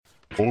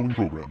following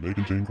program may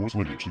contain coarse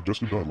language,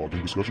 suggestive dialogue,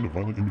 and discussion of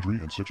violent imagery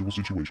and sexual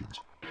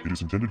situations. It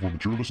is intended for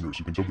mature listeners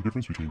who can tell the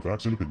difference between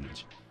facts and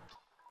opinions.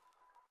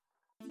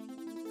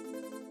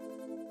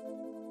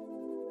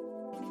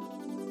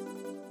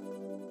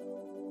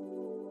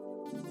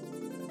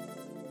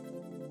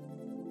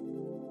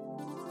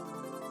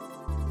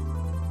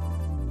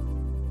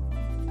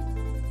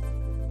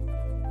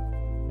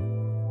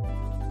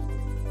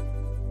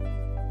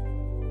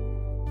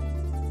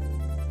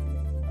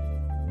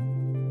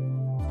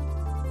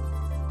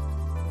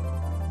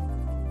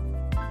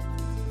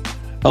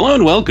 Hello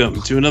and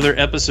welcome to another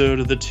episode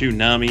of the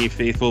Toonami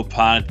Faithful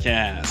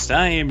Podcast.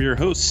 I am your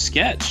host,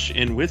 Sketch,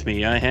 and with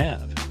me I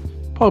have...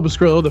 Paul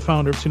Biscrillo, the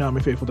founder of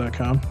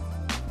ToonamiFaithful.com.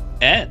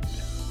 Ed.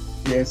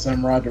 Yes,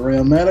 I'm Roger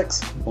Rail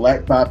Maddox,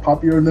 black by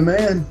popular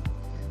demand.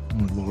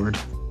 Oh, Lord.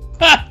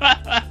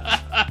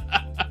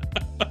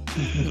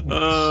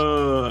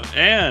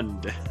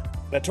 And...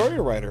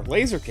 Notorial writer,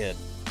 Laser Kid.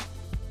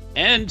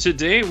 And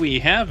today we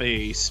have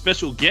a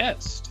special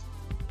guest.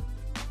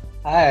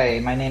 Hi,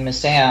 my name is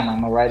Sam.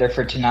 I'm a writer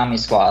for Toonami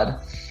Squad.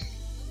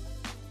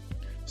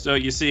 So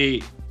you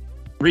see,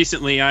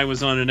 recently I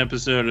was on an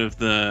episode of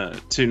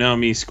the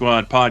Toonami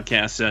Squad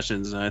podcast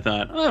sessions, and I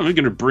thought, oh, I'm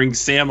going to bring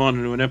Sam on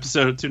into an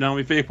episode of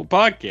Toonami Faithful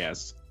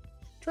Podcast.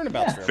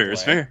 Turnabout's Fair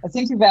is fair. I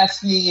think you've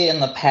asked me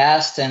in the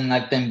past, and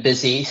I've been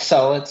busy,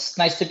 so it's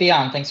nice to be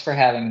on. Thanks for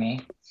having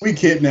me. We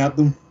kidnapped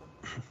them.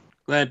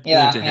 Glad to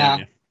Yeah. have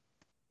you.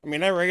 I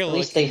mean, I regularly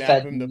least they kidnap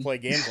fed him to me. play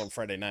games on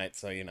Friday night,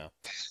 so you know.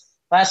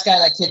 Last guy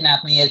that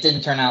kidnapped me, it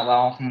didn't turn out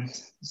well.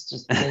 It's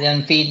just, they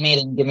didn't feed me,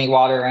 didn't give me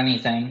water or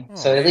anything. Oh,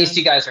 So at man. least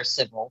you guys are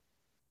civil.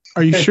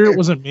 Are you sure it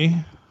wasn't me?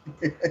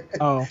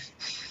 Oh,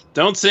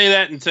 Don't say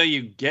that until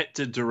you get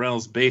to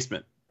Darrell's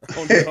basement.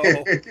 Oh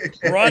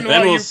no. Run Then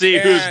while we'll you see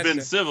can. who's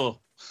been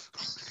civil.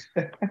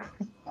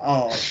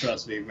 Oh,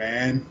 trust me,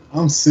 man.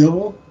 I'm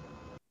civil.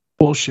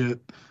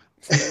 bullshit.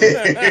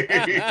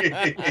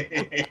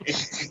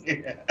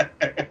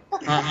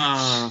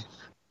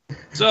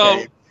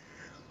 So,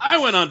 I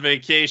went on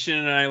vacation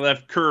and I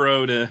left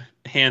Kuro to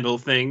handle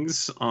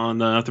things on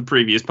the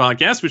previous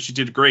podcast, which you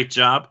did a great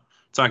job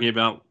talking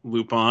about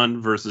Lupin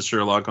versus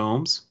Sherlock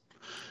Holmes.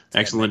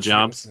 Excellent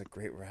job. This is a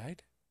great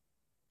ride.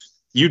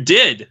 You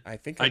did. I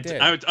think I did.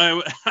 I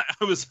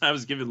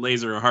was giving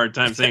Laser a hard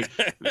time saying,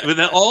 with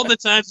all the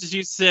times that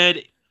you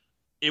said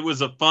it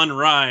was a fun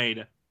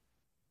ride,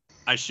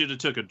 I should have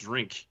took a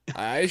drink.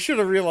 I should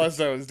have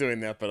realized I was doing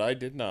that, but I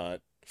did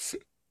not.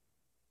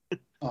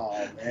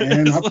 Oh,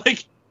 man. It's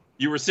like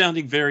you were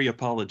sounding very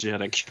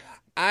apologetic.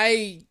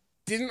 I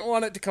didn't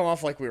want it to come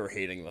off like we were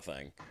hating the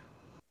thing.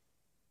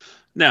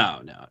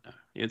 No.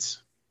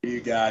 It's You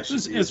guys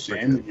should be It's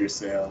pretty ashamed of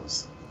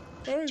yourselves.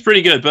 It's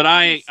pretty good, but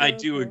I So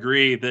do good.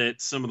 agree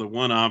that some of the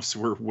one-offs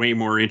were way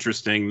more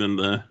interesting than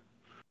the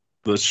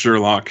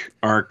Sherlock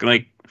arc.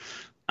 Like,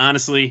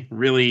 honestly,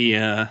 really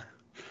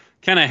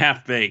kind of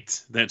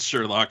half-baked, that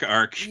Sherlock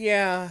arc.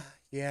 Yeah.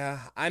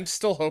 I'm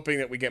still hoping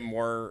that we get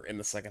more in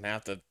the second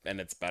half and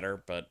it's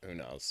better, but who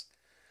knows?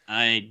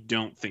 I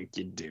don't think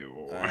you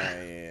do.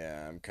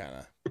 Yeah, I'm kind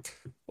of...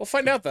 We'll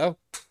find out, though.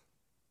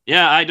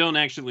 Yeah, I don't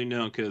actually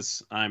know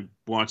because I'm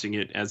watching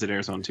it as it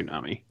airs on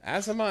Toonami.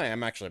 As am I.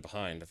 I'm actually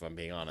behind, if I'm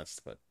being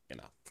honest, but, you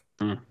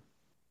know.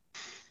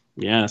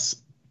 Yes.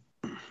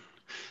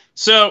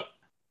 So,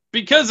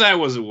 because I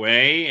was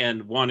away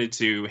and wanted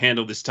to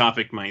handle this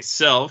topic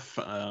myself,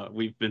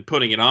 we've been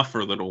putting it off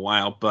for a little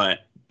while,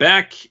 but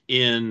back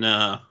in,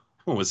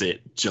 what was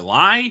it,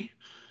 July?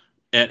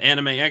 At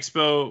Anime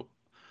Expo,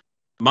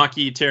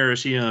 Maki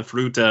Terashia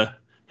Furuta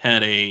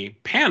had a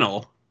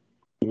panel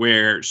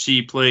where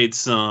she played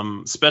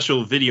some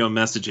special video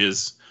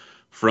messages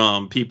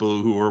from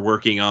people who were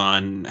working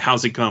on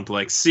Housing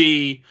Complex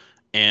C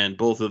and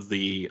both of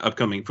the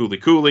upcoming Fooly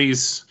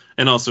Coolies,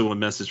 and also a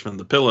message from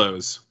the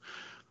Pillows.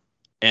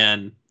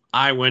 And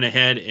I went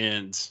ahead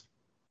and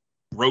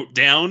wrote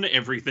down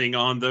everything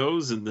on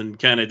those and then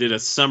kind of did a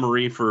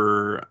summary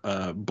for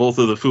both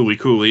of the Fooly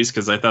Coolies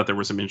because I thought there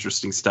was some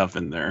interesting stuff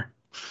in there.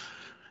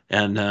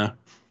 And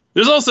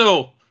there's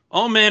also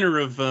all manner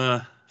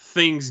of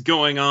things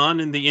going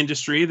on in the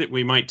industry that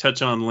we might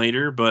touch on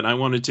later, but I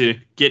wanted to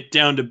get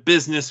down to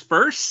business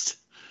first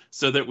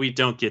so that we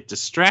don't get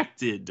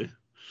distracted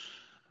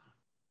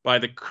by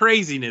the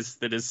craziness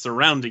that is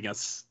surrounding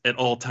us at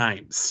all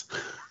times.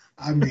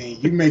 I mean,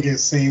 you make it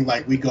seem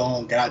like we go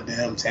on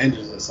goddamn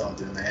tangents or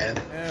something,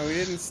 man. Yeah, we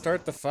didn't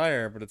start the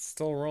fire, but it's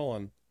still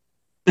rolling.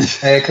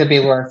 It could be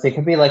worse. It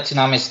could be like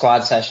Toonami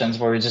Squad sessions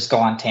where we just go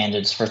on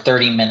tangents for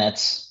 30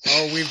 minutes.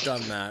 Oh, we've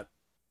done that.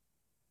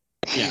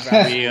 Yeah, We've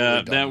absolutely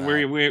done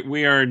that.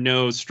 we are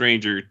no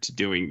stranger to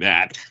doing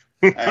that.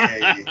 Hey,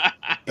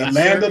 the It land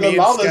sure of the means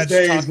lawless Sketch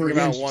days talking were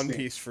about interesting. One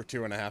Piece for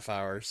 2.5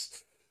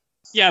 hours.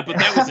 Yeah, but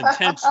that was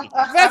intentional.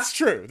 That's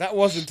true. That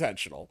was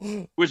intentional.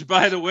 Which,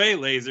 by the way,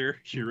 Laser,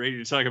 you're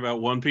ready to talk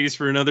about One Piece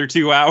for another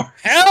 2 hours?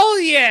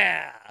 Hell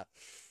yeah!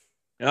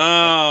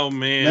 Oh,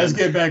 man. Let's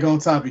get back on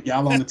topic.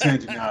 Y'all on the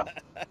tangent now.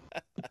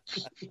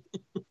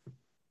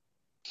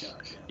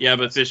 Yeah,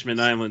 but Fishman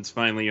Island's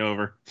finally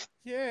over.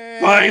 Yay!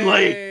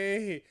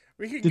 Finally!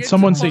 We can Did get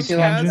someone to say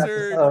Monk 200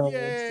 Hazard. episodes.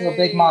 Yay! Still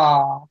Big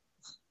Mom.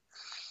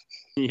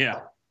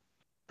 Yeah.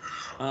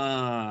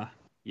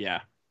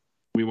 Yeah.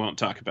 We won't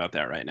talk about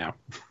that right now.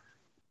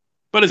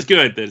 But it's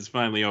good that it's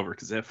finally over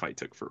because that fight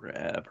took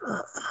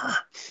forever.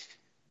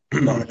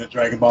 Longer than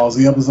Dragon Ball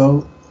Z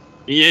episode.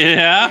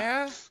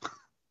 Yeah,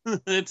 Yeah?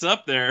 it's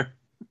up there.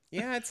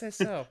 Yeah, I'd say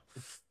so.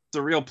 It's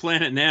a real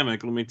Planet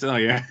Namek, let me tell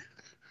you.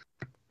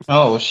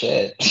 Oh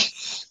shit.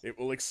 It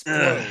will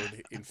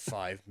explode in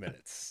 5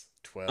 minutes.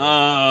 12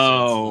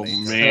 Oh,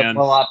 episodes later. man.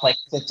 Blow up like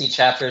 50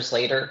 chapters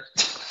later.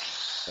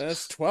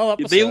 That's 12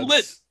 They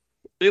episodes.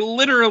 They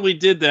literally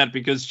did that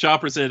because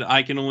Chopper said,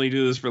 I can only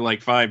do this for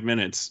like 5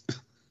 minutes.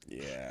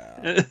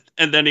 Yeah.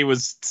 And then he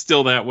was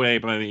still that way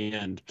by the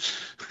end.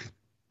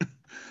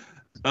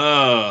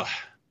 But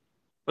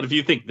if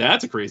you think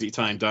that's a crazy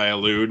time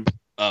dialude,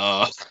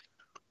 nah,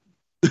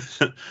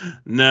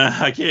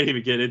 I can't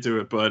even get into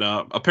it. But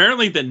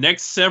apparently the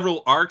next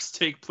several arcs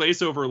take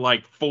place over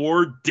like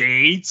 4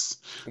 days,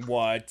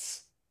 What?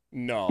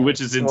 No.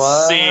 which is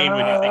insane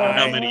when you think of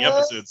how What? many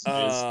episodes it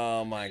is.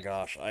 Oh my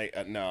gosh.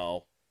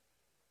 No.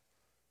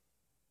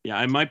 Yeah,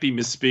 I might be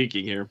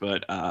misspeaking here,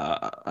 but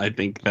I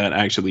think that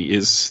actually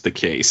is the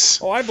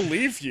case. Oh, I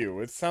believe you.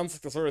 It sounds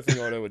like the sort of thing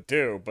Oda would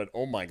do, but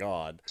oh my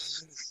god.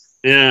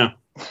 Yeah.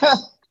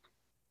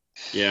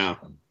 Yeah.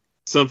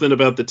 Something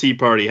about the tea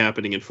party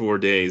happening in 4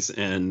 days,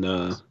 and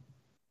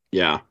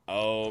yeah.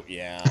 Oh,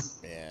 yeah.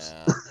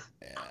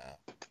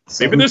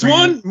 Maybe there's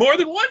more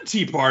than one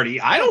tea party.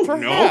 I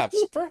don't know.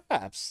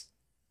 Perhaps.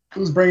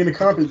 Who's bringing the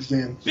carpets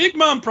in? Big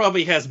Mom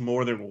probably has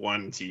more than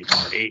one tea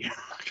party.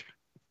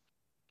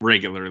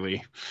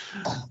 Regularly.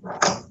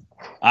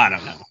 I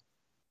don't know.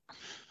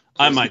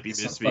 I might be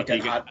Some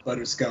fucking misspeaking, hot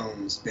butter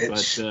scones,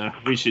 bitch.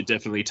 but we should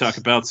definitely talk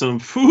about some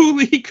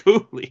Fooly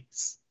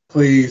Coolies.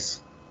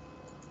 Please.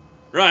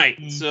 Right.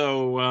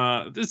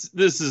 So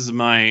this is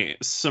my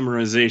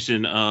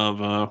summarization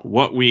of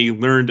what we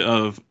learned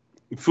of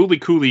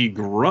Fooly Cooly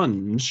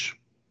Grunge,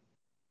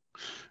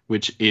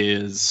 which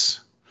is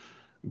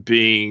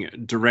being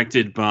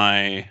directed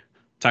by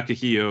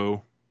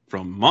Takahiro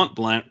from Mont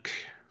Blanc,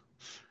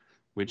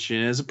 which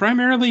is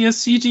primarily a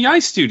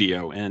CGI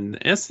studio, and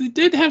yes, they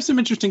did have some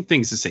interesting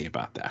things to say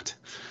about that.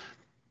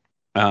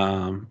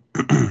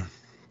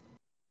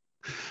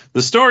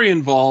 The story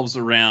involves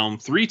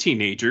around 3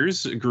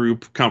 teenagers, a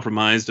group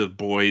comprised of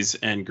boys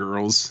and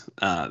girls.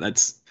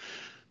 That's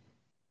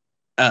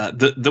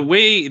the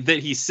way that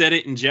he said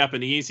it in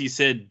Japanese. He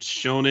said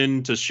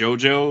shonen to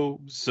shoujo,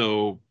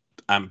 so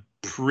I'm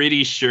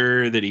pretty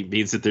sure that he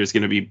means that there's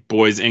going to be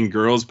boys and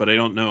girls, but I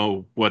don't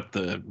know what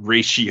the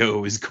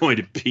ratio is going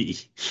to be.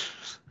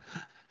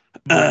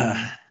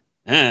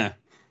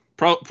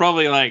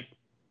 Probably like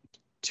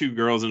 2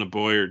 girls and a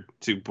boy, or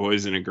 2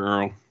 boys and a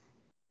girl.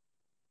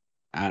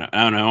 I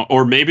don't know.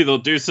 Or maybe they'll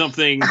do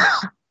something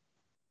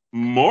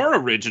more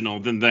original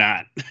than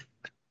that.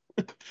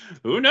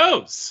 Who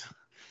knows?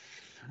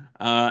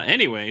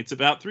 Anyway, it's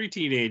about 3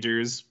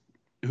 teenagers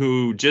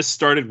who just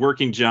started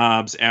working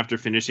jobs after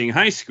finishing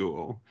high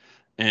school.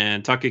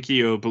 And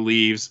Takahiro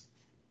believes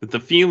that the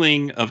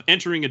feeling of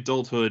entering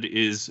adulthood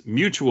is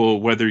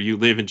mutual whether you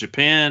live in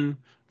Japan,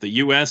 the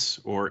US,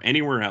 or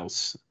anywhere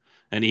else.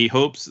 And he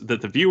hopes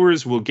that the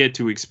viewers will get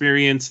to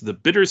experience the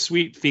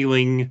bittersweet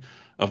feeling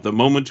of the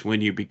moment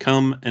when you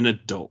become an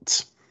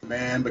adult.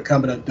 Man,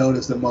 becoming an adult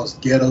is the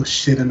most ghetto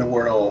shit in the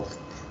world.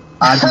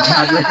 I do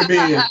not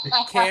recommend.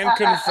 Can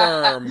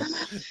confirm.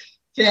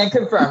 Can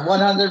confirm.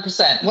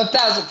 100%.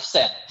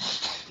 1000%.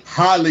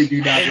 Highly do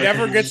not It recommend.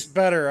 never gets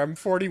better. I'm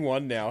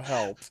 41 now.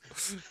 Help.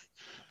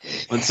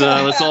 Let's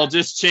all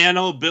just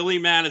channel Billy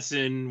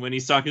Madison when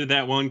he's talking to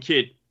that one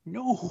kid.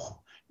 No,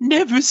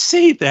 never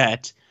say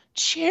that.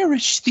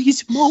 Cherish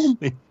these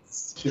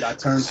moments. Shit, I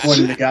turned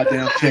 20 and the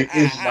goddamn check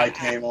engine light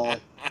came on.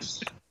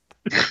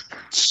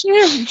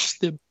 Cherish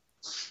them.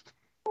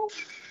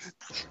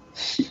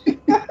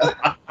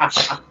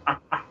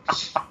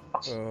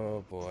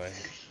 Oh boy.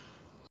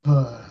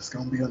 It's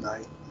gonna be a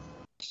night.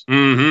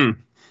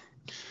 Mm-hmm.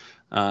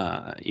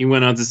 He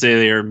went on to say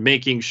they are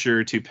making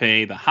sure to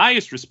pay the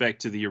highest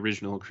respect to the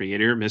original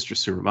creator, Mr.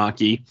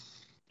 Tsurumaki,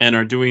 and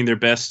are doing their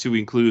best to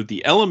include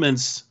the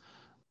elements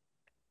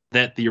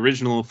that the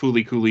original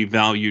Fooly Cooly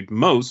valued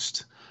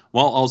most,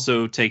 while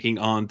also taking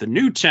on the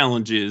new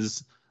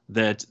challenges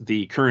that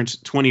the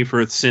current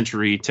 21st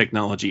century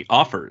technology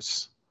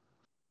offers.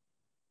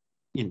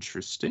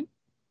 Interesting.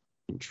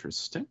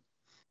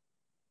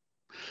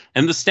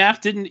 And the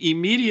staff didn't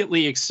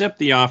immediately accept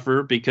the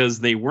offer because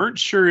they weren't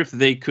sure if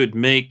they could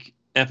make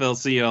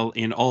FLCL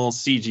in all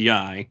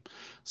CGI.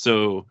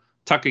 So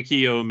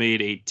Takahiro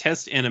made a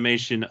test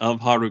animation of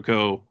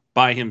Haruko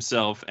by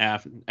himself.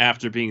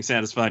 After being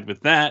satisfied with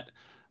that,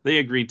 they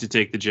agreed to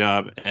take the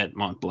job at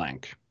Mont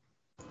Blanc.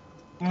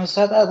 Was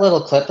that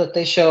little clip that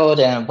they showed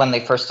when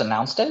they first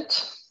announced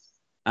it?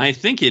 I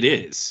think it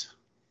is.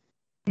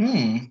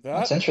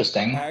 That's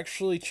interesting.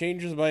 Actually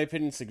changes my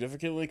opinion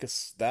significantly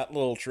because that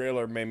little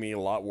trailer made me a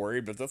lot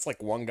worried, but that's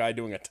like one guy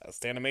doing a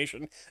test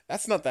animation.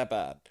 That's not that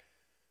bad.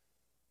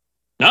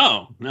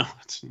 No,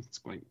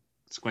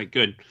 it's quite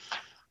good.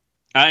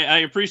 I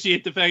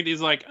appreciate the fact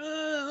he's like,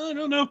 I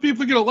don't know if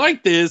people are gonna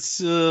like this.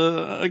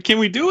 Can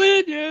we do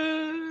it?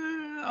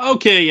 Yeah.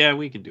 Okay, yeah,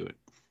 we can do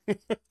it.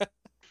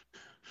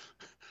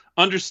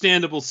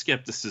 Understandable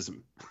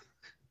skepticism,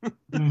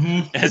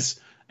 as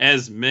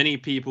many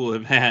people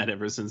have had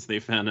ever since they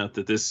found out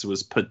that this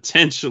was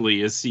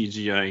potentially a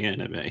CGI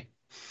anime.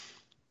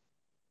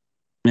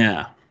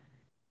 Yeah.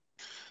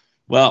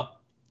 Well,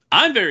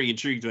 I'm very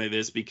intrigued by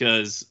this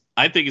because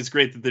I think it's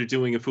great that they're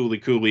doing a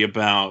Fooly Cooly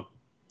about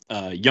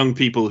young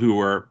people who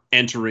are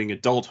entering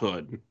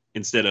adulthood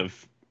instead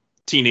of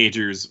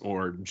teenagers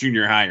or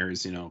junior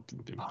hires. You know,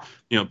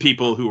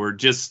 people who are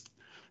just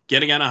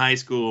getting out of high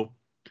school,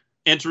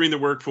 entering the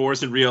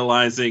workforce, and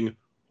realizing,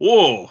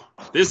 whoa,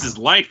 this is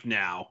life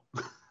now.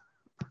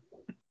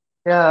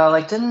 Yeah,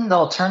 like didn't the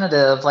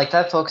alternative like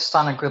that focused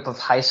on a group of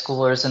high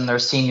schoolers in their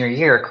senior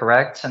year,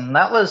 correct? And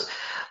that was,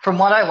 from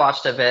what I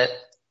watched of it,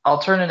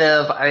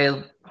 alternative.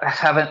 I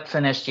haven't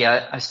finished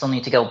yet. I still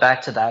need to go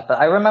back to that. But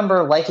I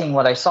remember liking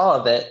what I saw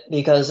of it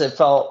because it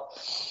felt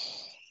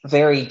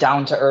very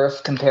down to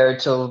earth compared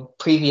to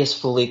previous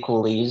Fooly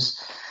Coolies.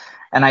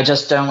 And I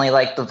just generally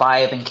like the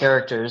vibe and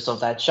characters of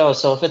that show.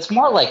 So if it's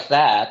more like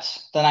that,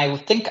 then I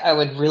think I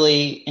would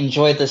really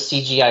enjoy the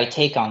CGI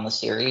take on the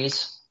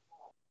series.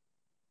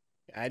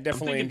 I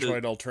definitely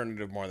enjoyed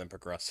alternative more than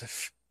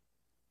progressive.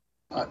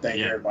 I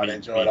think everybody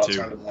enjoyed me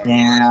alternative.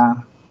 Yeah.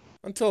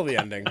 Until the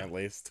ending, at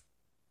least.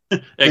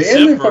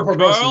 Except for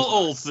Carl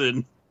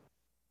Olsen.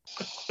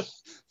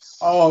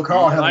 Oh,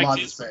 Carl had a lot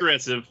to his say.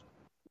 progressive.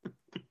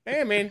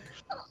 Hey, I mean,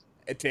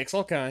 it takes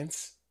all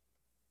kinds.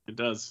 It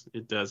does.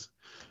 It does.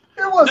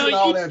 It wasn't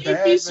all that you'd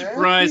bad, be man.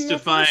 surprised to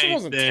find It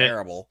wasn't that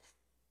terrible.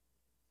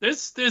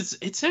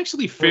 it's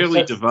actually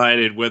fairly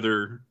divided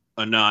whether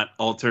or not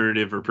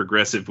alternative or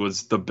progressive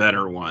was the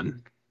better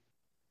one.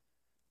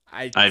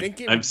 I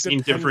think I've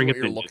seen differing what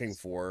opinions. you're looking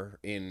for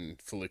in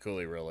Fooly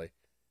Cooly, really.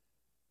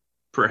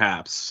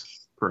 Perhaps.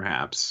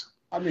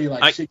 I mean,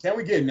 like, shit, can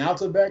we get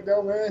Naota back,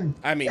 though, man?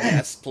 I mean,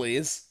 yes,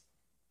 please.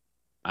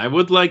 I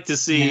would like to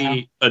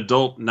see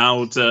adult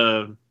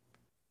Naota,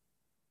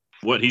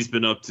 what he's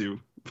been up to.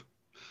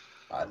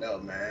 I know,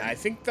 man. I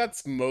think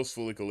that's most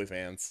Fooly Cooly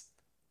fans.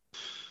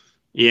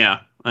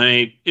 Yeah,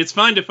 it's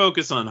fine to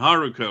focus on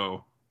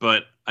Haruko,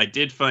 but I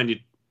did find it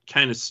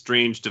kind of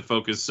strange to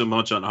focus so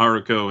much on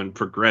Haruko and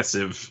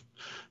progressive.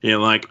 You know,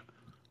 like,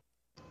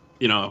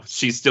 you know,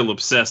 she's still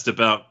obsessed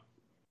about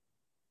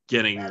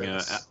getting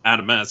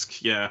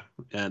Adamesk, yeah.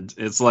 And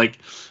it's like,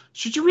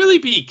 should you really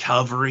be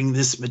covering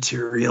this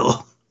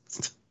material?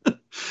 That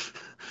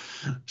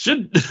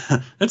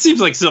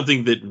seems like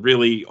something that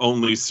really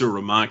only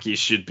Tsurumaki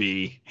should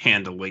be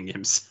handling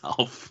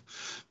himself.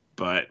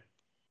 But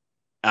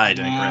I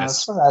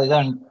digress.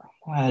 Yeah,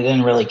 I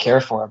didn't really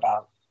care for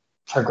about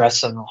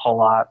progressive a whole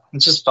lot. It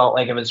just felt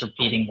like it was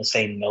repeating the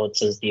same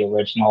notes as the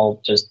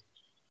original, just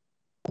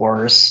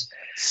worse.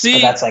 See,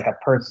 but that's like a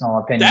personal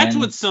opinion. That's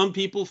what some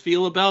people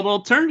feel about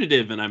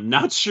alternative, and I'm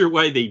not sure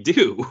why they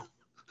do.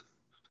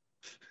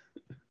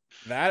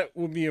 That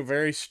would be a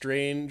very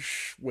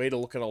strange way to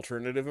look at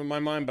alternative in my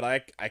mind, but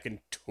I can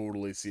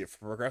totally see it for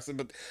progressive.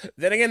 But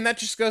then again, that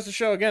just goes to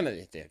show again,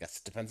 I guess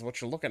it depends on what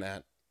you're looking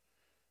at.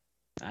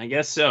 I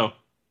guess so.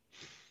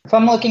 If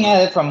I'm looking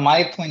at it from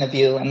my point of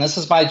view, and this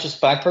is my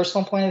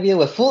personal point of view,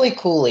 with Fooly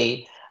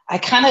Cooly, I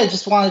kind of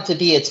just want it to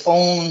be its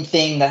own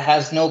thing that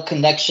has no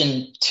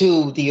connection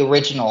to the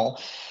original.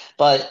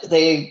 But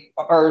they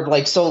are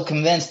like so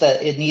convinced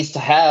that it needs to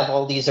have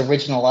all these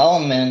original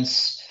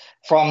elements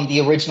from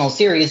the original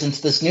series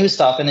into this new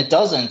stuff, and it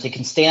doesn't. It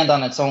can stand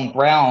on its own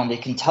ground.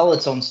 It can tell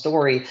its own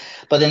story,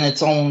 but in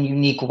its own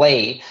unique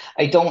way.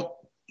 I don't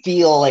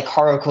feel like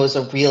Haruko is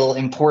a real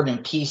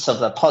important piece of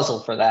the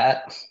puzzle for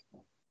that.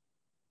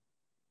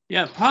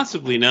 Yeah,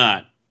 possibly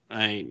not.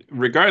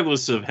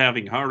 Regardless of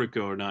having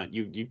Haruko or not,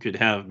 you could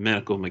have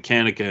Medical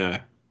Mechanica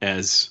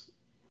as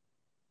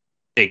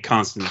a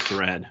constant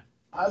thread.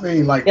 I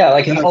mean, like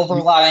an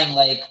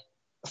overlying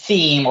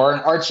theme or an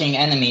arching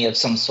enemy of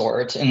some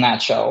sort in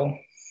that show.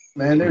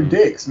 Man, they're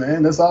dicks,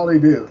 man. That's all they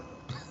do.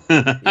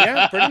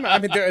 Yeah, pretty much. I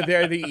mean,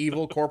 they're the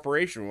evil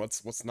corporation.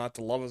 What's not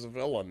to love as a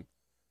villain?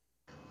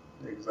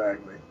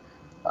 Exactly.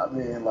 I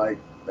mean, like,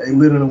 they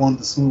literally wanted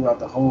to smooth out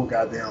the whole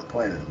goddamn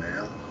planet,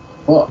 man.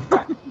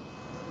 Fuck.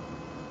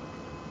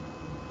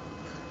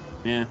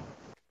 Yeah.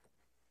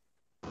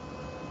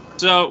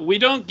 So we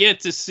don't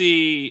get to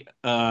see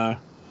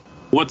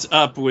what's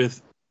up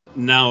with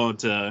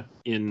Naota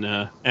in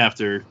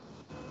after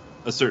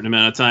a certain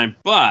amount of time,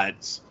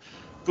 but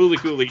Fooly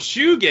Cooly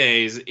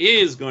Shoegaze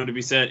is going to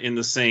be set in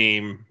the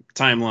same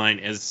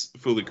timeline as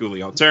Fooly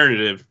Cooly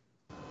Alternative.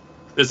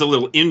 There's a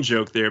little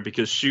in-joke there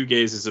because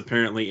shoegaze is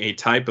apparently a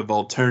type of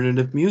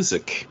alternative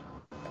music.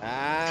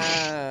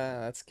 Ah,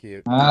 that's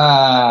cute.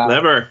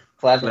 Clever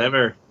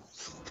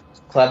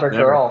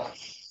girl.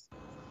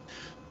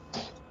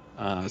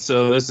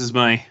 So this is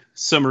my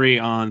summary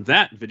on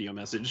that video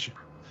message.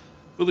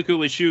 Fooly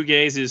Cooly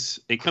Shoegaze is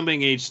a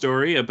coming-age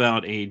story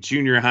about a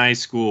junior high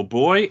school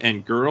boy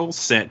and girl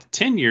set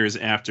 10 years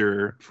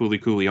after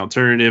Fooly Cooly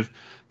Alternative.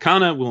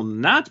 Kana will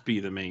not be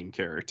the main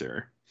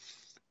character.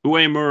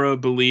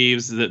 Uemura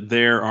believes that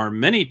there are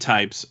many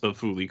types of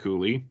Fooly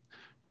Cooly.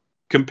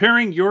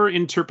 Comparing your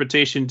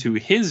interpretation to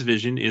his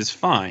vision is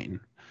fine,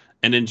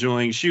 and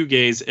enjoying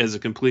Shoegaze as a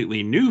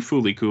completely new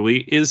Fooly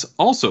Cooly is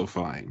also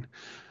fine.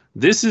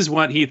 This is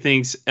what he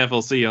thinks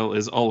FLCL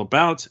is all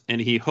about,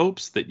 and he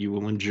hopes that you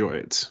will enjoy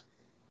it.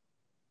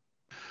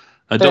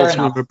 Adult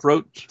Swim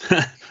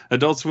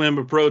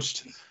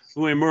approached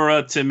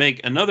Uemura to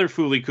make another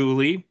Fooly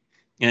Cooly,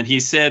 and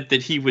he said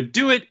that he would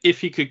do it if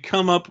he could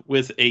come up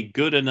with a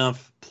good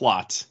enough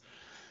plot.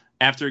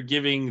 After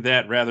giving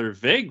that rather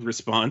vague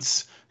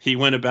response, he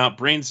went about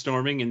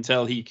brainstorming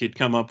until he could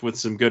come up with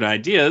some good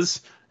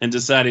ideas and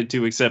decided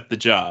to accept the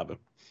job.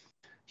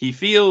 He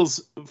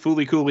feels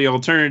Fooly Cooly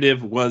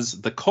Alternative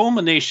was the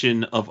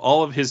culmination of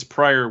all of his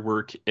prior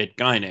work at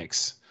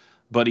Gainax,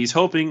 but he's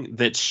hoping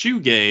that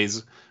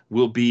Shoegaze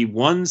will be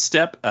one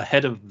step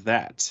ahead of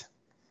that.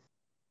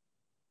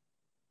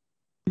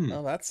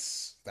 Well,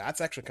 that's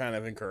actually kind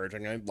of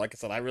encouraging. Like I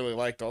said, I really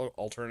liked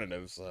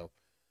Alternative, so.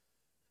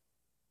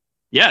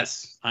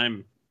 Yes,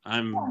 I'm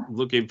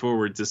looking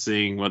forward to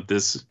seeing what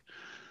this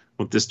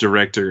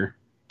director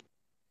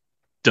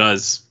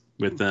does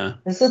with the.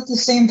 Is it the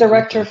same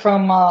director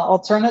from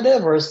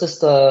Alternative, or is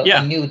this a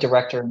new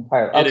director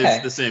entirely? It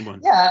is the same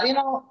one. Yeah,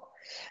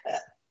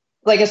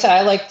 like I said,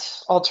 I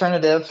liked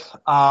Alternative.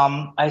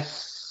 I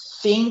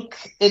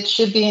think it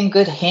should be in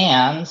good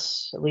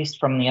hands, at least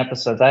from the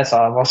episodes I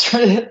saw of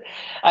Alternative.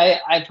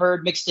 I've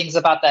heard mixed things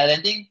about that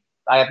ending.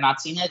 I have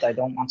not seen it. I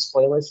don't want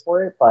spoilers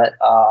for it, but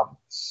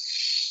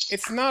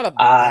it's not a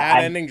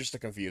bad ending, just a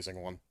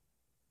confusing one.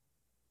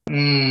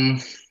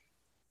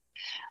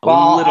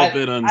 A little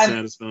bit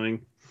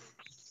unsatisfying.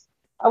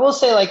 I will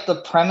say, like, the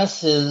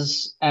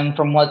premises and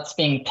from what's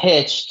being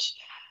pitched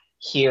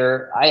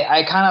here,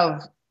 I kind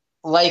of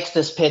like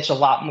this pitch a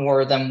lot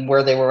more than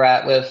where they were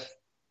at with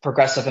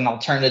Progressive and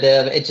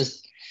Alternative.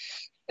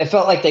 It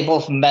felt like they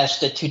both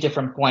meshed at two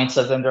different points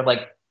of them.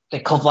 They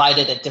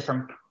collided at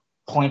different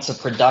points of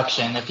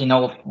production, if you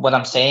know what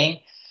I'm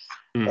saying.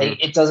 Mm-hmm.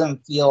 It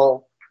doesn't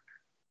feel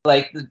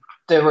like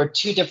there were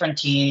two different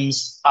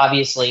teams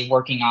obviously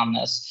working on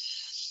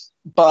this,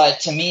 but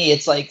to me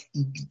it's like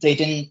they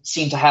didn't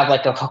seem to have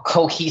like a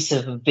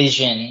cohesive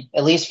vision.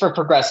 At least for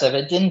Progressive,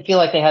 it didn't feel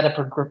like they had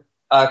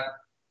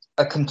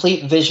a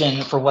complete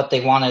vision for what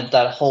they wanted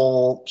that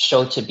whole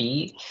show to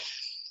be,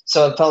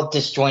 so it felt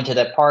disjointed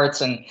at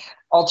parts. And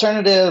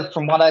Alternative,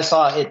 from what I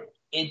saw,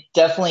 it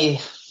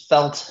definitely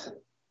felt,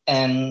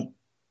 and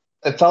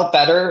it felt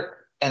better,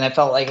 and it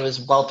felt like it was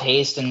well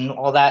paced and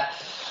all that.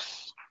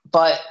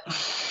 But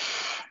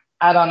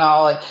I don't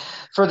know. Like,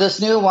 for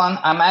this new one,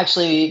 I'm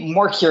actually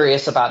more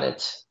curious about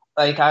it.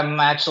 Like, I'm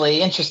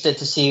actually interested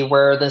to see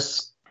where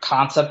this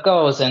concept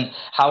goes and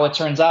how it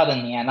turns out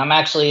in the end. I'm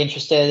actually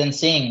interested in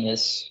seeing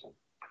this.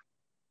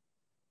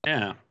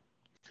 Yeah.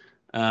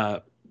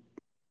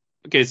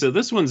 Okay, so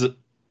this one's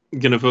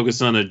going to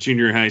focus on a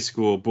junior high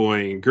school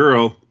boy and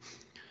girl,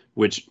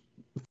 which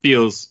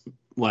feels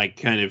like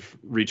kind of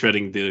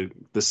retreading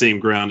the same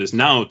ground as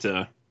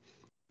Naota,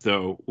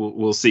 though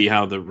we'll see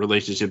how the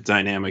relationship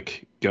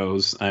dynamic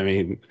goes. I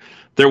mean,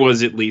 there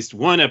was at least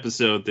one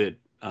episode that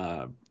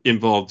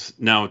involved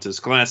Naota's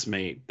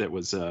classmate that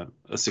was a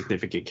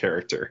significant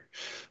character.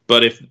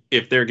 But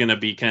if they're going to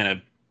be kind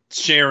of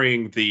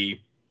sharing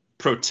the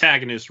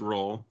protagonist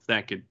role,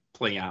 that could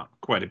play out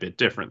quite a bit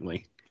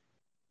differently.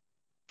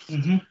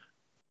 Mm-hmm.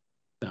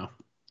 So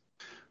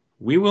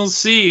we will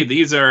see.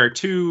 These are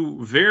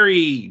two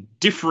very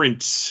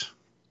different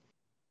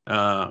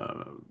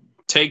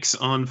takes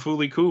on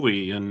Fooly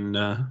Cooly, and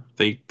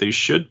they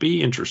should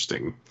be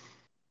interesting.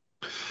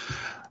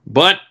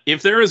 But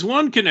if there is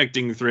one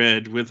connecting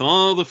thread with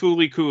all the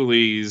Fooly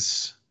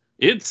Coolies,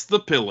 it's the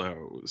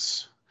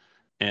pillows.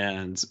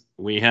 And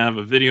we have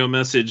a video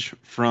message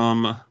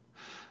from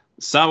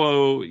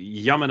Sao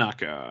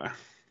Yamanaka.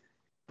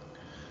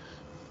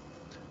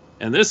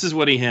 And this is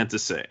what he had to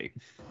say.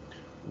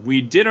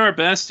 We did our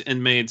best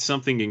and made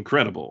something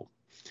incredible.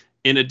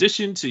 In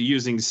addition to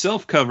using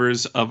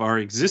self-covers of our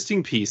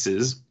existing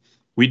pieces,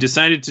 we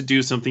decided to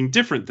do something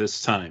different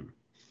this time.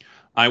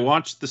 I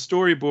watched the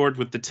storyboard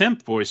with the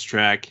temp voice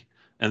track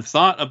and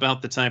thought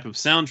about the type of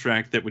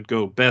soundtrack that would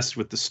go best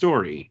with the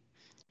story.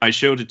 I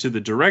showed it to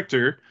the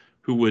director,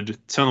 who would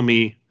tell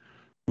me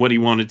what he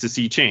wanted to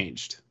see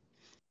changed.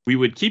 We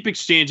would keep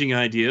exchanging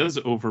ideas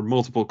over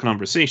multiple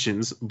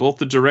conversations. Both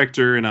the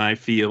director and I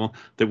feel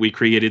that we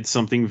created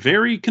something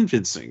very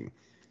convincing.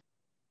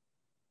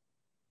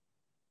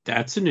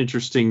 That's an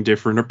interesting,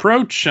 different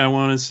approach. I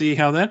want to see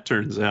how that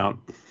turns out.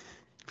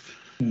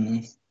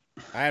 I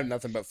have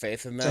nothing but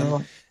faith in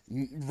them.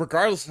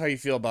 Regardless of how you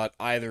feel about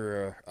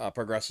either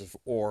Progressive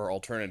or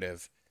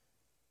Alternative,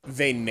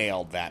 they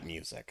nailed that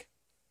music.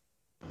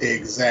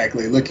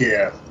 Exactly. Look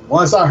here.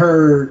 Once I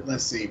heard,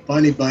 let's see,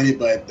 Bunny Bunny,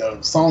 but the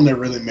song that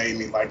really made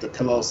me like the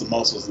Pillows the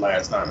most was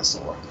Last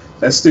Dinosaur.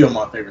 That's still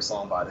my favorite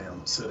song by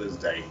them to this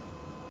day.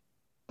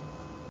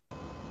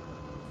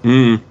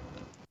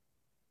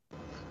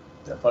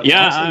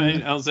 Yeah,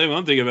 I'll say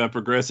one thing about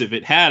Progressive.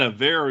 It had a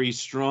very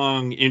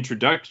strong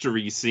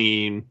introductory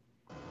scene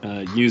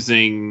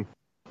using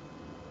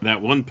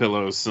that one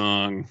Pillow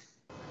song.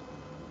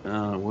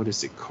 What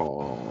is it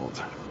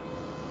called?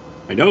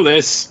 I know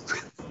this.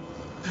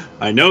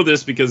 I know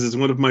this because it's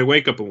one of my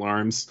wake-up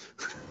alarms.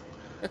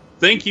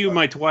 Thank you,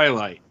 my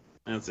Twilight.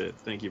 That's it.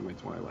 Thank you, my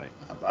Twilight.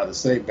 I'm about to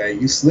say,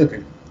 babe, you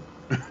slipping.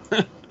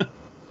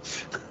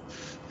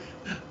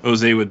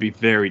 Jose would be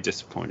very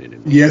disappointed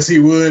in me. Yes, he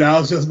would. I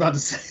was just about to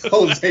say,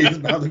 Jose is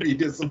about to be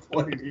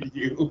disappointed in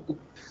you.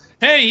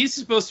 Hey, he's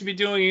supposed to be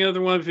doing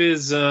another one of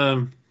his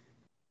Tsunami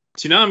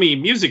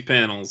music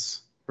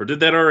panels. Or did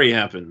that already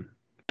happen?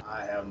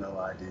 I have no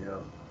idea.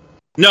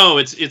 No,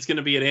 it's going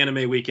to be at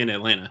Anime Week in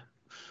Atlanta,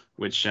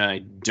 which I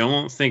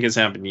don't think has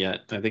happened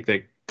yet. I think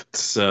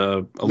that's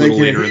a little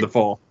later in the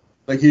fall.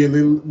 Like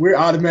we're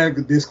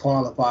automatically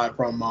disqualified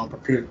from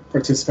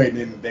participating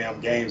in the damn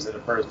games in the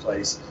first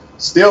place.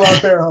 Still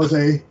out there,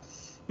 Jose.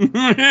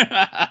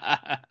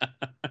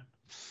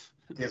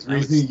 There's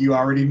reason you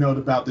already know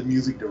about the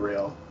music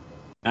derail.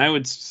 I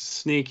would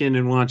sneak in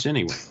and watch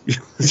anyway.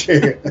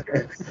 I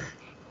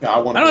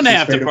don't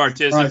have to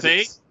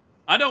participate.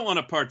 I don't want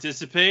to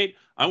participate.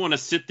 I want to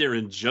sit there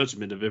in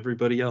judgment of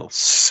everybody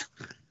else.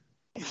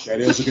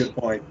 That is a good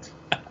point.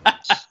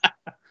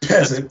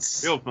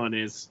 Peasants. Real fun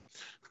is.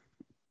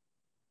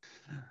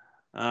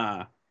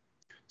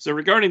 So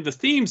regarding the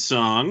theme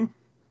song,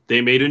 they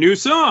made a new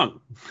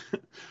song.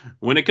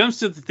 When it comes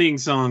to the theme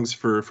songs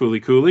for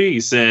Fooly Cooly,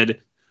 he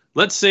said,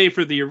 let's say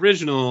for the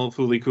original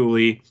Fooly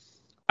Cooly,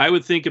 I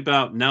would think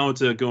about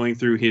Naota going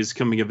through his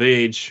coming of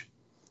age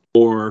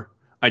or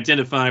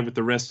identify with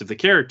the rest of the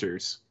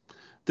characters.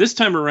 This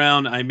time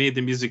around, I made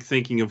the music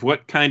thinking of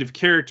what kind of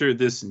character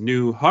this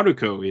new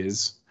Haruko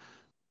is.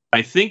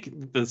 I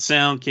think the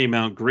sound came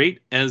out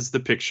great as the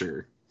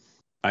picture.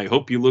 I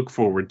hope you look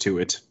forward to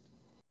it.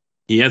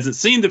 He hasn't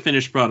seen the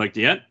finished product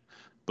yet,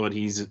 but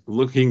he's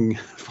looking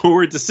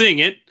forward to seeing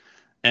it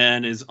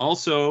and is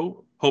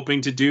also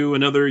hoping to do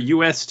another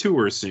US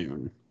tour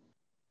soon.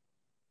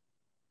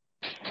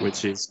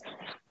 Which is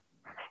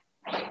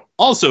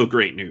also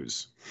great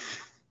news.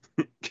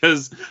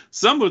 Because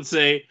some would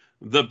say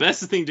the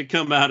best thing to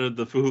come out of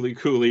the Fooly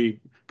Cooly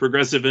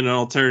progressive and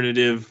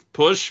alternative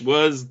push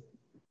was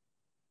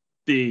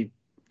the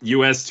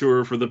US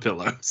tour for the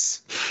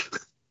Pillows.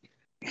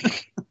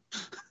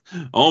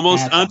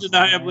 Almost That's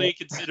undeniably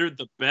considered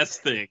the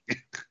best thing.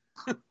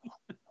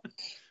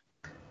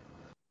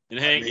 And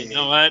hey, you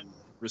know what?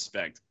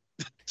 Respect.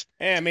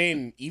 Hey, I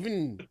mean,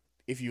 even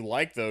if you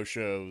like those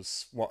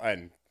shows, well,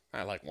 and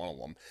I like one of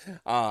them,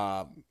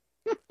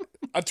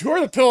 a tour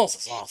of the Pillows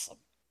is awesome.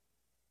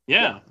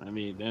 Yeah, I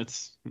mean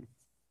that's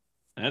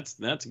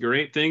a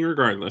great thing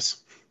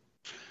regardless.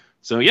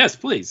 So yes,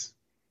 please.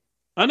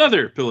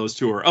 Another Pillows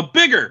tour, a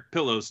bigger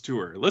Pillows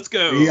tour. Let's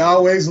go. We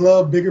always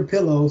love bigger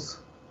pillows.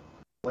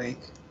 Wink.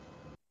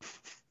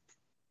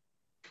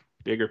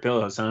 Bigger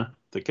pillows, huh?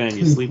 The kind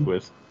you sleep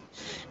with.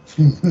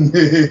 Oh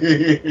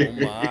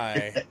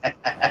my.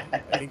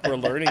 I think we're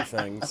learning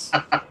things.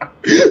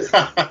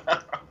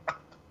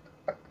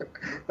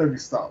 Let me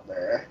stop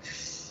there.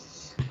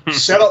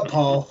 Shut up,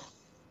 Paul.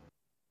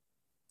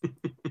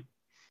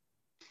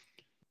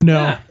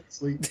 No.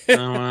 Sleep.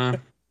 So,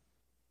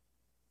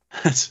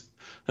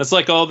 that's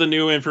like all the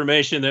new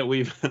information that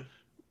we've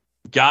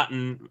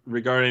gotten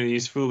regarding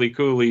these Fooly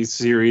Cooly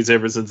series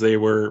ever since they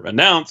were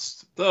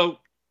announced, though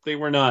they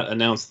were not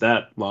announced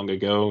that long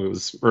ago. It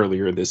was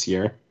earlier this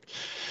year.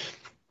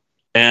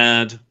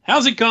 And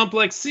Housing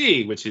Complex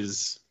C, which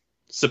is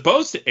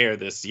supposed to air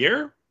this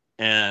year,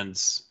 and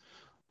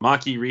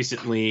Maki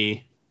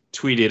recently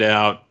tweeted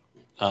out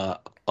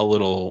a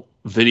little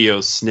video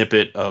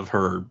snippet of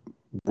her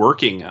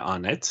working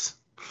on it.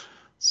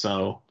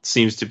 So it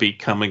seems to be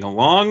coming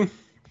along.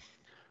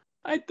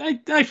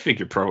 I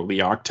figure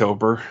probably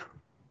October.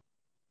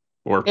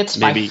 Or It's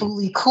maybe my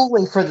Fooly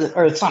Cooly for the,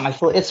 or it's not my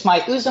Fooly, it's my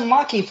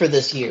Uzumaki for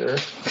this year.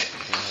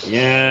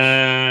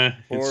 yeah,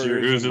 Poor it's your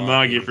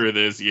Uzumaki. Uzumaki for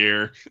this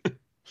year.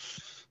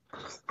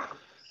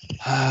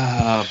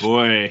 Ah,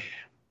 boy.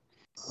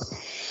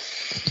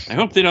 I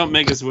hope they don't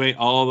make us wait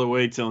all the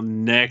way till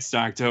next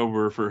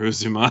October for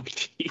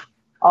Uzumaki.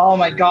 Oh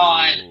my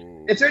god.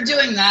 Ooh. If they're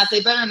doing that,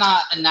 they better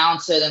not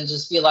announce it and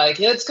just be like,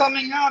 it's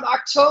coming out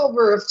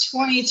October of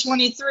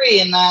 2023.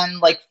 And then,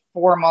 like,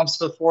 4 months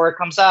before it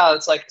comes out,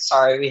 it's like,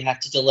 sorry, we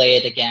have to delay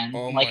it again.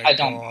 Oh Like, my I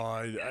don't.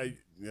 God.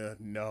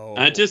 No.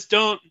 I just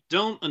don't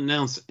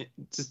announce it.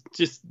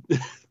 Just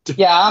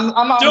Yeah, I'm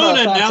on don't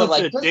the fence of, announce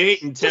like, a just-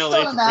 date until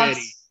just don't it's announce-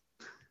 ready.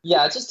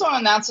 Yeah, just don't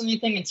announce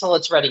anything until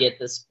it's ready at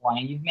this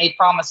point. You've made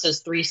promises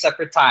 3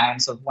 separate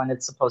times of when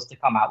it's supposed to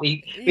come out.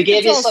 We You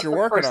gave can tell you us stuff you're the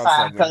working first on time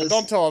something, but because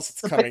don't tell us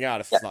it's coming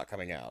out if Yeah. it's not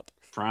coming out.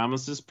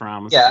 Promises.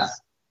 Yeah.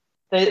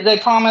 They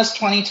promised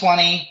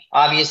 2020.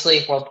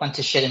 Obviously, world went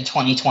to shit in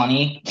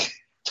 2020.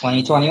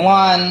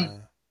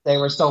 2021, they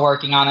were still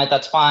working on it.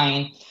 That's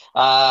fine.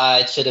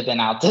 It should have been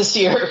out this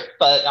year,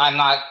 but I'm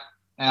not,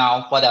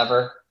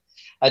 whatever.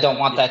 I don't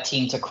want that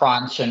team to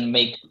crunch and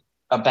make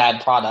a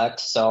bad product,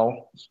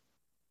 so.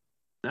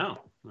 No,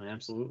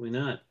 absolutely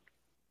not.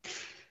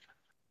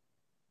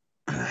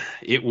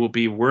 It will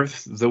be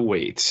worth the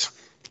wait.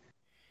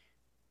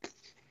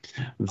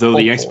 Though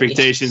the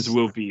expectations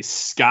will be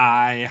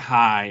sky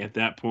high at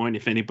that point,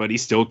 if anybody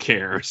still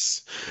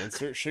cares.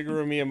 Insert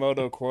Shigeru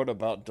Miyamoto quote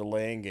about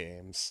delaying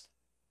games.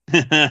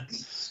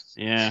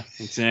 Yeah,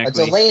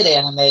 exactly. A delayed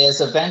anime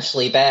is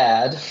eventually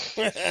bad.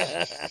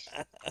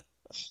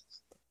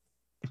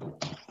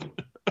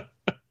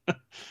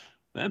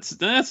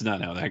 That's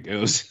not how that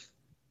goes.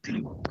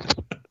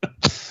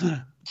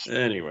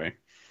 Anyway.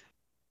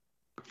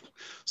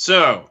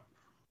 So,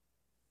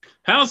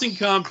 Housing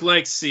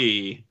Complex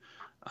C.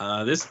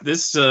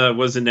 This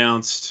was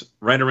announced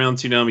right around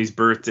Toonami's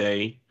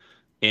birthday,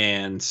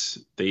 and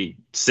they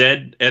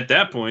said at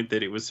that point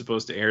that it was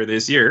supposed to air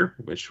this year,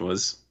 which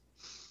was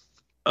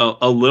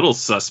a little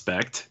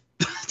suspect.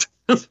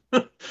 a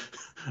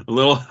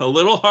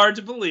little hard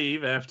to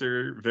believe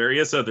after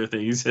various other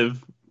things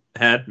have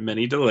had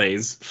many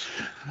delays.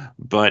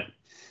 But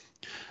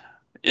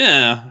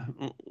yeah,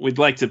 we'd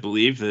like to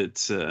believe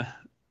that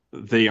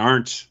they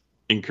aren't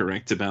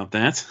incorrect about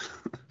that.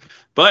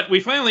 But we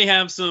finally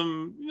have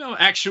some,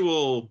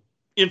 actual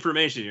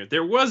information here.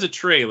 There was a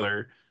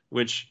trailer,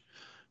 which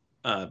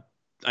I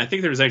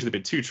think there's actually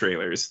been 2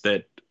 trailers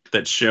that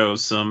show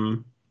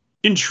some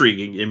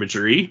intriguing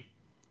imagery,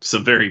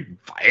 some very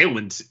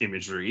violent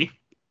imagery.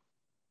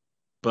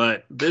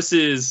 But this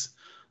is,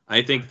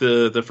 I think,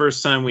 the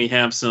first time we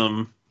have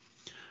some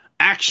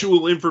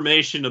actual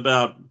information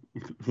about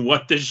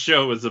what this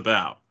show is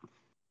about.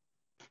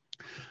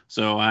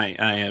 So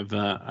I've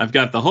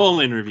got the whole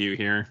interview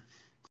here,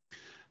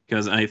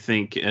 because I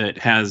think it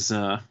has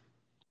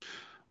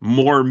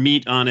more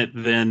meat on it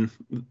than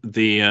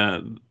the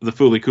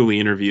Fooly Cooly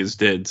interviews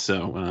did.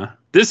 So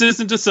this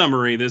isn't a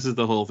summary. This is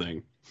the whole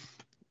thing.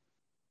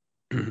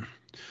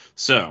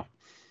 So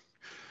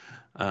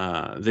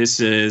this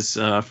is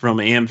from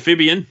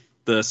Amphibian,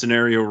 the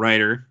scenario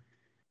writer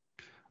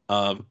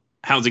of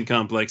Housing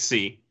Complex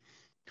C.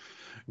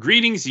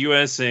 Greetings,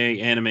 USA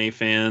anime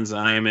fans.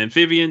 I am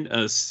Amphibian,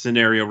 a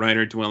scenario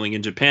writer dwelling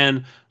in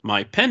Japan.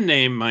 My pen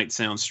name might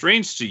sound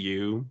strange to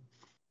you.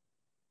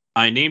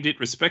 I named it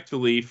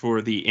respectfully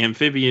for the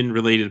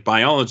amphibian-related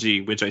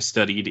biology which I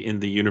studied in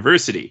the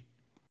university.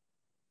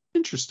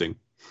 Interesting.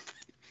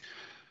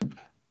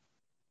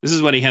 This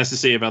is what he has to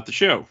say about the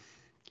show.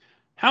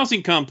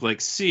 Housing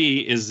Complex C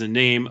is the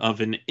name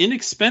of an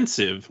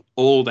inexpensive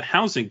old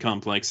housing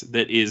complex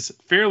that is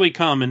fairly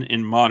common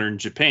in modern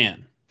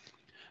Japan.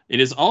 It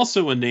is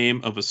also a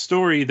name of a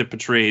story that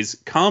portrays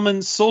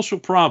common social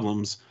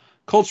problems,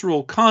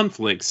 cultural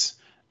conflicts,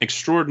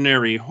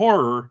 extraordinary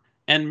horror,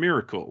 and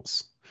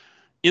miracles.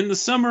 In the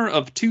summer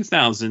of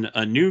 2000,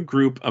 a new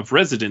group of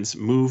residents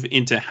move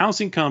into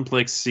Housing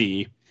Complex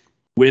C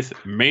with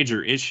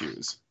major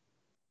issues.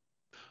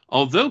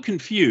 Although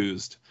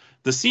confused,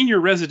 the senior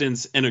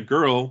residents and a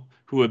girl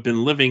who have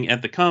been living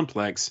at the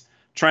complex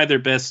try their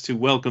best to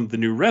welcome the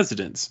new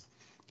residents.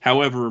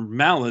 However,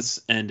 malice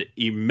and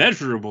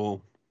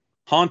immeasurable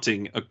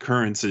haunting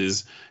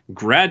occurrences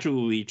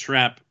gradually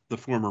trap the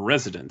former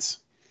residents.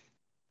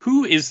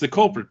 Who is the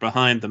culprit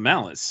behind the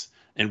malice,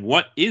 and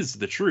what is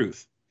the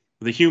truth?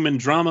 The human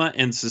drama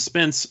and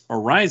suspense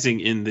arising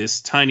in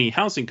this tiny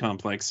housing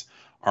complex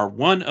are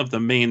one of the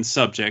main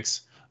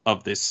subjects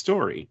of this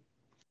story.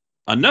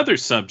 Another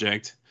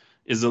subject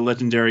is a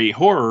legendary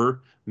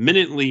horror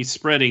minutely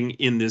spreading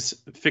in this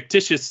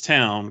fictitious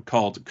town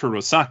called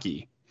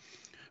Kurosaki.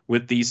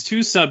 With these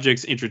 2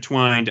 subjects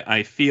intertwined,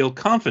 I feel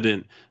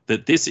confident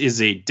that this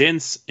is a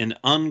dense and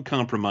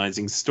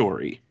uncompromising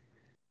story.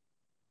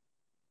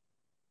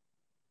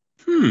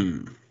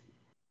 That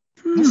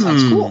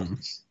sounds cool.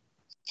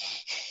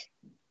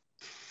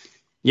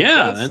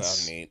 Yeah,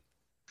 That's neat.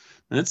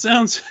 That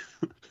sounds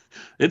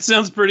it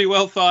sounds pretty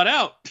well thought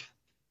out.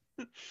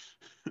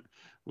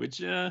 Which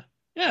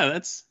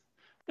that's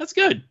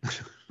good.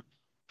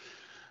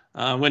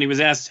 When he was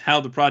asked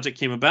how the project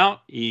came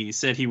about, he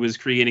said he was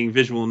creating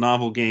visual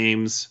novel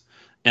games,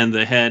 and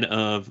the head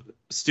of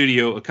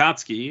Studio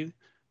Akatsuki,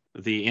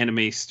 the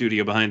anime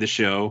studio behind the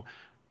show,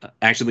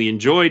 actually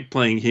enjoyed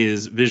playing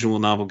his visual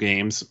novel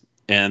games,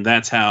 and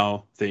that's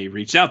how they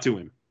reached out to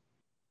him.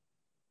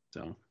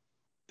 So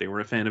they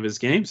were a fan of his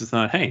games and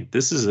thought, hey,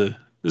 this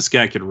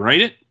guy could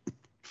write it.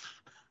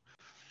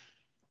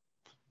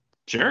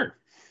 Sure.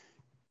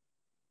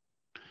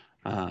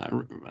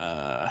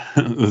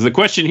 The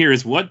question here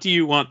is, what do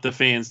you want the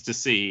fans to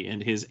see?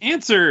 And his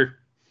answer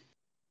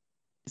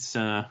is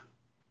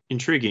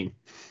intriguing.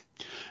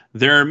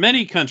 There are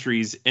many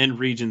countries and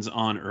regions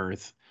on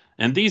Earth,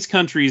 and these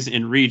countries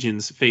and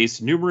regions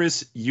face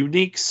numerous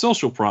unique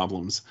social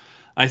problems.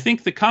 I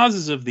think the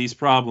causes of these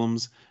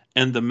problems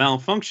and the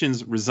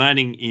malfunctions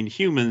residing in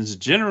humans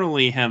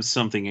generally have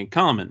something in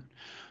common.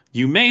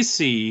 You may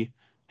see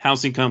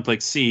Housing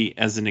Complex C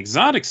as an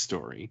exotic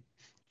story.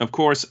 Of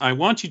course, I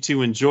want you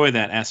to enjoy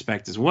that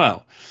aspect as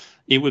well.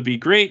 It would be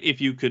great if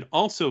you could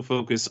also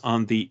focus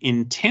on the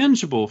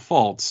intangible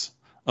faults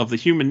of the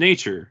human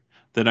nature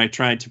that I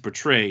tried to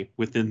portray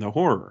within the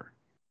horror.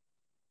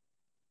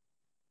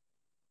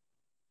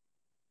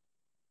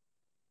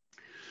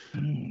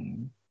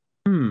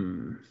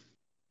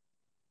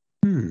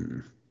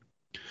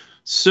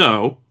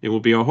 So, it will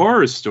be a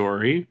horror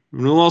story. It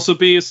will also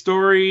be a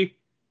story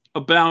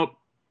about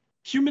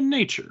human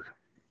nature.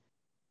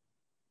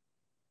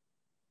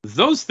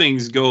 Those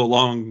things go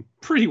along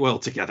pretty well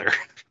together.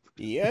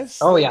 Yes,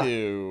 Oh, they yeah.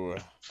 do.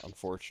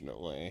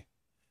 Unfortunately.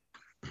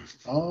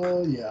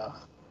 Oh yeah,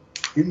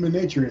 human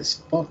nature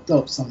is fucked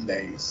up some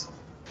days.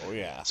 Oh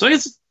yeah. So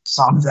it's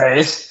Some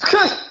days.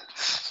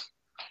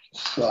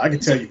 Well, I can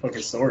tell you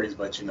fucking stories,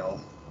 but I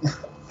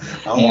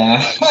don't Yeah.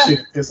 want shit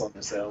to piss on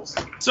themselves.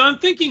 So I'm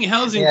thinking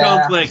Housing Yeah.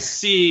 Complex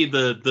C,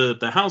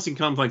 the housing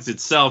complex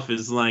itself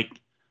is like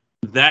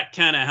that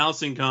kind of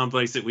housing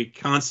complex that we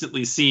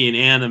constantly see in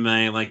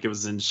anime, like it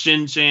was in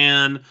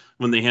Shin-Chan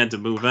when they had to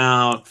move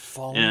out.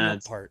 Falling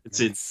And apart. it's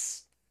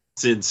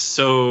in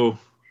so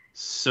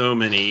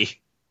many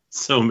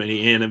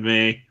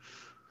anime.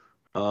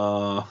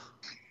 Oh,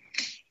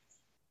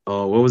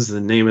 what was the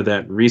name of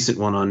that recent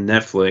one on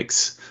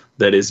Netflix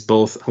that is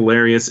both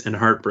hilarious and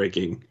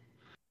heartbreaking?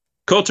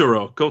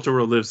 Kotaro.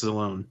 Kotaro Lives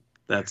Alone.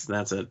 That's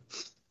it.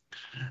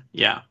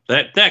 Yeah,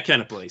 that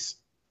kind of place.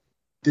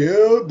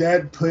 Dude,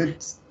 that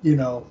puts, I ain't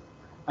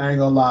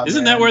gonna lie.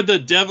 Isn't man. that where the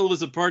Devil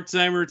is a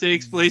Part-Timer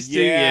takes place too?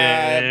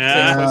 Yeah, it takes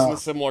Yeah. place in a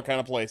similar kind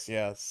of place,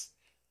 yes.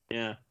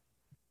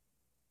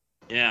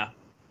 Yeah,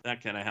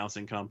 that kind of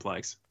housing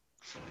complex.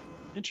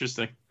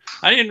 Interesting.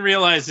 I didn't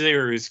realize they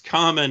were as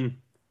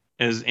common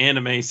as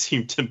anime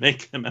seemed to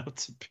make them out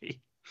to be.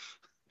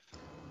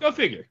 Go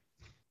figure.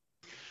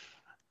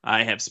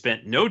 I have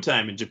spent no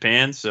time in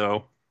Japan,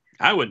 so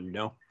I wouldn't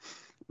know.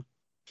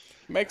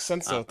 Makes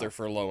sense out there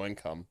for low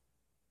income.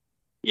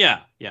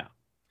 Yeah.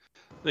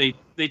 They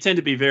tend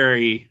to be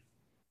very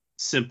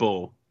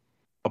simple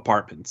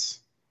apartments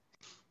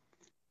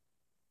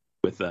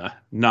with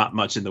not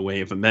much in the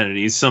way of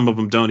amenities. Some of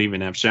them don't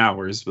even have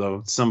showers,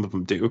 though some of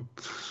them do.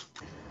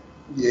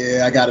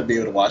 Yeah, I gotta be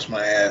able to wash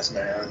my ass,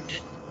 man.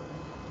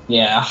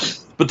 Yeah.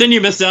 But then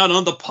you miss out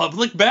on the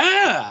public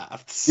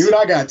baths. Dude,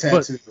 I got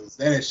tattoos.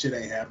 That shit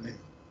ain't happening.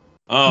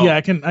 Oh, Yeah,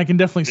 I can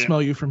definitely Yeah.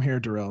 smell you from here,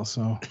 Darrell.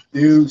 So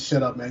Dude,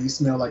 shut up, man. You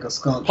smell like a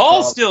skunk.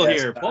 Paul's dog still ass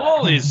here. guy.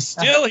 Paul is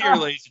still here,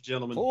 ladies and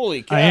gentlemen.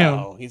 Holy cow, I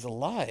am. he's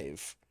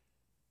alive.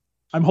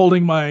 I'm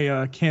holding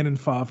my Canon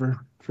Favre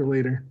for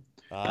later.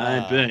 I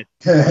Ah. bet.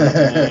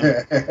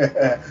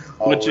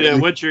 Oh, really?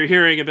 What you're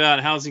hearing about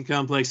Housing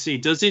Complex C,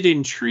 does it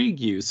intrigue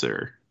you,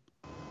 sir?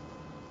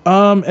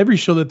 Every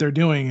show that they're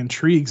doing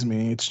intrigues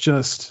me. It's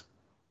just,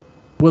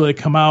 will it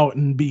come out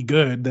and be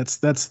good? That's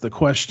the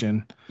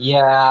question.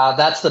 Yeah,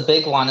 that's the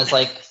big one. Is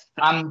like,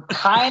 I'm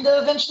kind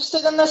of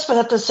interested in this, but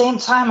at the same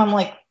time, I'm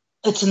like,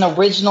 it's an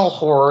original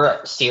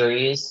horror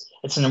series.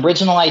 It's an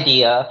original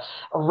idea.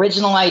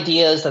 Original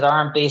ideas that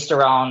aren't based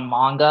around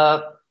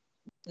manga.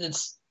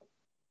 It's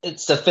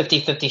a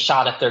 50-50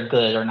 shot if they're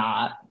good or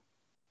not.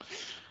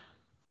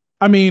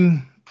 I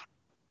mean,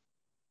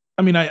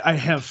 I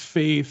have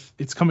faith.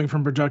 It's coming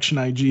from Production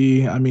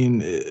IG. I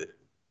mean,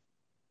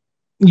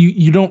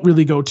 you don't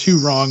really go too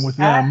wrong with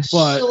them.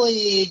 But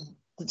Actually,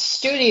 the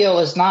studio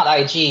is not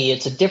IG.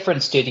 It's a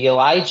different studio.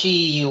 IG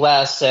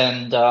US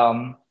and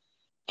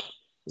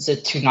is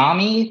it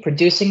Toonami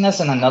producing this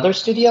in another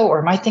studio, or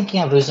am I thinking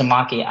of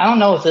Uzumaki? I don't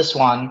know if this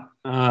one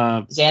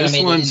is This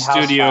animated one's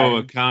in-house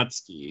Studio by-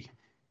 Akatsuki.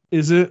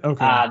 is it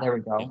okay? Ah, there we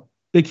go.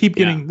 They keep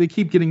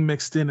getting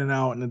mixed in and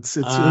out, and it's a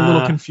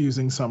little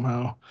confusing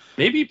somehow.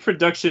 Maybe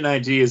Production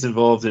IG is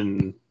involved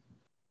in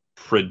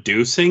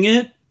producing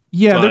it,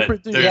 Yeah,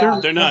 but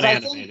they're they're not because I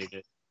think- animating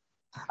it.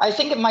 I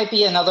think it might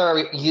be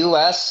another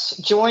US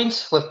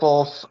joint with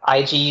both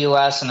IG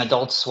US and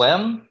Adult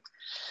Swim.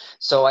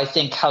 So I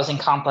think Housing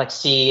Complex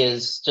C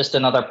is just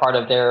another part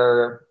of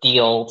their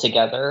deal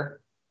together,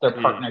 their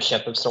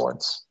partnership of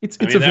sorts. it's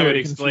I a mean, that very would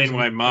explain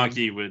why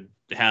confusing Maki would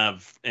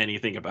have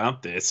anything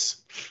about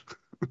this.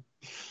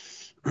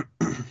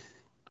 thing.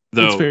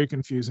 Though It's very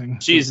confusing.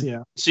 she's-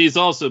 she's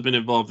also been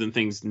involved in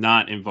things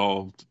not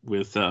involved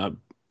with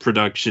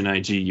Production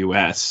IG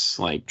US.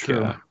 Like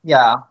True.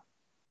 Yeah.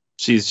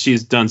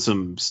 she's done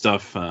some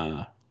stuff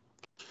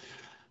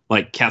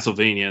like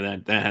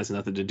Castlevania that has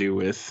nothing to do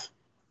with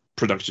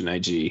Production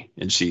IG,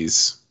 and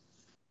she's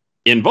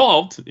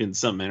involved in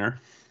some manner.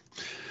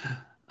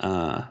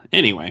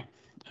 Anyway,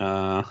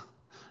 now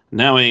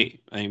a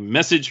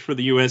message for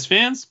the US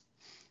fans.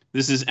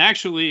 This is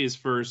actually his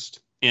first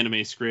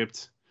anime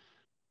script.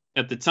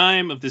 At the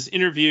time of this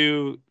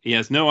interview, he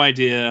has no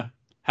idea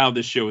how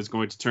this show is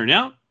going to turn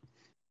out.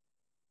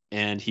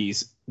 And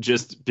he's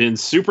just been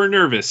super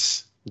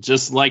nervous,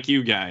 just like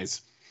you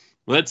guys.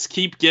 Let's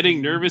keep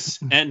getting nervous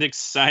and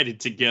excited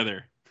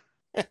together.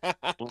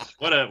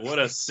 What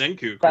a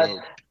Senku That-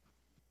 quote.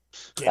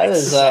 Get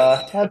That's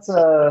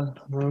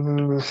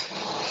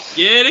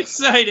Get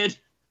excited.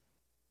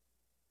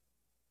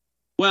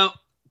 Well,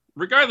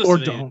 regardless Or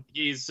of it, don't.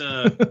 he's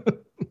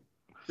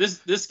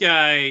this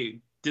guy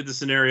did the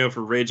scenario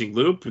for Raging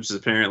Loop, which is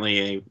apparently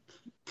a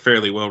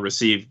fairly well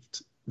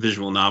received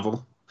visual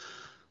novel.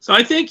 So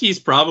I think he's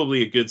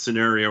probably a good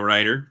scenario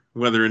writer.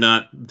 Whether or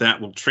not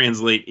that will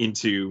translate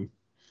into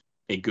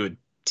a good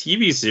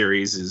TV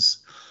series is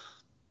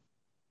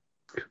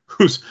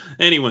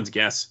anyone's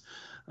guess.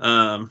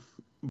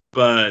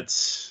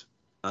 But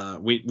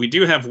we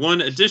do have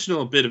one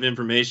additional bit of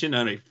information.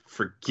 I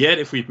forget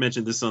if we've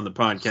mentioned this on the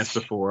podcast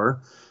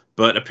before,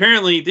 but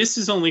apparently this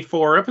is only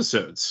 4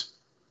 episodes.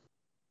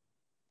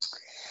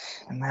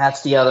 And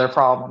that's the other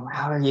problem.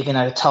 How are you going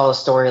to tell a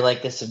story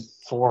like this in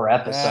 4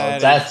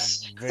 episodes?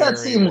 That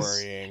seems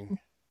worrying.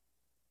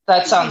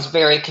 That sounds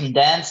very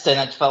condensed, and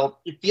it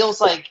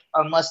feels like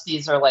unless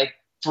these are like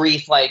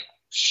brief, like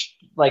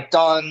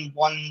done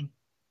one,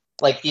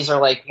 like these are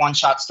like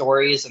one-shot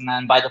stories, and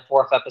then by the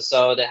 4th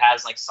episode it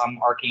has like some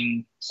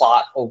arcing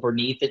plot over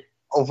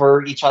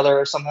each other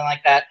or something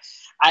like that.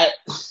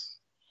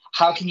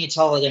 How can you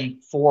tell it in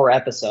 4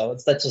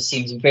 episodes? That just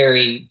seems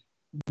very,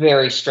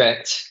 very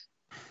strict.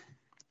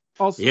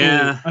 Also,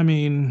 Yeah. I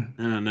mean,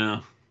 I don't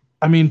know.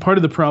 part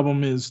of the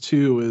problem is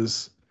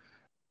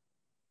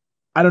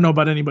I don't know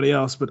about anybody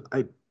else, but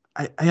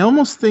I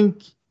almost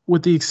think,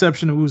 with the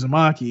exception of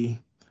Uzumaki,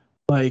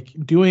 like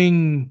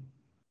doing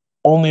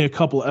only a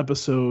couple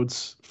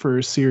episodes for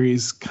a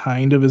series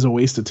kind of is a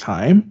waste of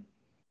time.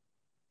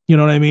 You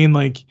know what I mean?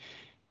 Like,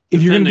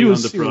 if you're going to do a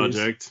Depending on the series,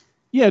 project.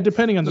 yeah,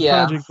 depending on the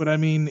Yeah. project, but I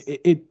mean,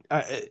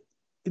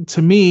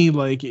 to me,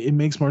 like, it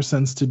makes more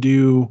sense to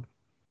do,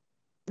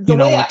 The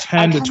way a I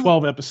 10 to kinda-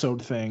 12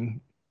 episode thing.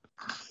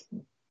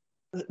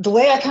 The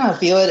way I kind of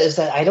feel it is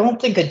that I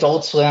don't think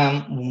Adult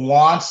Swim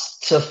wants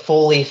to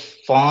fully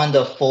fund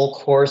a full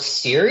course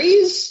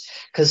series,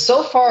 because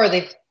so far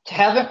they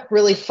haven't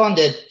really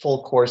funded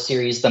full course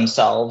series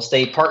themselves.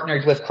 They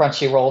partnered with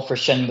Crunchyroll for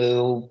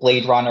Shenmue,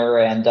 Blade Runner,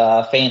 and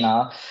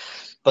Fena,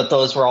 but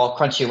those were all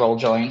Crunchyroll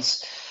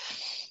joints.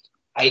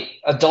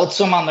 Adult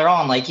Swim on their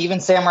own, like even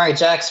Samurai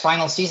Jack's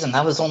final season,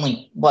 that was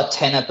only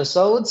 10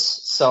 episodes.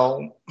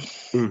 So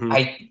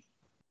Mhm.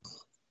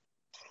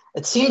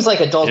 it seems like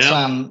Adult Yeah.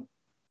 Swim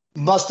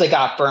must have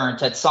got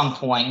burnt at some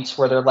point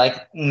where they're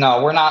like,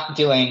 no, we're not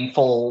doing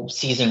full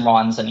season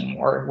runs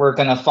anymore. We're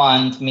going to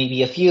fund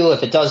maybe a few.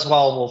 If it does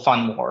well, we'll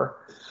fund more.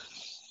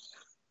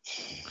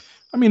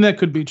 I mean, that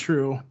could be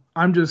true.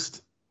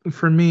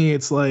 For me,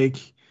 it's like,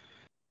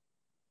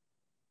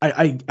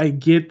 I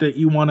get that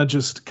you want to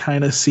just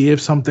kind of see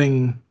if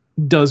something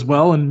does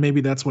well, and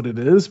maybe that's what it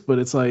is, but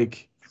it's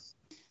like,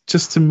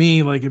 just to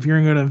me, like, if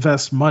you're going to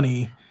invest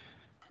money,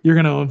 you're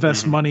going to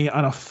invest money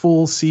on a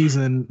full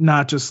season,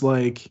 not just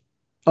like,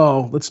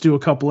 oh, let's do a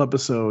couple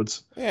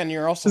episodes. Yeah, and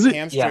you're also Is it-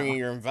 hamstringing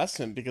your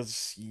investment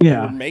because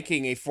Yeah. you're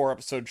making a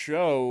 4-episode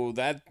show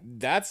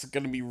that's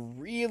going to be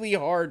really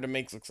hard to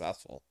make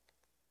successful.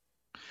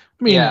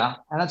 I mean, Yeah.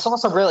 And it's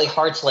also really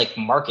hard to like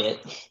market.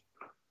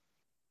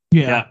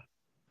 yeah.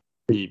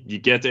 You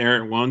get to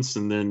air it once,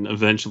 and then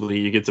eventually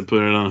you get to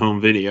put it on home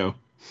video.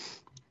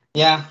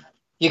 Yeah.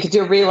 You could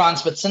do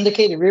reruns, but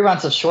syndicated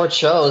reruns of short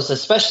shows,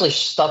 especially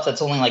stuff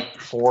that's only like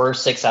 4 or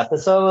 6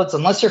 episodes,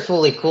 unless you're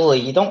Fooly Cooly,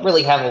 you don't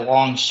really have a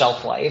long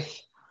shelf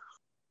life.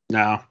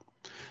 No.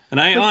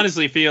 And I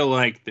honestly feel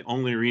like the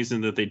only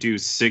reason that they do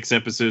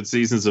 6-episode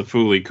seasons of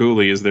Fooly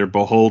Cooly is they're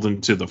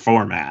beholden to the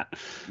format,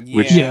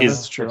 which Yeah, is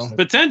that's true.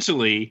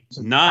 potentially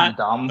not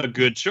Dumb. a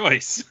good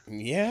choice.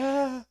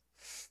 Yeah.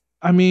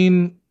 I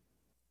mean,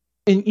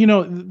 and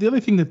the other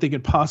thing that they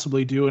could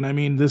possibly do, and I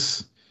mean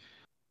this,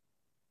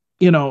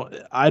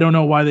 I don't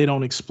know why they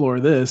don't explore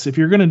this. If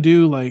you're going to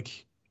do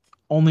like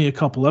only a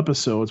couple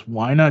episodes,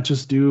 why not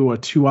just do a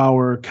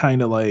 2-hour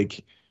kind of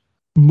like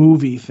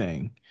movie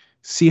thing?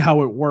 See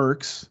how it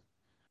works,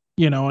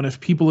 and if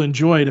people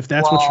enjoy it, if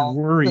that's what your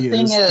worry the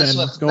thing is, is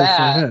then with go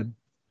that- ahead.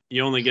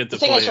 You only get to The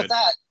thing play is with it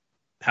that,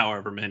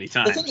 however many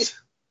thing times. is-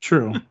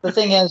 True. the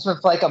thing is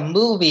with like a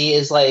movie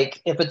is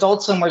like if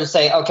Adult Swim were to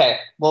say, okay,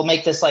 we'll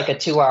make this like a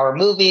 2-hour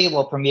movie,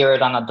 we'll premiere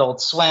it on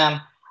Adult Swim,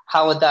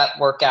 how would that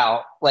work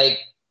out? Like,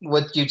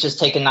 would you just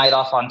take a night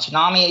off on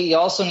Toonami? You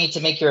also need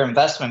to make your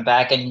investment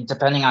back, and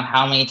depending on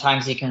how many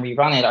times you can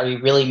rerun it, are you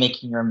really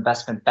making your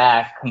investment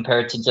back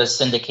compared to just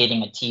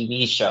syndicating a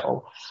TV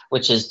show,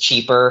 which is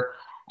cheaper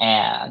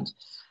and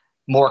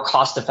more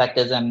cost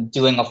effective than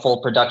doing a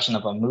full production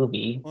of a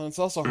movie? Well, it's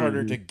also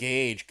harder to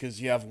gauge because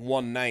you have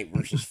 1 night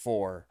versus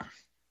 4.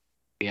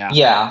 Yeah.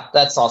 Yeah,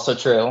 that's also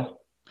true.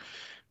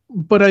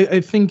 But I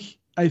think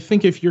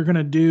if you're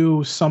gonna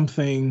do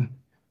something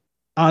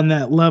on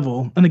that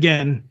level, and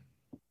again,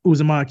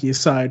 Uzumaki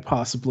aside,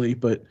 possibly,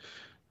 but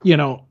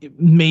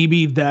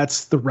maybe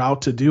that's the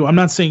route to do. I'm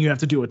not saying you have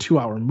to do a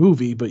 2-hour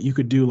movie, but you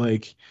could do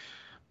like,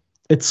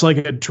 it's like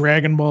a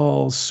Dragon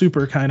Ball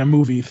Super kind of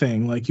movie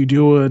thing. Like you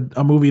do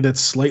a movie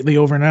that's slightly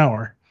over an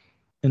hour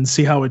and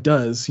see how it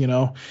does.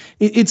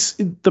 It's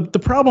the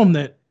problem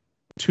that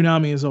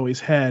Toonami has always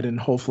had, and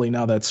hopefully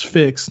now that's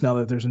fixed, now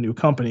that there's a new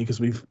company, because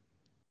we've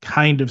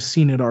kind of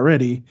seen it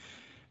already.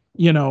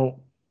 You know,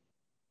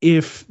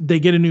 if they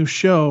get a new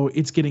show,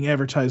 it's getting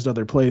advertised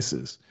other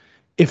places.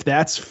 If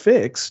that's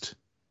fixed,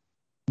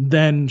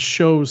 then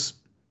shows,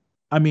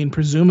 I mean,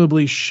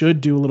 presumably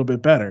should do a little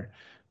bit better.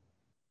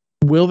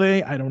 Will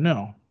they? I don't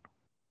know.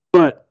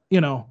 But, you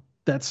know,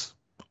 that's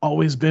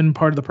always been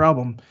part of the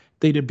problem.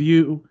 They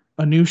debut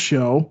a new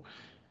show.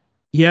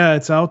 Yeah,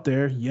 it's out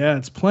there. Yeah,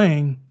 it's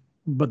playing,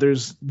 but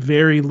there's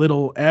very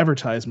little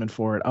advertisement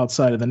for it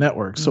outside of the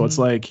network. So it's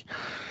like,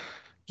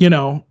 you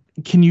know,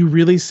 can you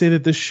really say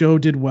that this show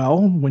did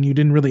well when you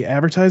didn't really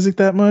advertise it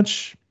that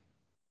much?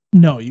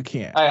 No, you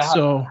can't. I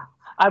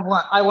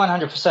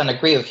 100%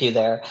 agree with you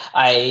there.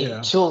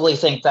 I truly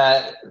think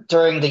that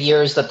during the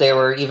years that they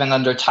were even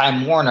under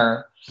Time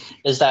Warner,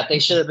 is that they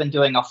should have been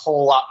doing a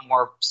whole lot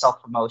more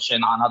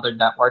self-promotion on other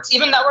networks,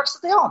 even networks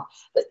that they own.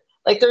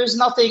 Like, there's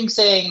nothing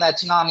saying that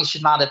Toonami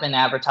should not have been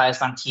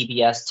advertised on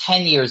TBS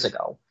 10 years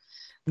ago.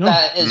 No.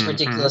 That is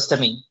ridiculous to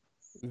me.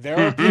 There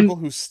are people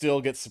who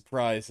still get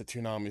surprised that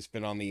Toonami's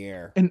been on the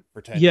air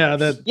for 10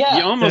 years. You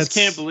almost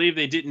can't believe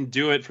they didn't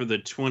do it for the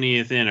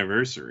 20th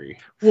anniversary.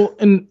 Well,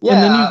 and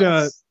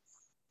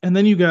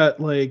then you got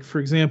like, for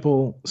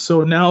example,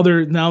 so now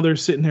they're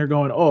sitting there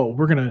going, "Oh,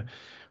 we're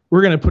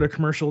gonna put a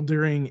commercial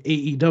during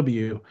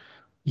AEW."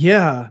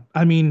 Yeah,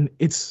 I mean,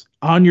 it's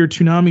on your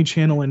Toonami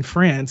channel in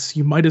France.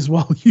 You might as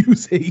well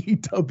use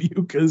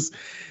AEW because,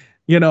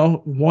 you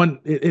know,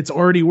 it's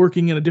already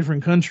working in a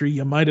different country.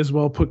 You might as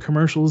well put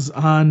commercials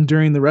on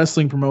during the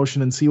wrestling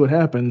promotion and see what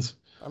happens.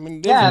 I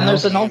mean, and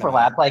there's an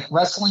overlap. Like,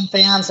 wrestling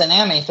fans and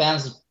anime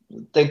fans,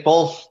 they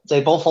both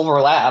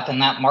overlap in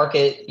that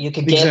market. You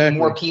could get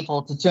more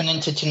people to tune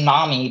into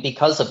Toonami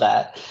because of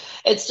that.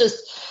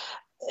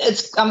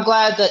 I'm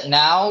glad that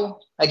now,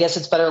 I guess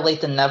it's better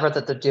late than never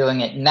that they're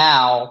doing it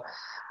now,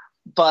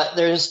 but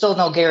there's still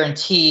no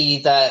guarantee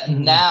that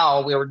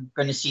now we're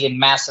going to see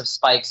massive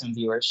spikes in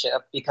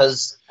viewership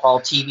because while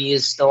TV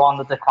is still on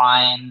the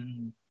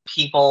decline,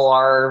 people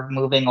are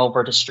moving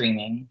over to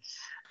streaming.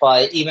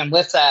 But even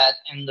with that,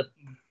 and the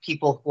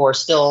people who are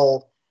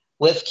still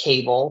with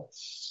cable,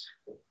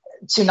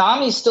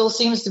 Toonami still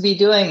seems to be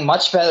doing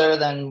much better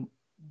than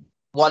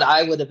what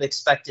I would have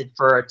expected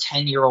for a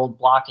 10-year-old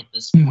block at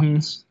this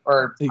point,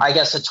 or I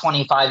guess a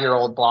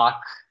 25-year-old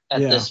block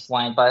at this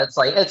point. But it's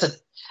like,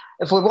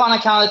 if we want to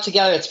count it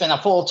together, it's been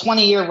a full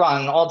 20-year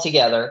run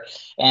altogether,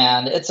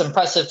 and it's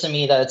impressive to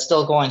me that it's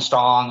still going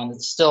strong and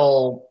it's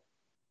still,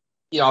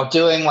 you know,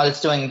 doing what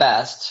it's doing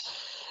best.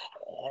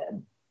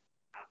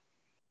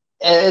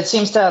 It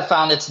seems to have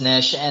found its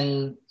niche,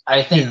 and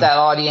I think that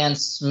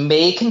audience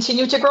may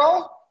continue to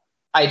grow.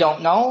 I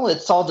don't know.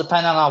 It's all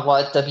dependent on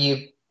what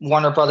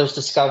Warner Brothers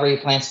Discovery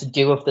plans to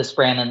do with this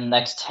brand in the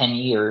next 10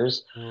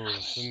 years.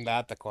 Isn't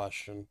that the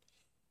question?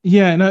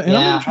 Yeah, and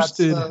I'm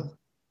interested.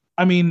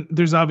 I mean,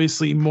 there's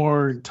obviously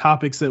more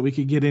topics that we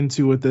could get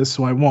into with this,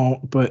 so I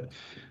won't. But,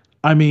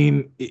 I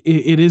mean,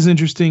 it is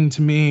interesting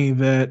to me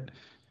that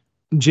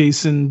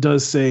Jason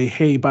does say,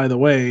 hey, by the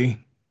way,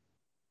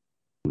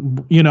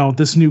 you know,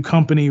 this new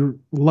company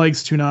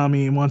likes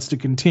Toonami and wants to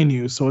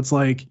continue. So it's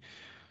like,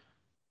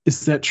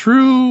 is that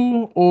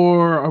true,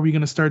 or are we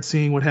going to start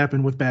seeing what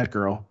happened with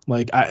Batgirl?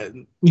 Like, I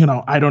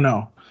don't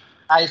know.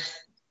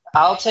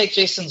 I'll take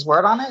Jason's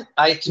word on it.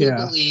 I do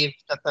believe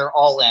that they're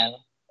all in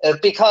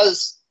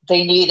because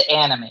they need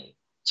anime.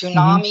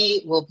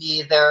 Toonami will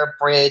be their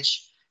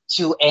bridge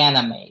to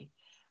anime.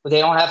 They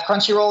don't have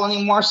Crunchyroll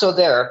anymore, so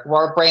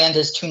our brand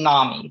is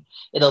Toonami.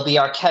 It'll be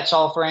our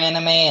catch-all for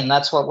anime, and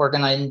that's what we're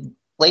going to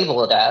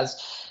label it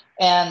as.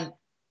 And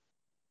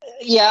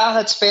yeah,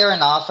 that's fair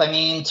enough. I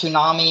mean,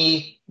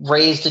 Toonami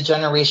raised a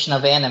generation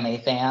of anime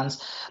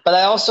fans, but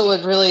I also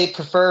would really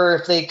prefer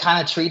if they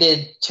kind of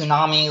treated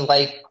Toonami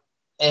like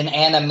an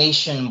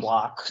animation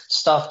block,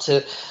 stuff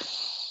to,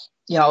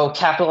 you know,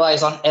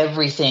 capitalize on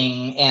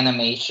everything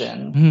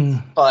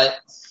animation,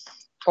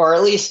 or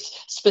at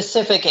least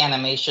specific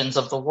animations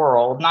of the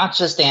world, not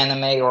just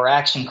anime or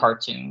action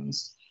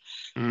cartoons.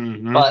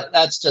 But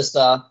that's just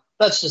a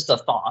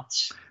thought.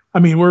 I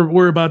mean,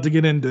 we're about to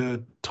get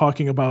into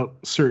talking about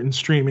certain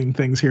streaming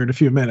things here in a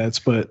few minutes,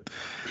 but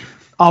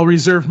I'll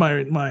reserve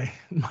my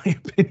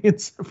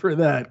opinions for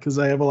that because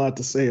I have a lot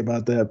to say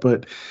about that.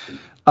 But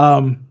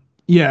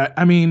yeah,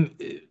 I mean,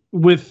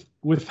 with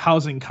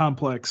Housing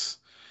Complex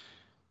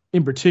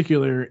in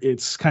particular,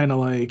 it's kind of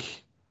like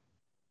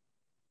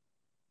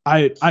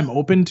I'm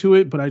open to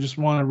it, but I just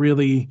want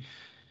to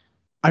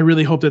I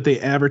really hope that they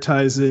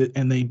advertise it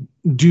and they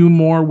do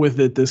more with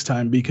it this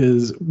time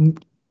because.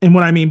 And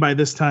what I mean by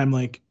this time,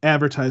 like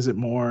advertise it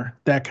more,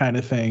 that kind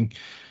of thing.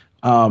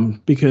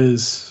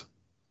 Because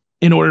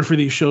in order for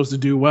these shows to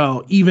do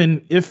well,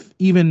 even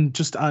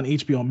just on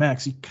HBO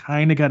Max, you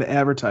kind of got to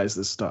advertise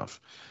this stuff.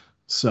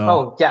 So.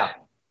 Oh yeah.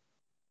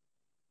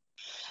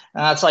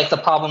 And that's like the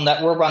problem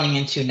that we're running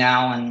into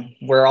now, and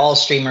where all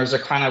streamers are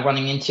kind of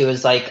running into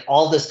is like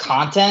all this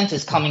content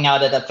is coming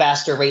out at a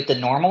faster rate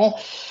than normal,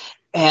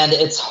 and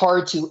it's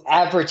hard to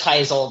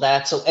advertise all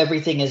that, so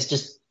everything is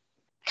just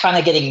kind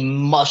of getting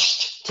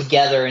mushed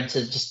together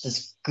into just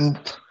this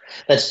goop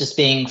that's just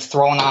being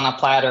thrown on a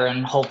platter,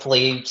 and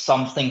hopefully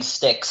something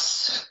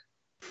sticks.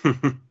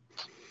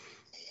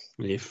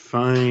 A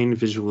fine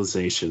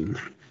visualization.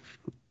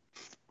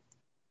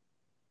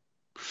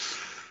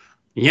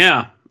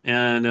 Yeah,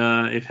 and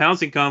if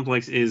Housing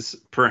Complex is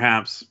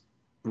perhaps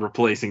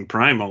replacing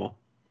Primal,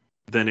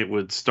 then it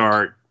would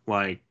start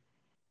like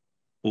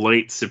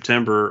late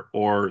September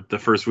or the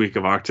first week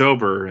of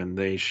October, and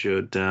they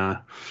should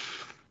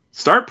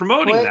start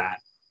promoting that.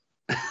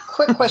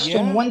 Quick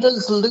question: Yeah. When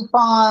does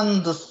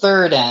Lupin the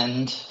Third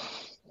end?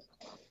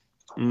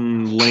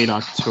 Late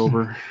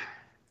October.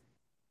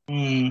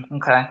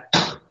 Okay.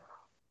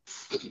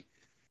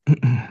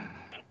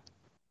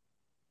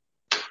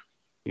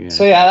 Yeah.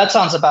 So yeah, that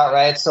sounds about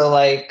right. So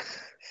like,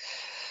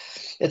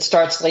 it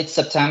starts late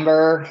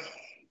September,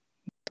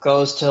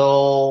 goes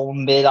till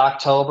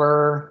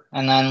mid-October,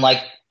 and then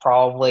like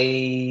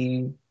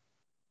probably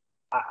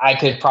I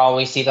could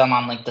probably see them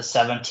on like the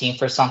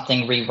 17th or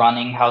something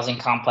rerunning Housing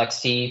Complex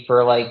C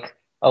for like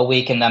a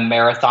week, and then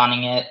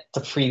marathoning it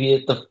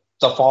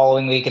the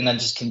following week, and then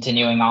just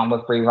continuing on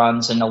with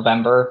reruns in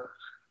November.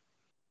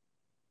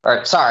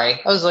 Or sorry,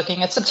 I was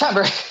looking at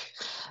September.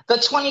 The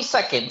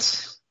 22nd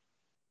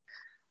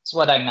is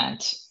what I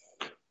meant.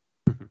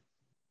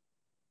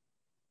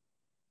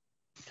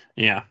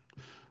 Yeah.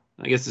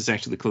 I guess it's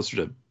actually closer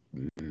to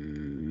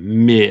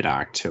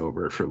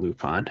mid-October for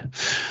Lupin.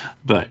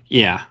 But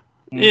yeah,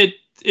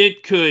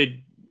 it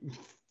could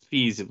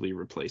feasibly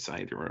replace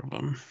either of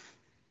them.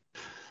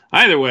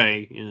 Either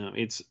way,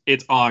 it's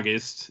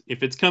August.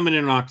 If it's coming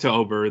in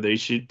October, they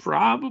should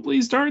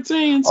probably start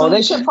saying something.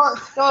 They should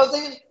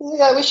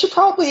we should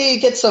probably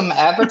get some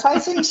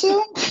advertising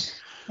soon.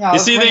 You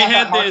see, they bring out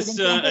had that this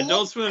marketing campaign.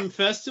 Adult Swim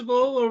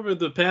festival over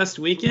the past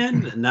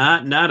weekend.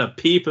 Not a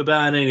peep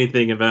about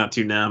anything about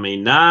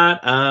Toonami.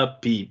 Not a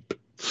peep.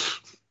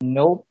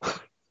 Nope.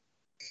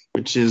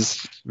 Which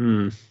is,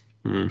 Yeah.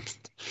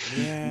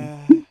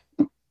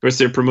 Of course,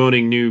 they're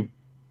promoting new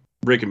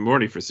Rick and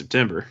Morty for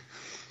September.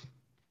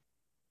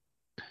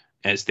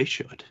 As they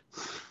should.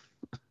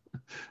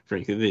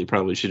 Frankly, they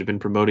probably should have been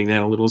promoting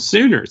that a little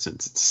sooner,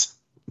 since it's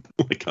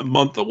like a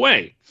month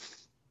away.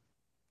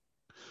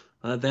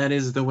 That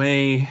is the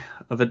way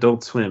of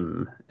Adult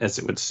Swim, as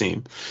it would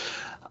seem.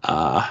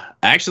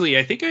 Actually,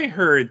 I think I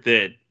heard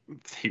that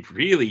they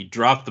really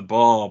dropped the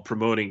ball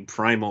promoting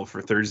Primal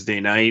for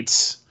Thursday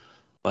nights.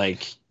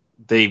 Like,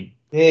 they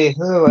maybe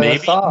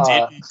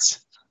didn't.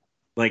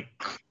 Like,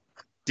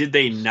 did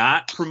they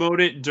not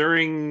promote it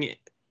during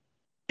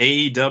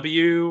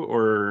AEW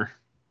or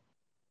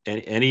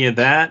any of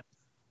that?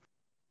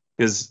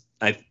 Because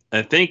I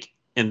think,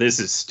 and this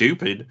is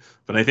stupid,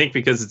 but I think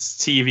because it's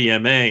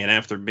TVMA and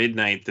after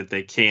midnight that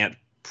they can't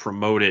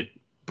promote it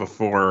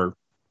before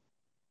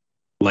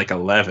like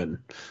 11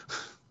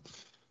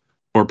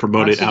 or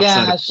promote it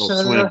outside of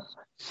Adult Swim.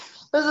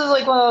 This is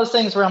like one of those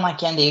things where I'm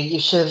like, Andy, you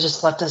should have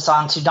just left this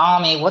on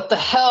Toonami. What the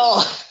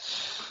hell?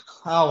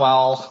 Oh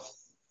well.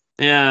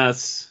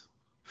 Yes.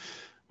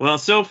 Well,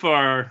 so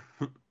far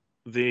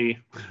the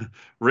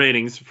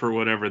ratings, for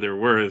whatever they're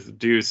worth,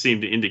 do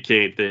seem to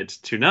indicate that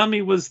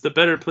Toonami was the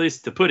better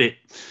place to put it.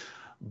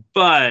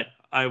 But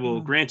I will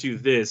grant you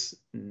this: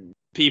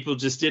 people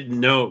just didn't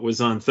know it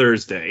was on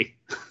Thursday,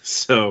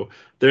 so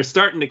they're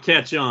starting to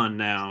catch on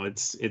now.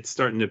 It's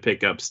starting to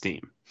pick up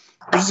steam,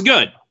 which is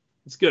good.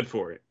 It's good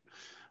for it.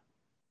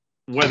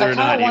 Whether or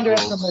not it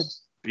will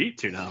beat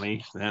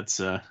Toonami,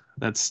 that's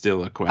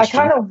still a question.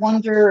 I kind of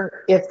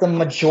wonder if the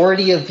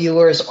majority of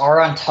viewers are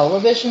on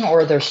television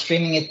or they're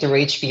streaming it through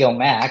HBO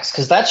Max,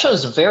 because that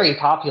show's very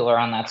popular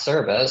on that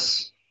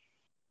service.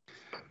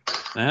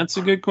 That's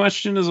a good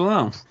question as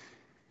well.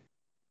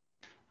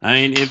 I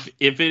mean,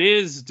 if it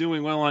is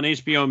doing well on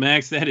HBO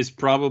Max, that is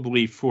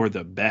probably for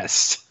the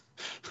best.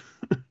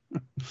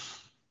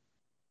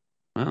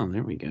 Well,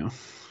 there we go.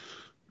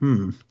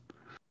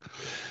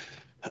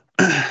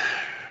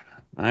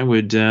 I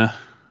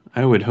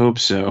would hope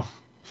so.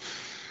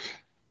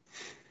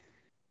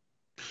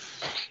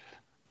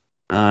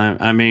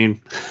 I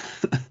mean,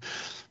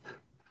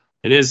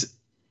 it is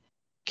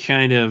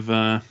kind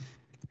of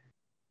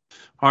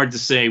hard to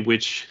say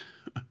which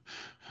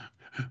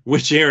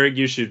Eric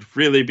you should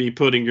really be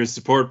putting your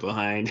support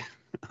behind.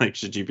 Like,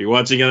 should you be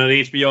watching it on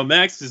HBO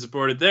Max to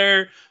support it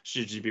there?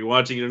 Should you be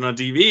watching it on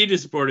TV to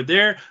support it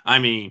there? I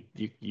mean,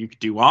 you could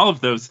do all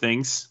of those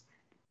things.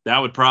 That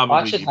would probably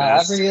watch it be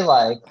best. however you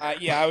like.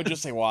 Yeah, I would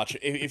just say watch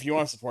it. If you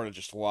want to support it,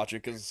 just watch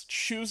it, because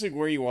choosing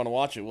where you want to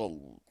watch it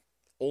will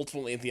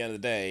ultimately, at the end of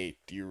the day,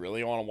 do you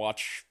really want to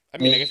watch? I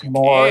mean, I guess you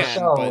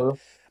can,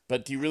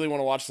 but do you really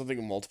want to watch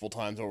something multiple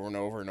times over and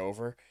over and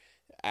over?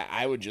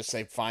 I would just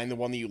say find the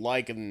one that you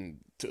like and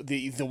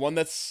the one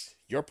that's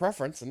your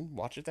preference and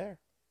watch it there.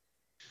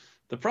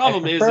 The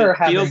problem is it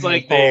feels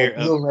like they're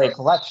Blu-ray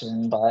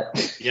collection,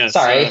 but yes,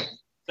 sorry,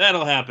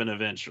 that'll happen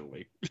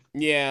eventually.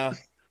 Yeah.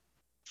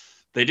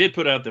 They did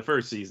put out the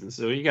first season,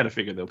 so you got to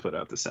figure they'll put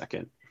out the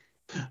second.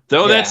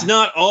 Though that's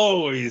not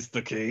always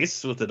the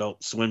case with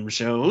Adult Swim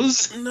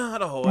shows.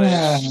 Not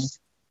always.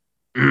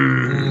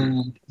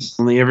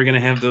 Only ever going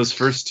to have those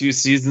first 2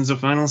 seasons of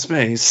Final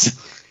Space.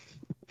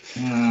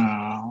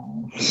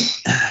 Oh.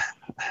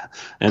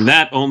 And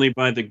that only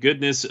by the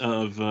goodness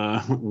of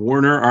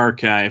Warner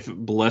Archive.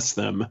 Bless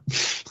them.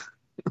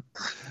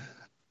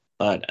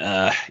 But,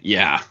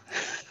 yeah.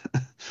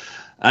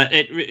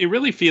 It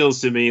really feels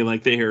to me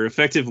like they are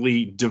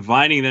effectively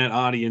dividing that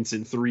audience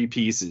in 3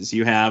 pieces.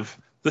 You have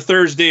the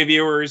Thursday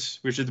viewers,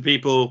 which are the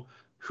people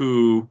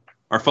who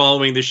are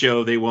following the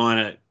show. They want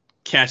to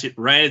catch it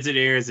right as it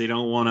airs. They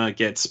don't want to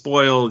get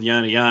spoiled,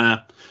 yada,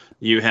 yada.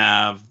 You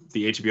have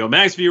the HBO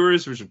Max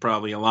viewers, which are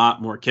probably a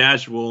lot more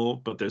casual,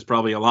 but there's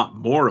probably a lot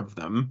more of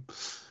them.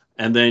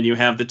 And then you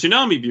have the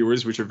Toonami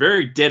viewers, which are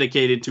very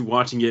dedicated to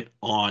watching it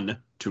on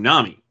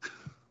Toonami.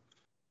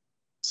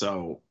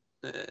 So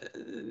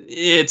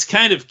it's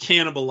kind of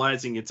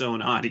cannibalizing its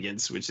own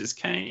audience, which is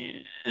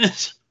kind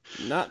of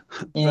not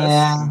the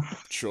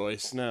best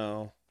choice.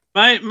 No,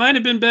 might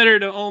have been better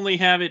to only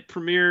have it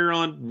premiere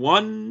on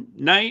one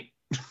night,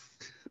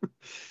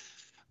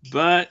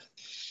 but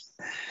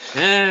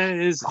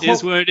is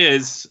what it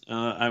is.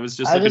 I was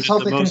just looking at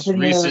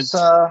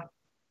the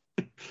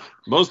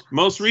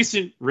most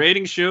recent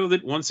rating show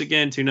that once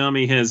again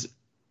Toonami has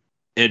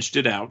edged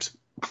it out.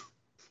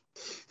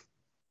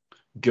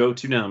 Go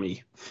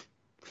Toonami.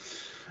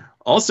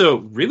 Also,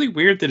 really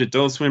weird that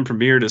Adult Swim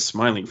premiered a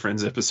Smiling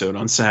Friends episode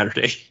on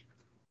Saturday.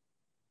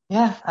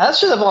 Yeah, that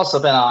should have also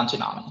been on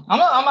Toonami.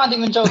 I'm not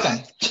even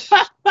joking.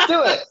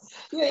 Do it.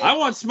 Yeah. I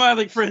want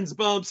Smiling Friends,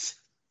 Bumps.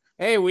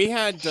 Hey, we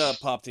had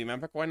Pop Team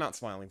Epic. Why not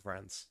Smiling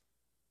Friends?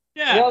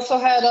 Yeah. We also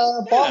had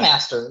Ball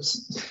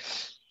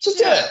Masters. Just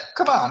do it.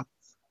 Come on.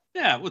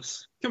 Yeah,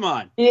 come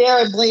on.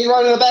 Yeah, Blade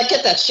Runner back.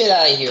 Get that shit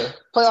out of here.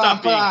 Put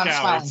on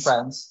Smiling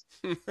Friends.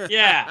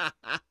 Yeah.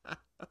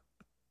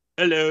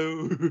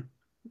 Hello.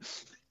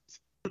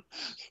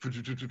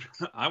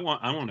 I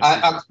want to see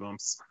those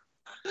bumps.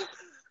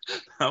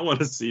 I want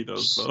to see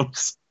those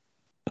bumps.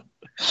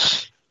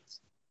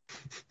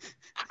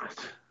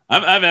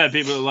 I've had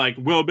people like,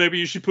 well, maybe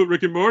you should put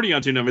Rick and Morty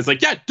on Toonami. It's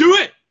like, yeah, do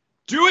it.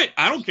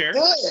 I don't care. Do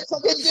it.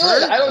 Fucking do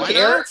it. I don't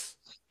care.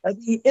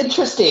 That'd be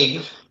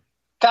interesting.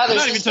 God, I'm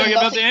not even talking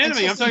about the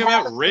anime. I'm talking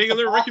about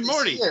regular Rick and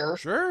Morty.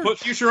 Sure. Put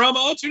Futurama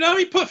on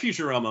Toonami. Put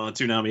Futurama on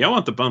Toonami. I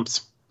want the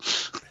bumps.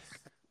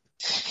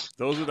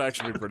 Those would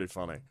actually be pretty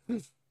funny.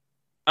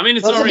 I mean,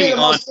 it's already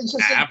on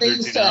after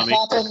things that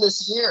happened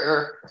this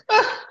year.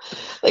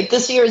 Like,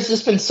 this year has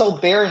just been so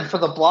barren for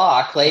the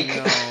block. Like,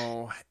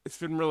 no, it's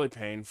been really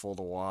painful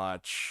to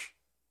watch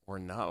or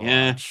not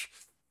watch.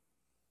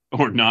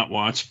 Or not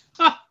watch.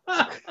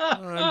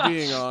 I'm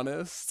being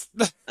honest.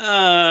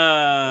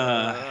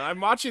 I'm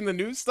watching the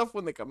new stuff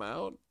when they come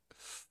out.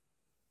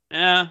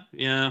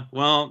 Yeah.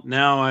 Well,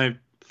 now I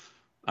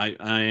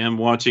am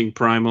watching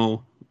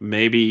Primal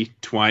maybe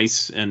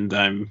twice, and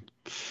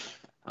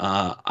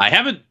I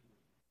haven't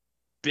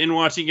been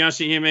watching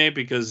Yashahime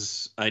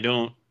because I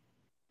don't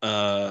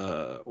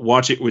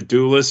watch it with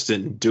Duelist,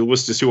 and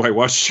Duelist is who I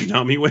watch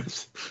Toonami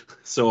with.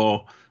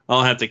 So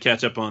I'll have to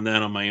catch up on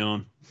that on my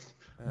own.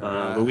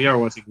 But we are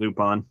watching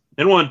Lupin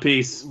and One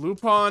Piece.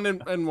 Lupin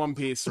and One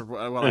Piece are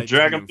what I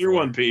drag them through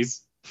One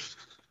Piece.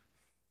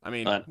 I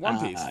mean, One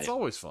Piece, it's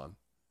always fun.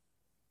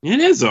 It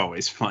is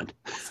always fun.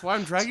 That's why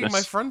I'm dragging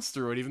my friends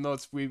through it, even though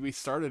we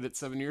started it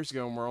 7 years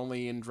ago and we're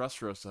only in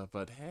Dressrosa.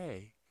 But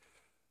hey.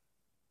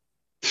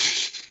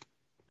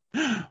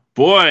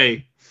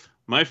 Boy,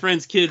 my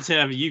friends' kids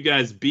have you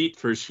guys beat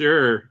for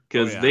sure,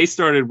 because they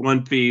started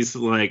One Piece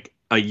like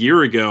a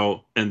year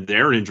ago and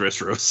they're in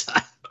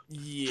Dressrosa.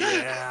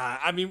 Yeah,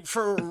 I mean,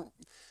 for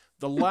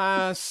the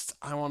last,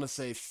 I want to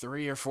say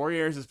 3 or 4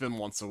 years, it's been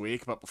once a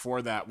week. But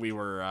before that, we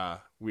were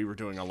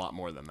doing a lot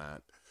more than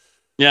that.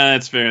 Yeah,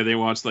 that's fair. They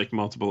watch like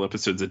multiple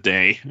episodes a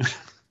day.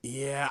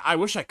 Yeah, I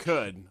wish I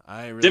could.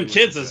 Them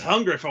kids is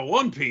hungry for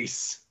One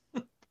Piece.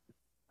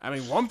 I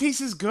mean, One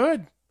Piece is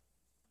good.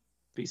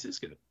 Piece is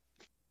good.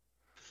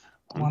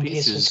 One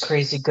Piece was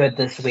crazy good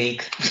this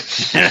week.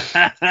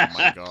 Oh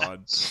my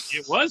god.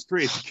 It was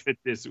crazy good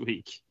this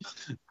week.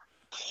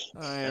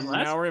 I am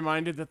now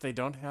reminded that they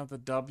don't have the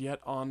dub yet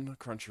on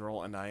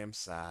Crunchyroll, and I am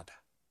sad.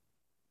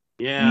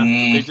 Yeah,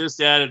 they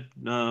just added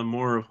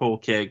more of Whole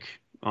Cake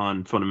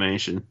on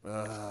Funimation.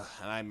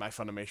 And my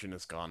Funimation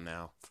is gone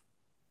now.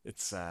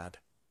 It's sad.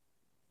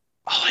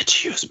 I'll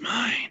let you use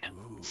mine.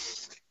 Ooh.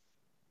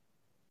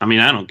 I mean,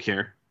 I don't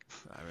care.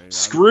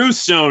 Screw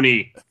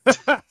Sony.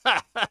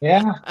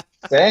 Yeah,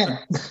 same.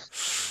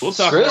 We'll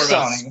talk more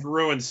about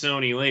screwing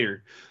Sony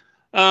later.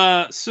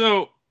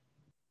 So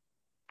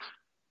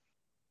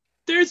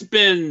there's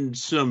been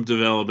some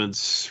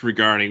developments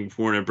regarding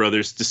Warner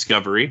Brothers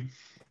Discovery.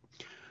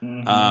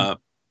 Mm-hmm.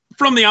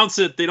 From the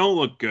outset, they don't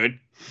look good.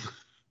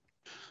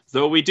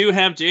 Though we do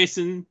have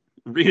Jason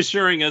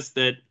reassuring us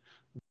that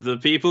the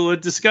people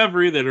at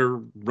Discovery that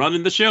are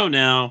running the show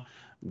now,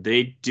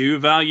 they do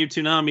value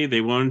Toonami.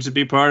 They want it to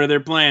be part of their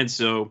plan,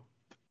 so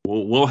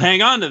we'll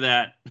hang on to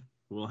that.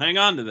 We'll hang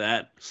on to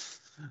that.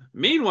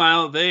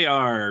 Meanwhile, they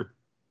are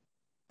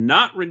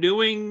not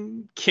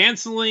renewing,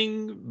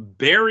 canceling,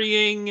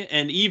 burying,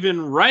 and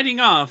even writing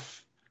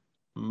off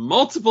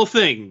multiple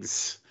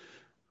things,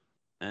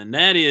 and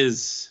that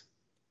is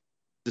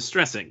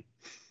distressing.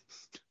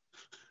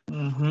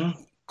 Mm-hmm.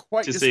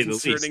 Quite To say the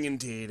disconcerting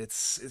indeed.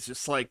 It's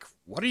just like,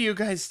 what are you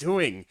guys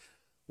doing?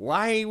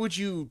 Why would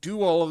you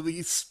do all of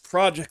these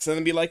projects and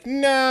then be like,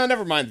 nah,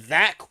 never mind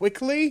that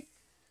quickly?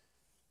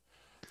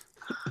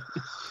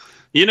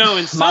 You know,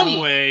 in some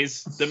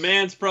ways, the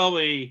man's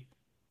probably,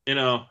 you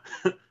know,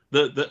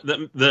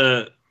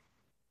 the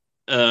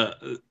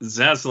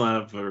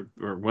Zaslav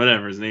or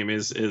whatever his name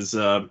is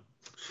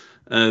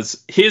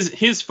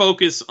his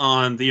focus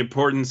on the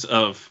importance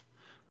of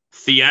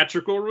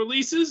theatrical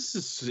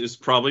releases is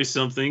probably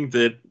something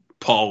that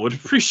Paul would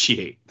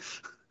appreciate.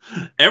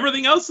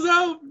 Everything else,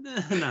 though,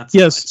 not so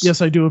much.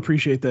 Yes, I do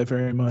appreciate that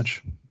very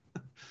much.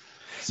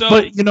 So,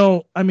 but you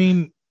know, I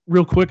mean,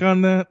 real quick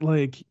on that,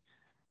 like,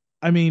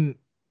 I mean,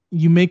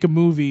 you make a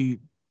movie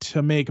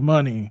to make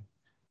money.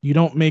 You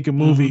don't make a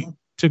movie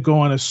to go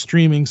on a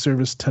streaming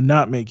service to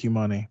not make you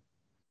money.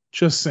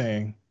 Just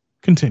saying.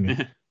 Continue.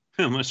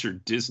 Unless you're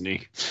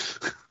Disney.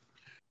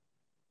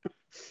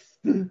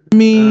 I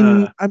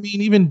mean,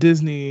 even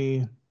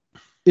Disney.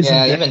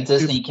 Even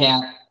Disney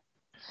can't.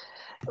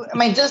 I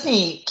mean,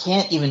 Disney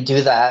can't even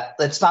do that.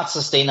 It's not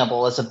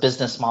sustainable as a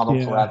business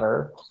model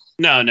forever.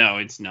 No,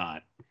 it's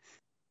not.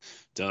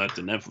 Tell that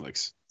to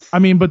Netflix. I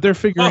mean, but they're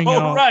figuring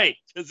out. Right,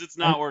 because it's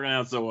not working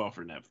out so well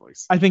for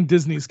Netflix. I think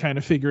Disney's kind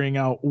of figuring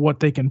out what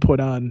they can put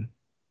in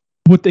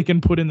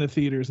the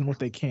theaters and what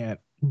they can't.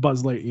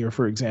 Buzz Lightyear,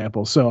 for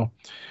example. So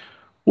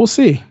we'll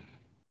see.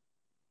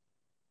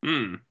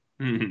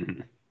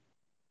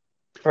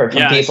 For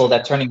people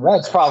that Turning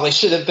Reds probably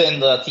should have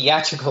been the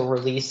theatrical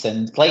release,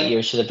 and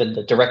Lightyear should have been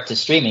the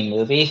direct-to-streaming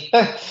movie.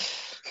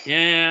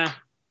 Yeah,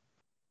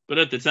 but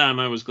at the time,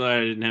 I was glad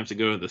I didn't have to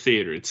go to the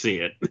theater and see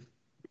it.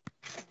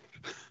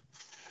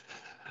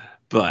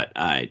 But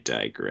I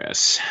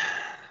digress.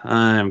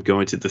 I'm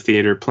going to the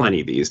theater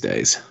plenty these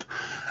days.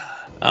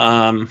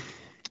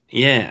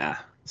 Yeah.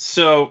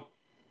 So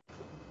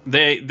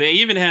they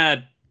even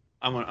had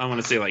I want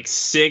to say like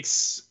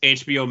 6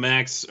 HBO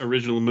Max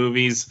original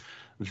movies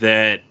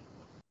that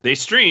they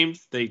streamed.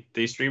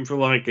 They streamed for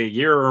like a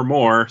year or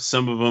more.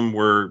 Some of them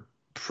were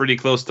pretty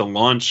close to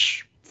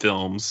launch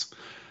films,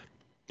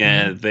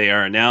 and they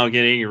are now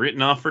getting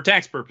written off for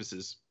tax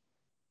purposes.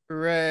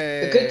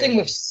 Hooray! The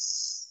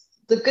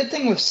good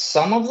thing with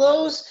some of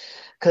those,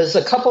 because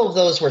a couple of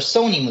those were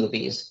Sony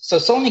movies, so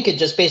Sony could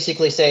just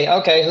basically say,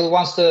 "Okay, who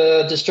wants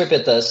to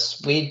distribute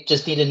this? We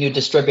just need a new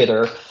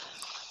distributor."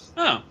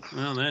 Oh,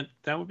 well,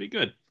 that would be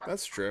good.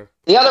 That's true.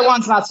 The other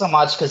ones, not so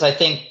much, because I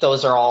think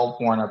those are all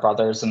Warner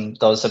Brothers, and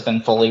those have been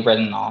fully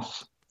written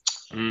off.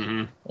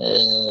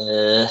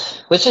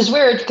 Which is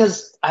weird,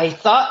 because I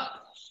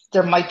thought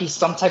there might be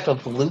some type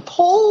of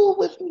loophole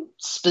with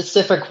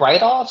specific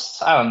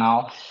write-offs. I don't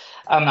know.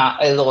 I'm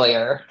not a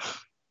lawyer.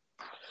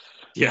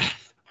 Yeah,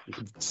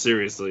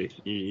 seriously,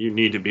 you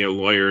need to be a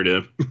lawyer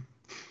to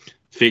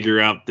figure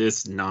out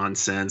this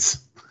nonsense.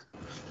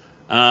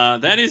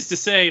 That is to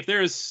say, if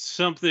there is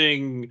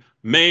something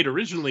made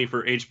originally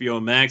for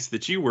HBO Max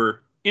that you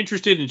were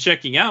interested in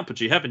checking out,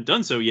 but you haven't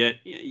done so yet,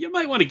 you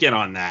might want to get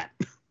on that.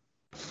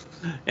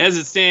 As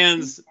it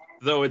stands,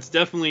 though it's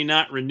definitely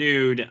not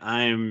renewed,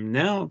 I'm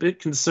now a bit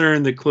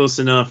concerned that Close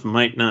Enough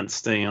might not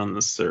stay on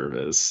the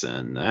service,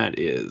 and that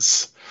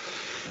is...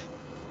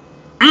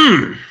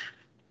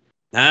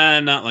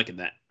 I'm not liking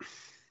that.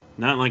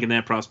 Not liking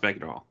that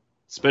prospect at all.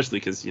 Especially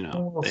because, they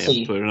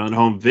have put it on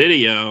home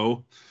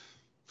video.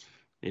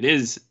 It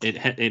has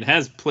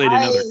played in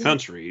other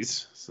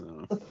countries.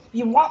 So if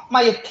you want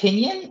my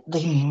opinion,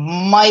 they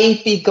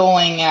might be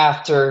going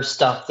after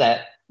stuff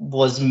that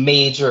was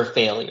major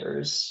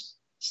failures.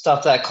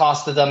 Stuff that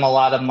costed them a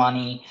lot of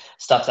money.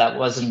 Stuff that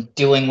wasn't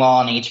doing well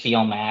on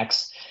HBO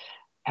Max.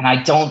 And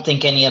I don't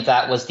think any of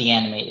that was the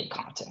animated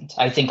content.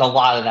 I think a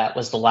lot of that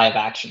was the live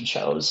action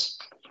shows.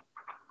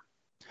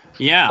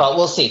 Yeah. But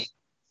we'll see.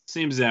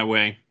 Seems that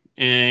way.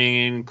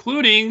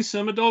 Including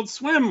some Adult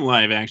Swim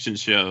live action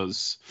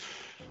shows.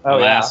 Oh,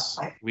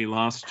 we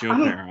lost Joe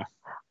Pera.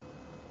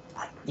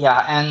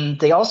 Yeah, and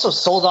they also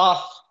sold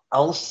off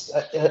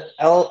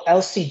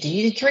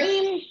LCD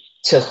Dream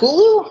to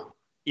Hulu?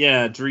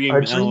 Yeah, Dream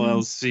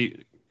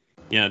LLC.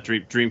 Yeah,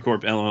 Dream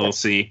Corp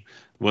LLC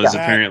was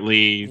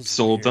apparently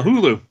sold to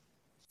Hulu.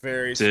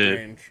 Very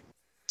strange.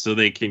 So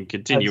they can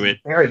continue it.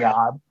 Very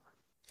odd.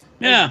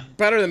 Yeah.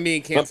 Better than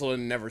being canceled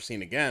and never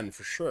seen again,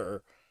 for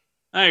sure.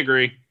 I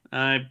agree.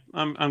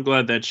 I'm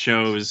glad that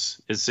show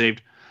is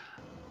saved.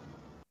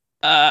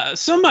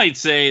 Some might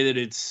say that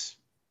it's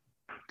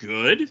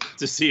good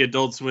to see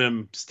Adult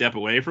Swim step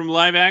away from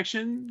live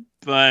action,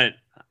 but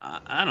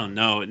I don't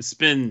know.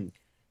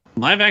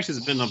 Live action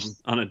has been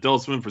on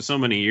Adult Swim for so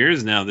many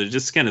years now that it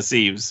just kind of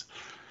seems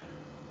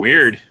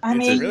weird.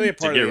 It's really a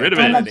part to of get rid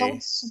of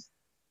it.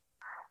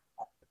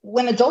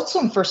 When Adult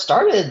Swim first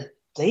started,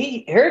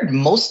 they aired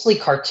mostly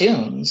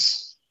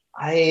cartoons.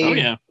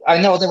 I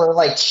know they were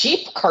like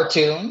cheap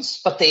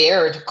cartoons, but they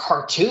aired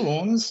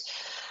cartoons.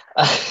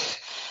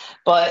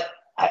 But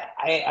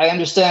I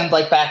understand,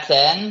 like, back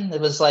then,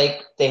 it was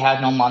like they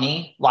had no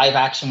money. Live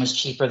action was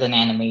cheaper than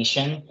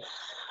animation.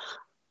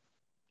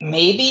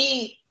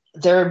 Maybe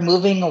they're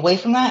moving away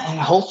from that, and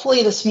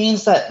hopefully this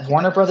means that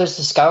Warner Brothers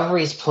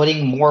Discovery is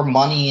putting more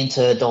money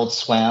into Adult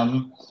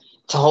Swim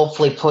to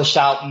hopefully push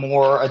out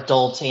more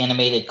adult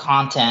animated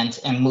content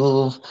and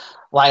move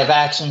live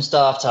action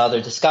stuff to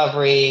other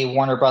Discovery,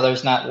 Warner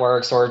Brothers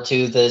networks, or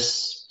to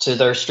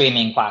their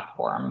streaming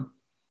platform.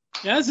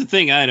 Yeah, that's the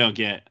thing I don't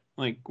get.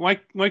 Like, why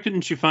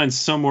couldn't you find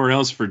somewhere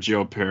else for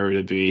Joe Perry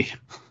to be?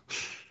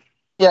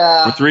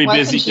 Yeah, or Three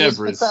Busy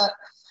Debras.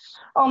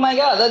 Oh my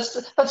god,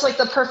 that's like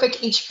the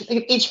perfect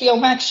HBO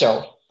Max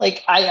show.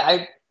 Like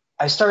I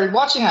started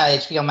watching on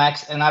HBO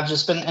Max and I've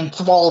just been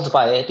enthralled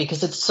by it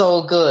because it's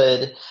so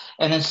good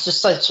and it's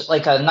just such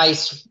like a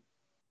nice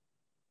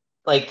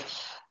like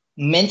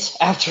mint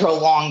after a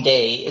long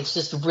day. It's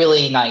just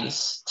really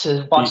nice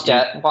to watch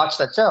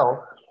that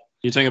show.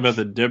 You talking about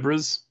the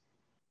Debras?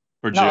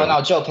 Or Joe?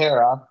 No, Joe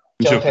Pera.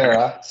 Joe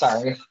Pera.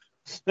 Sorry.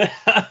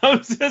 I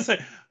was gonna say,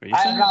 I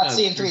have not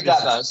seen Three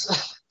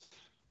Debras.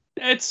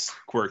 It's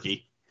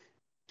quirky.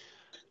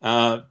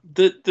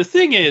 The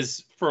thing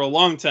is, for a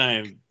long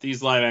time,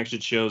 these live action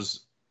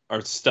shows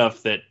are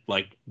stuff that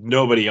like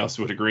nobody else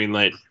would have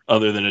greenlit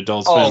other than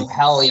Adult Swim. Oh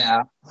hell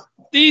yeah!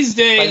 These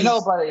days, like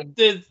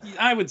nobody.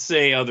 I would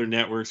say other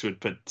networks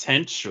would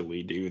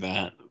potentially do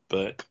that,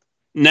 but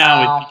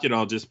now it could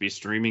all just be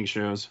streaming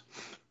shows.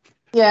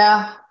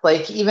 Yeah,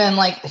 like even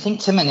like I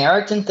think Tim and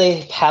Eric, didn't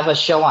they have a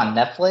show on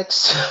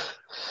Netflix?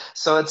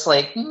 So it's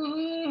like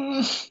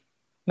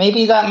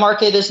maybe that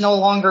market is no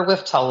longer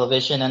with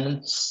television and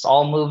it's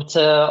all moved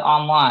to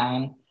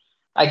online.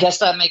 I guess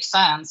that makes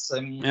sense.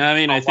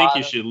 I think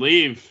You Should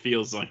Leave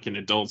feels like an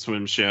Adult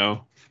Swim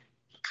show.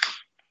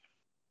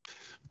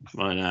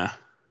 But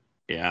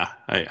yeah,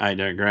 I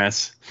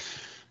digress.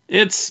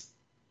 It's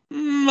a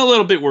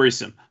little bit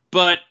worrisome,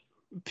 but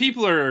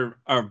people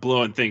are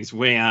blowing things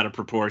way out of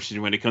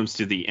proportion when it comes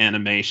to the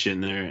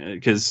animation there,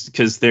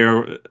 because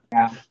there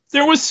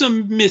was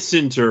some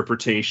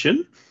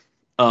misinterpretation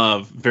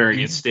of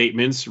various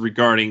statements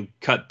regarding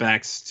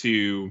cutbacks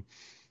to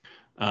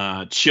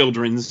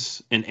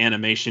children's and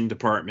animation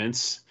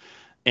departments,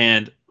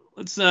 and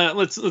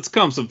let's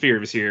calm some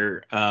fears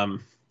here.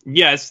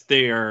 Yes,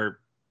 they are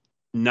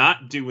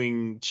not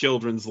doing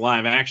children's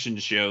live action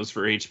shows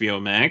for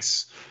HBO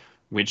Max,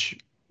 which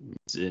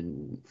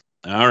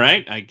all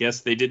right, I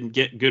guess they didn't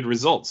get good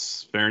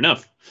results. Fair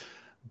enough.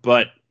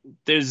 But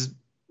there's,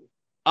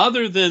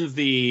 other than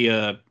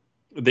they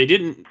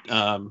didn't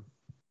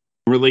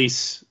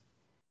release,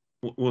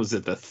 what was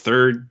it, the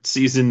third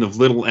season of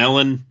Little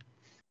Ellen?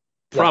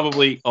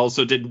 Probably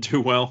also didn't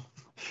do well.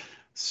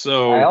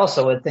 So I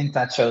also would think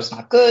that show's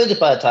not good,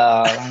 but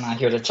I'm not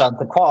here to judge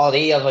the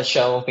quality of a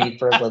show made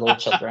for little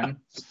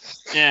children.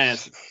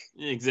 Yes,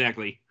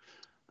 exactly.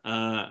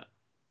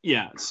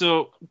 Yeah,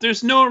 so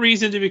there's no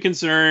reason to be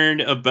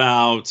concerned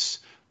about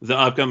the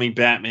upcoming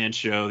Batman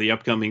show, the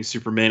upcoming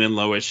Superman and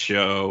Lois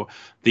show,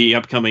 the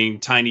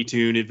upcoming Tiny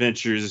Toon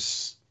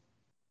Adventures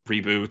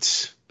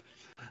reboots.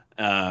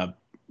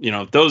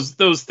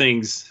 Those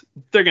things,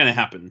 they're going to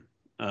happen.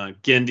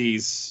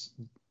 Gendy's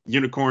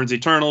Unicorns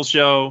Eternal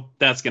show,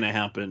 that's going to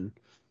happen.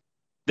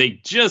 They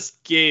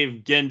just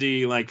gave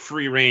Gendy like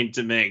free reign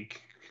to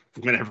make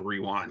whatever he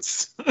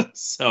wants.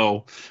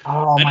 So,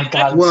 oh my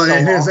god! Well,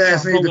 and his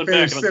ass need to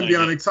finish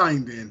Symbiotic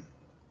Time then.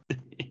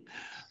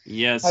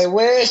 Yes. I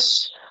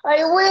wish.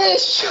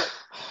 That's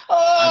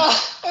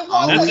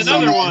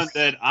another one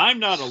that I'm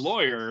not a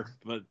lawyer,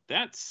 but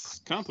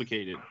that's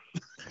complicated.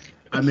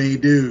 I mean,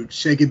 dude,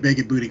 shake it, bake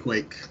it, booty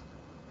quake.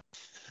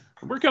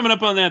 We're coming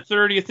up on that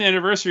 30th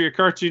anniversary of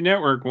Cartoon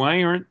Network.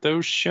 Why aren't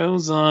those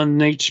shows on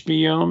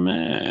HBO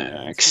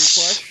Max?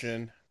 That's a good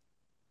question.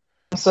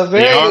 It's a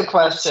very good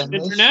question.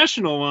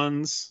 International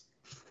ones.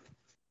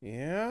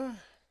 Yeah.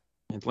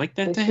 I'd like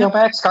that to HBO happen.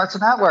 Max, Cartoon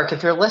Network.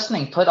 If you're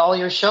listening, put all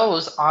your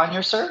shows on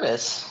your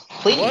service,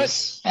 please.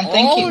 What? And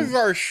thank you. All of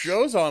our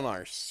shows on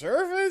our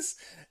service?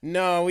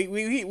 No,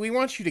 we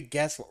want you to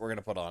guess what we're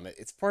gonna put on it.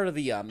 It's part of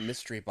the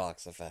mystery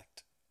box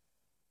effect.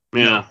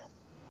 Yeah.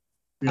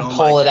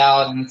 Pull it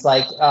out, and it's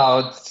like,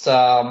 it's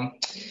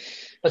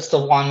what's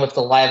the one with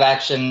the live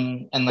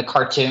action and the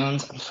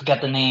cartoons? I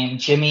forget the name.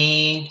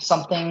 Jimmy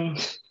something.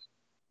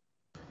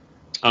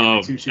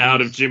 Oh, Out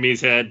of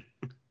Jimmy's Head.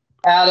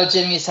 Out of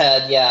Jimmy's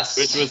Head, yes.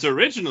 Which was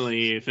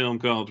originally a film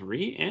called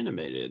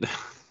Reanimated.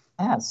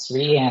 Yes,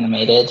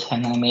 Reanimated,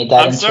 and they made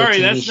that. I'm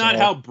sorry, that's not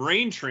how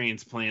brain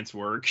transplants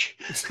work.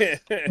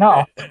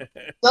 No, it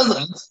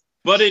doesn't.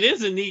 But it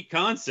is a neat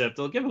concept.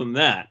 I'll give them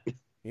that.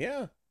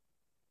 Yeah.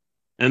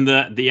 And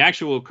the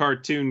actual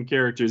cartoon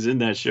characters in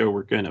that show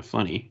were kind of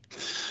funny.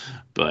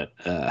 But,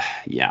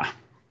 yeah.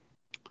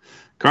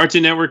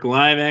 Cartoon Network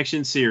live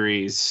action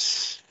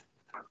series.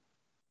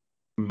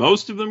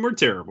 Most of them were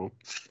terrible.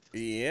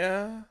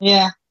 Yeah.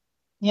 Yeah,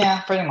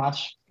 pretty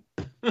much.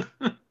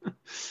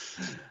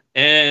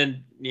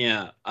 And,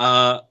 yeah.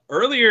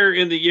 Earlier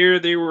in the year,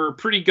 they were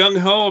pretty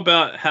gung-ho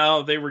about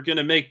how they were going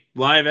to make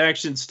live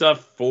action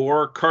stuff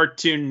for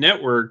Cartoon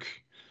Network.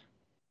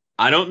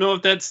 I don't know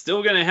if that's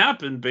still going to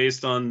happen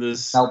based on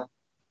this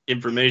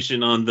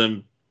information on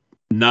them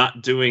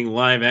not doing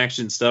live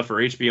action stuff for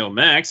HBO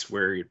Max,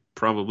 where it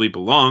probably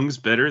belongs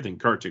better than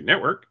Cartoon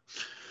Network.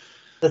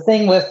 The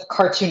thing with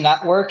Cartoon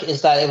Network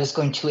is that it was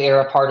going to air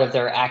a part of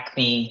their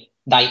Acme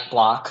night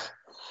block.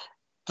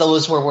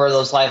 Those were where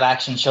those live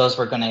action shows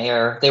were going to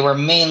air. They were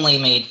mainly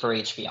made for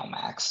HBO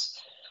Max.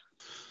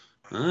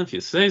 If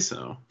you say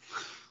so.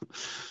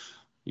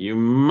 You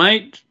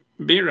might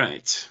be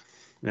right.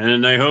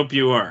 And I hope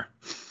you are.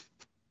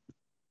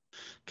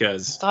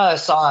 Because I thought I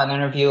saw an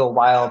interview a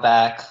while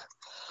back.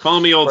 Call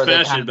me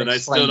old-fashioned, but I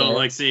still don't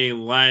like seeing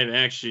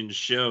live-action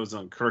shows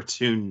on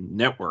Cartoon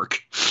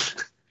Network.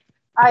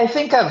 I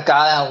think I've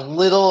gotten a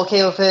little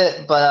okay with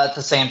it, but at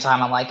the same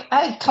time, I'm like,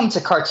 I come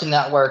to Cartoon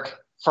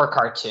Network for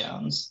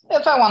cartoons.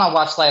 If I want to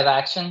watch live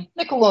action,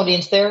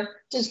 Nickelodeon's there,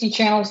 Disney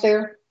Channel's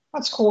there.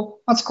 That's cool.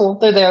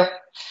 They're there.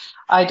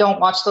 I don't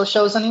watch those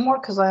shows anymore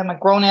because I'm a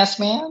grown-ass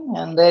man,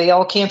 and they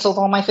all canceled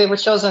all my favorite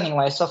shows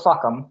anyway, so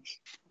fuck them.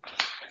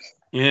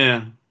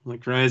 Yeah,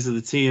 like Rise of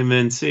the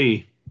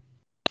TMNT.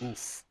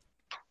 Oof.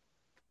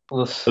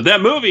 But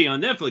that movie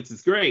on Netflix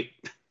is great.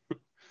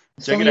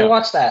 Check it out.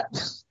 Watch that.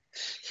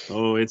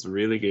 Oh, it's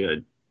really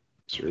good.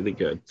 It's really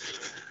good.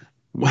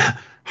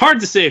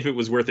 Hard to say if it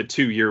was worth a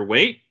 2-year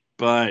wait,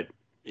 but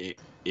it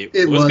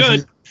was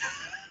good.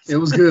 It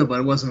was good, but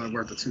it wasn't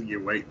worth a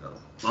 2-year wait, though.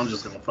 I'm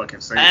just going to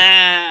fucking say it.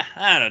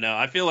 I don't know.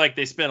 I feel like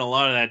they spent a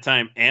lot of that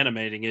time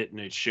animating it,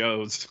 and it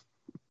shows.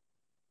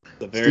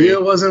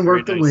 Still wasn't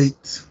worth the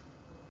wait.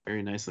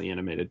 Very nicely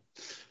animated.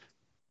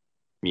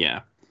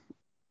 Yeah.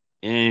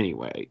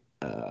 Anyway,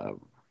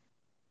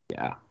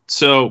 yeah.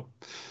 So,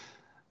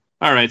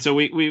 all right. So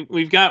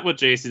we've got what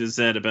Jason has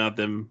said about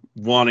them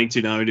wanting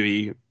Toonami to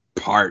be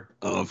part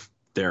of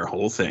their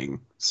whole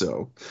thing.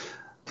 So,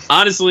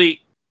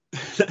 honestly,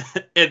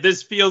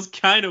 this feels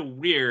kind of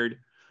weird,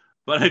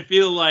 but I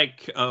feel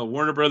like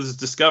Warner Brothers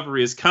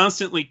Discovery is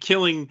constantly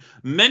killing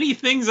many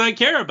things I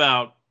care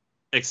about,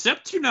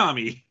 except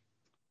Toonami.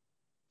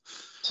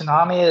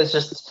 Toonami is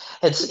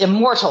it's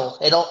immortal.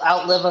 It'll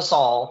outlive us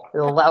all.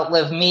 It'll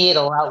outlive me.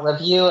 It'll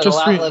outlive you. It'll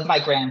outlive my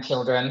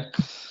grandchildren.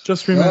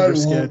 Just remember,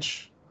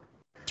 Sketch.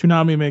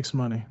 Toonami makes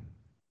money.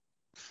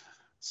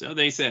 So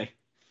they say.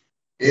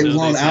 It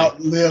won't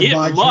outlive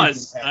my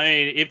must. I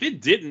mean, if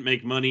it didn't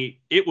make money,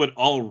 it would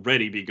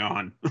already be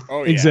gone.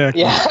 Oh, yeah.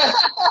 Exactly. Yeah.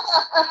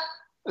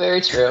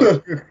 Very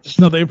true.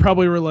 No, they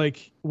probably were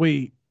like,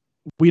 wait,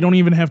 we don't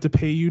even have to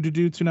pay you to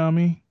do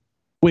Toonami?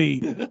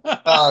 Wait.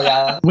 Oh,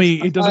 yeah.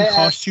 Wait, it doesn't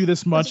cost you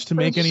this much to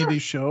make any of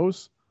these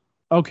shows?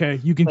 Okay,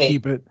 you can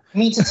keep it. You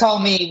mean to tell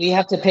me we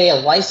have to pay a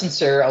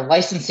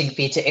licensing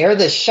fee to air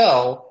this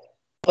show,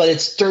 but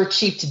it's dirt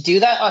cheap to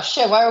do that? Oh,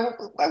 shit, why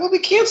would we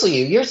cancel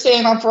you? You're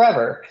staying on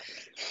forever.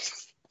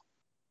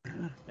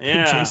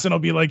 Yeah. Jason will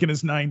be like in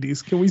his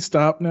 90s. Can we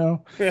stop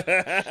now?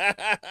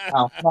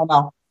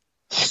 No.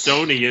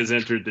 Sony has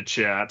entered the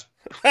chat.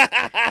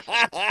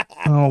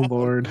 Oh,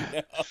 Lord.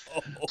 No.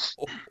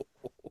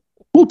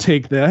 We'll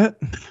take that.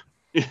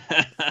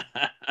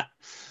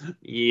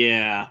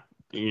 Yeah.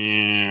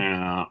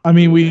 I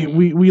mean,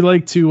 we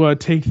like to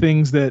take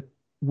things that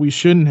we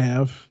shouldn't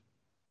have.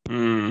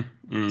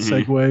 Mm-hmm.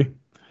 Segue.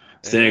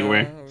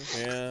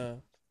 Yeah.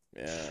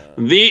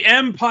 The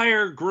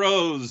Empire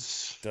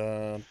grows.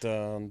 Dun,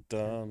 dun,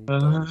 dun,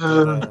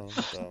 I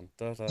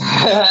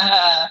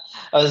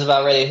was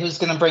about ready. Who's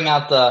going to bring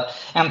out the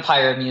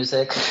Empire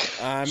music?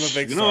 I'm a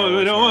big No,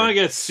 we don't want to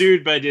get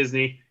sued by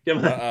Disney. Come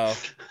on.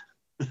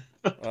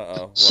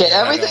 Uh-oh. Shit,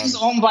 everything's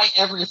owned by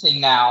everything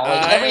now.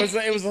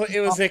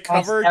 It was a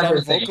cover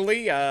done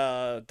vocally.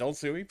 Don't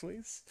sue me,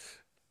 please.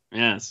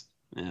 Yes.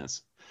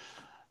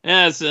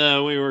 As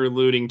we were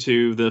alluding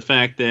to the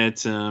fact that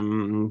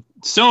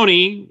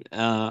Sony,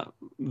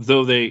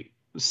 though they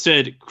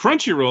said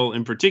Crunchyroll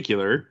in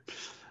particular,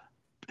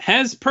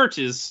 has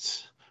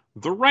purchased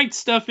The Right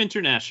Stuff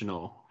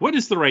International. What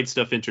is The Right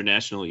Stuff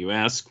International, you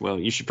ask? Well,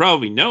 you should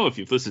probably know if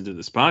you've listened to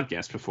this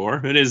podcast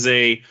before. It is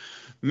a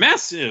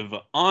massive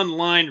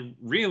online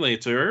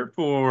relator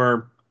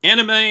for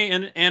anime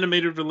and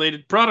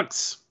animated-related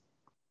products,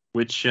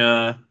 which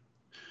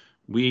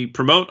we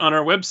promote on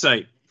our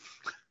website.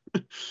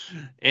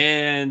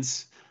 And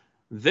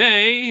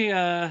they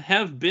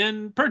have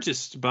been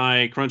purchased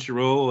by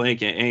Crunchyroll,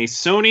 aka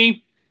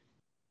Sony,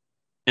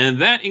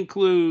 and that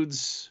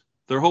includes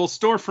their whole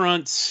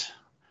storefront,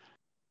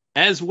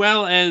 as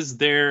well as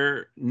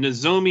their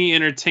Nozomi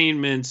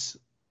Entertainment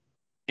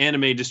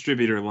anime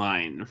distributor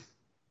line.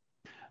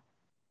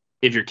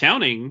 If you're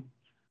counting,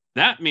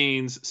 that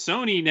means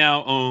Sony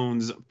now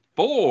owns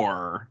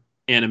 4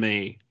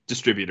 anime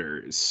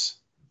distributors: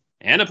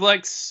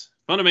 Aniplex,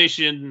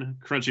 Funimation,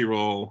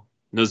 Crunchyroll,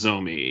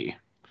 Nozomi.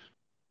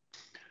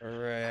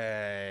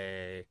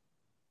 Hooray.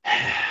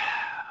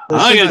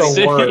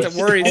 It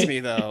worries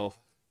me, though.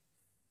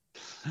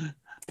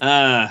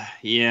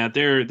 Yeah,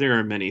 there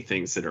are many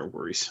things that are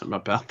worrisome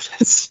about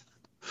this.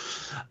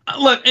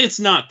 Look, it's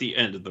not the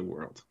end of the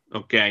world,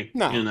 okay?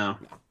 No.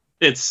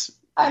 It's...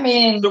 I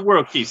mean... The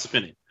world keeps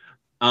spinning.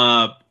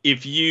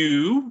 If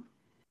you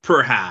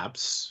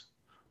perhaps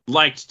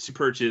liked to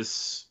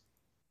purchase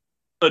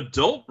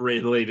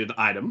adult-related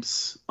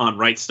items on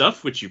Right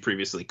Stuff, which you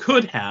previously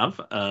could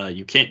have,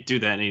 you can't do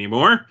that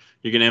anymore.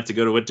 You're going to have to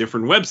go to a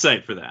different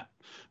website for that.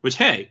 Which,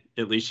 hey,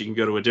 at least you can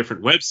go to a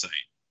different website.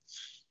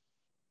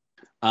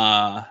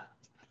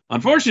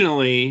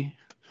 Unfortunately,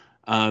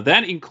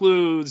 that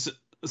includes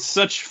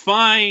such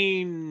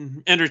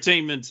fine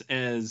entertainment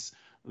as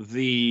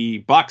the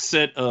box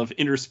set of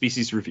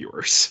Interspecies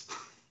Reviewers.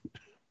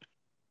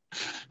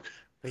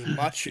 The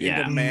much in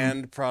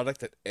demand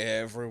product that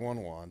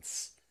everyone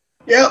wants.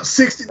 Yep,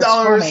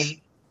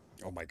 $60.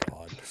 Oh my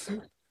god.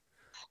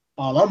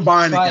 Oh, I'm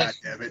buying it,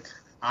 goddammit.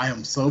 I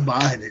am so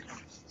buying it.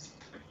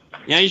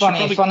 Yeah, you should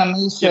probably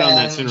get on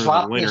that sooner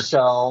than later.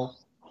 Show,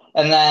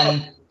 and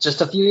then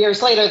just a few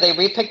years later, they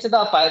repicked it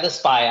up by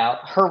this buyout.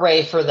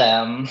 Hooray for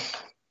them.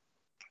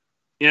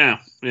 Yeah,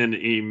 and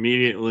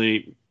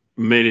immediately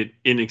made it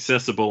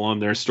inaccessible on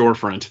their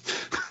storefront.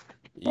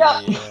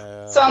 Yeah.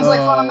 Sounds like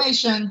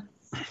Funimation.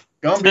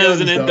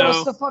 Doesn't it,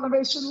 though? The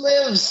Funimation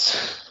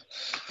lives.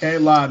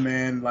 Can't lie,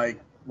 man. Like,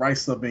 Right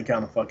Stuff been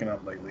kind of fucking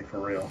up lately, for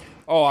real.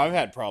 Oh, I've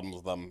had problems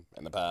with them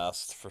in the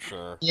past, for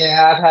sure.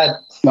 Yeah, I've had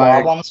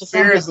problems with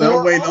them. Seriously,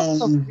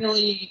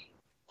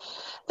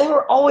 They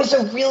were always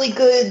a really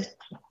good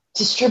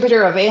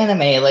distributor of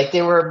anime. Like,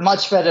 they were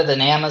much better than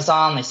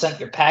Amazon. They sent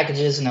your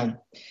packages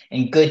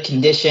in good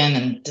condition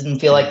and didn't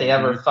feel like they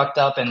ever fucked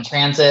up in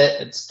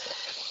transit.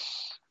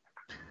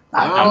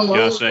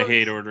 I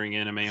hate ordering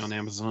anime on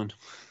Amazon.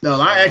 No,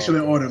 I actually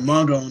ordered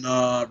manga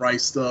on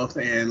Right Stuff,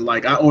 and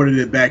like I ordered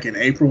it back in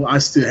April. I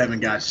still haven't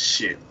got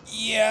shit.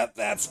 Yeah,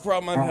 that's the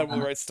problem I've had with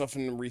Right Stuff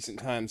in recent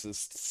times. Is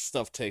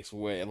stuff takes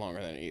way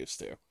longer than it used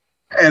to.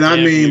 And I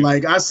mean,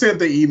 like, I sent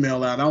the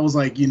email out. I was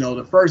like,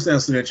 the first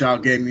answer that y'all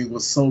gave me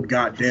was so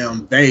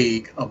goddamn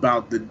vague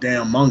about the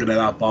damn manga that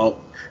I bought.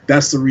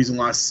 That's the reason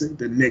why I sent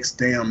the next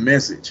damn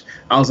message.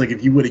 I was like,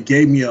 if you would have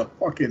gave me a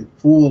fucking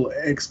full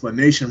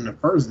explanation the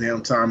first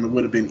damn time, it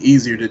would have been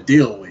easier to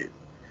deal with.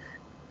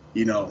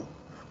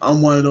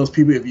 I'm one of those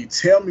people, if you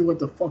tell me what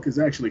the fuck is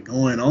actually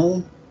going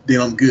on,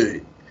 then I'm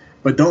good.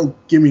 But don't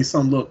give me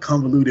some little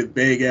convoluted,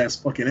 vague-ass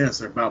fucking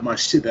answer about my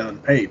shit that I'm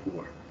paid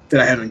for, that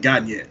I haven't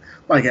gotten yet.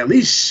 Like, at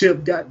least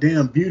ship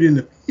goddamn Beauty and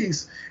the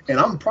Beast, and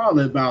I'm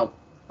probably about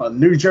a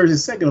New Jersey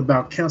second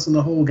about canceling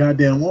the whole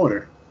goddamn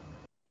order.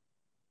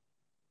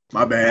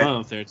 My bad.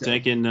 Well, if they're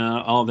taking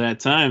all that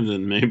time,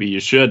 then maybe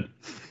you should.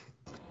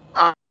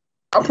 I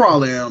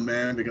probably am,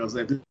 man, because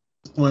at this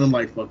point, I'm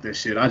like, fuck this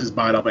shit. I just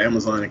buy it off of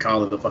Amazon and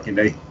call it a fucking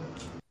day.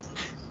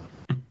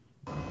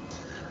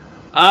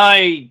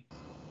 I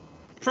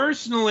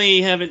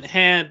personally haven't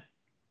had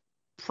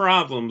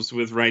problems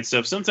with Right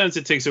Stuff. Sometimes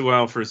it takes a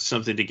while for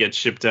something to get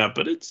shipped out,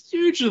 but it's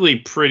usually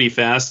pretty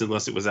fast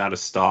unless it was out of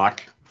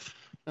stock.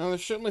 No, they're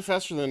certainly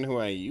faster than who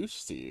I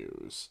used to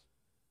use.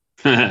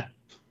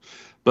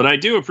 But I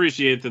do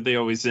appreciate that they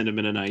always send them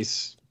in a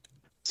nice,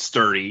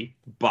 sturdy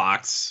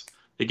box.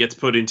 It gets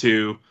put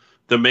into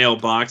the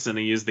mailbox, and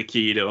I use the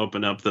key to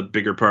open up the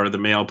bigger part of the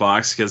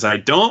mailbox because I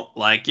don't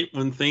like it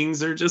when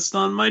things are just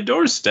on my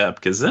doorstep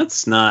because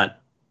that's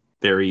not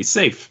very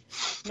safe.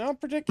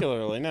 Not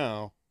particularly,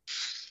 no.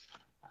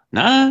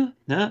 Nah.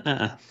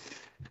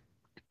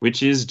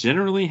 Which is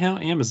generally how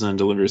Amazon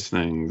delivers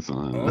things.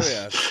 Oh,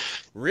 yeah.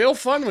 Real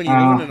fun when you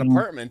live in an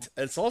apartment.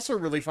 It's also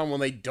really fun when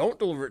they don't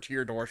deliver it to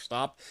your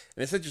doorstep,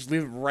 and instead just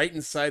leave it right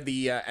inside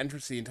the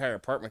entrance to the entire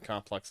apartment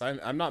complex.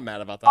 I'm not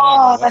mad about that. I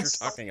don't know what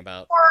you're talking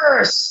about.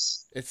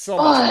 Worse. It's so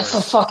much worse.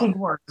 That's the fucking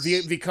worst.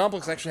 The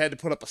complex actually had to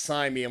put up a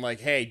sign being like,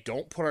 hey,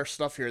 don't put our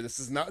stuff here. This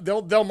is not...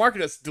 They'll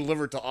market us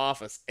delivered to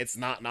office. It's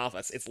not an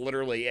office. It's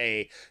literally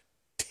a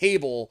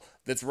table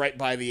that's right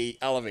by the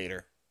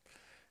elevator.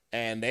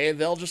 And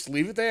they'll just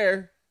leave it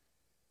there.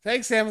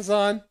 Thanks,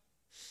 Amazon.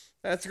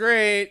 That's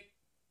great.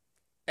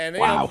 And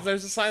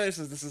there's a sign that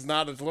says this is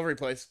not a delivery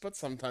place, but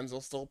sometimes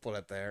they'll still put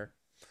it there.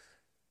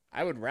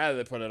 I would rather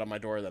they put it on my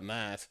door than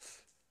that.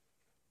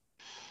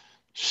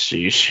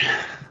 Sheesh.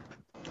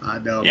 I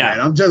know, man.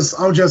 I'm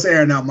just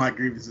airing out my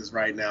grievances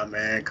right now,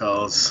 man,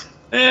 because...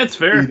 That's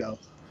fair.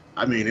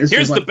 I mean, it's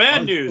Here's just the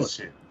bad news.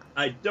 Bullshit.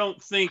 I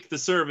don't think the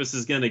service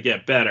is going to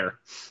get better.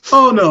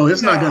 Oh, no,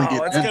 it's not going to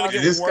get better.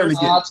 It's going to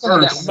get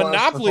worse.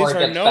 Monopolies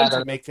are known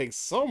to make things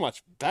so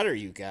much better,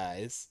 you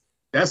guys.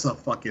 That's a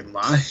fucking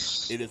lie.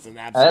 It is an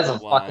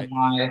absolute lie.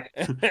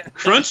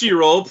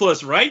 Crunchyroll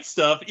plus Right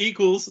Stuff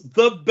equals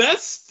the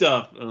best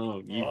stuff.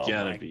 Oh, you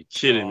gotta be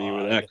kidding me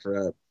with that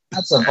crap.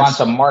 That's a bunch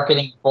of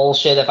marketing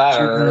bullshit if I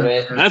ever heard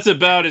it. That's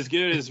about as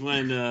good as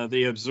when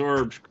they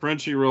absorbed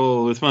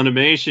Crunchyroll with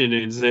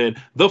Funimation and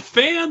said, the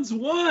fans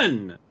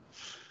won.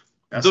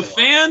 The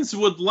fans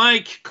would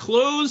like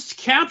closed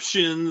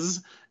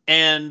captions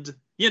and,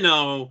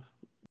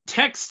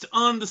 text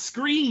on the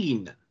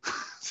screen.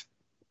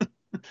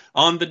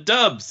 On the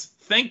dubs.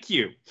 Thank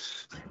you.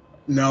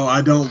 No,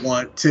 I don't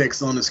want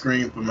text on the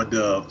screen for my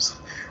dubs.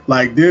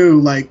 Like,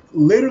 dude,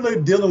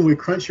 literally dealing with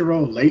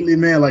Crunchyroll lately,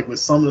 man, with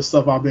some of the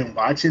stuff I've been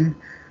watching,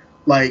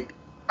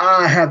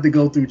 I have to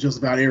go through just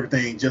about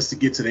everything just to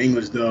get to the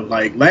English dub.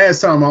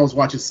 Last time I was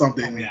watching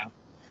something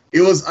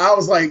I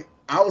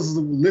was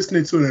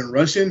listening to it in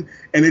Russian,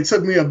 and it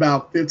took me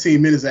about 15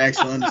 minutes to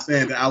actually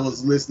understand that I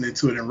was listening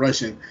to it in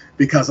Russian,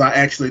 because I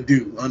actually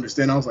do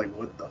understand. I was like,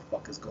 what the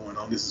fuck is going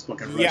on? This is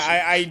fucking Russian.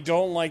 Yeah, I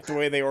don't like the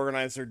way they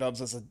organize their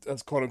dubs as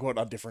quote unquote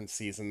a different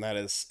season. That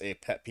is a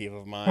pet peeve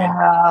of mine.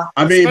 Yeah.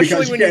 I mean,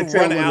 especially because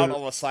when you run out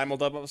of a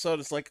simuldub episode,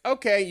 it's like,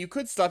 okay, you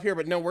could stop here,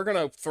 but no, we're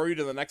gonna throw you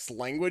to the next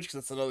language because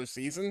it's another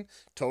season,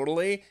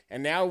 totally.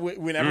 And now,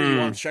 whenever you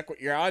want to check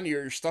what you're on,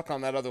 you're stuck on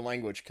that other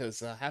language.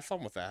 Because have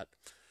fun with that.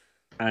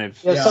 I've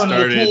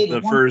started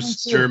the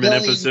first German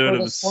episode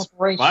of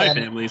Spy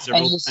Family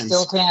several times. And you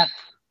still can't.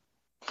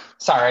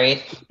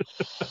 Sorry.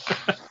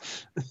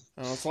 I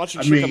was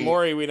watching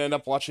Shikamori. We'd end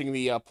up watching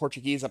the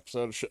Portuguese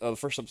episode, the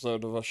first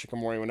episode of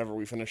Shikamori. Whenever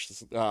we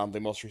finished the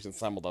most recent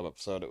simuldub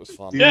episode, it was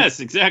fun. Yes,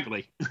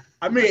 exactly.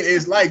 I mean,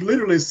 it's like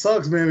literally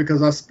sucks, man,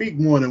 because I speak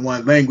more than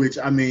one language.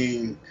 I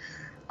mean,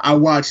 I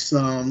watched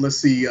an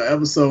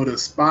episode of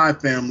Spy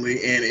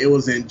Family, and it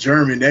was in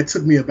German. That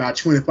took me about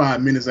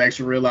 25 minutes to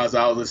actually realize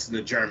I was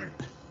listening to German.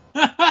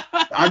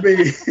 I mean,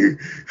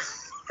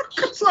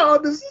 because I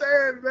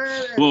understand,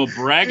 man. Well,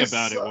 brag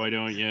about it, why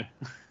don't you?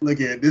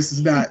 Look at this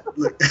is not.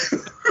 Look,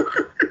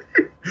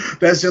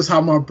 that's just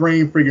how my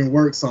brain freaking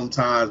works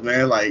sometimes,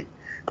 man. Like,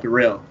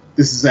 Darrell,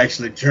 this is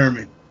actually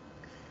German.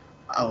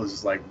 I was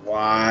just like,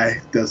 why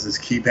does this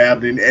keep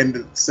happening? And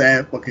the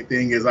sad fucking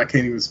thing is I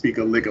can't even speak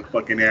a lick of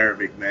fucking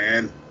Arabic,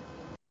 man.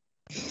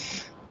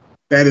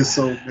 That is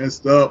so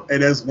messed up.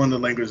 And that's one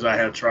of the languages I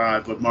have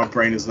tried, but my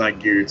brain is not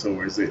geared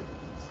towards it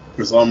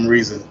for some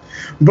reason.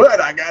 But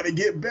I got to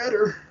get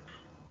better.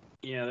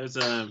 Yeah, there's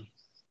a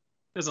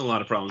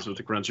lot of problems with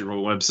the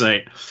Crunchyroll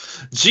website.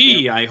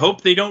 Gee, I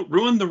hope they don't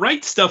ruin the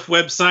Right Stuff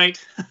website.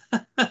 You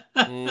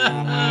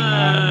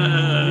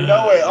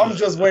know what? I'm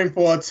just waiting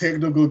for a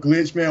technical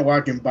glitch, man, where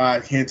I can buy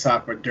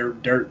hentai for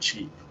dirt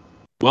cheap.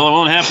 Well, it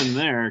won't happen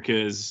there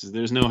because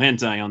there's no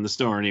hentai on the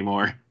store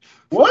anymore.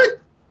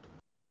 What?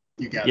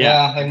 You got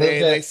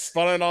they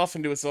spun it off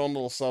into its own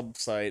little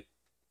sub-site.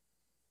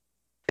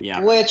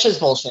 Yeah. Which is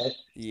bullshit.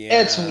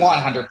 Yeah. It's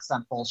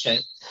 100%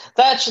 bullshit.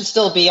 That should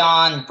still be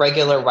on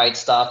regular Right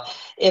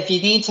Stuff. If you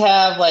need to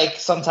have like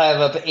some type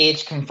of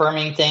age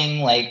confirming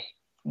thing, like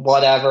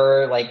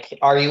whatever, like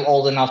are you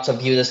old enough to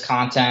view this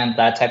content,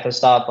 that type of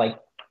stuff, like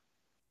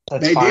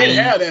that's they fine. did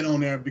have that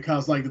on there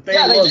because like the thing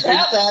they did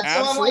have that.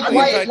 Absolutely. So I'm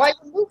like, why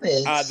remove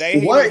it? They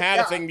even had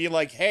a thing be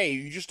like, hey,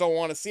 you just don't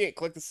want to see it,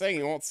 click this thing,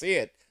 you won't see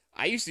it.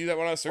 I used to do that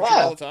when I was searching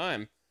all the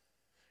time.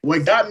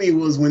 What got me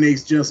was when they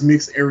just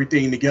mixed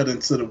everything together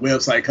into the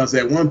website, because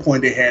at one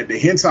point they had the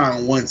hentai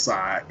on one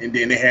side and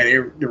then they had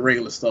the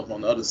regular stuff on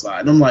the other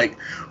side. And I'm like,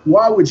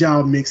 why would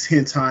y'all mix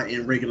hentai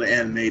and regular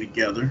anime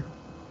together?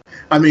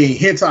 I mean,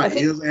 hentai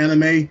is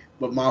anime,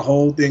 but my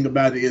whole thing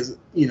about it is,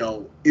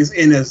 is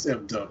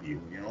NSFW,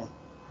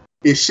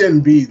 It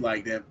shouldn't be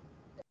like that.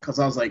 Because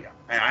I was like,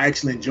 I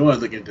actually enjoy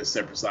looking at the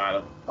separate side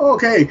of,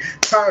 okay,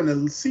 time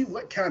to see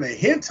what kind of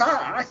hentai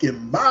I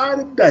can buy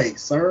today,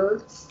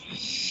 sir.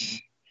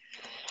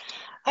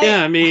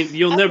 Yeah, I mean,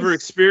 you'll never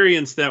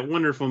experience that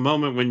wonderful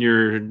moment when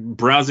you're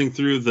browsing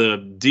through the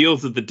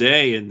deals of the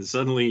day and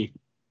suddenly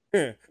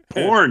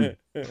porn.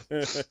 Yeah,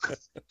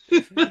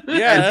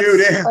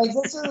 dude.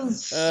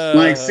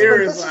 Like,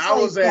 seriously, I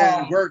was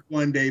at work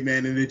one day,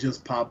 man, and it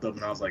just popped up,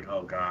 and I was like,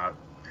 oh, God.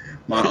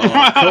 My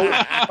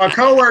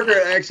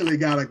coworker actually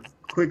got a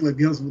quick look.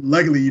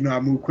 Luckily, I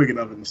moved quick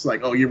enough, and it's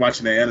like, oh, you're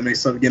watching the anime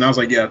stuff again? I was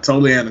like, yeah,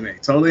 totally anime.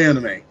 Totally.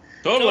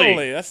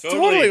 That's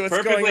totally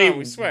what's going on,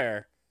 we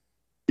swear.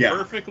 Yeah.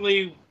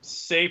 Perfectly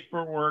safe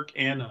for work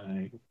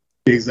and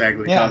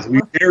exactly, because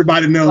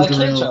everybody knows the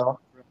real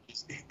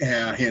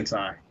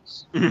hentai.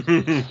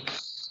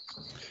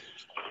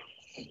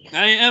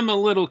 I am a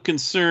little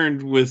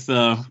concerned with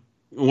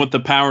what the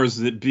powers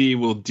that be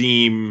will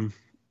deem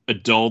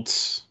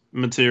adult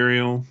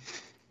material.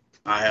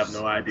 I have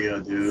no idea,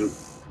 dude.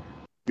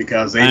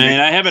 Because I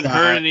haven't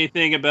heard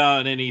anything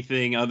about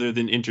anything other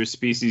than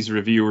interspecies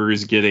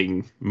reviewers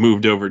getting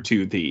moved over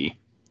to the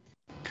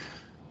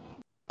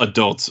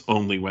adults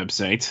only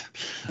website.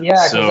 Yeah,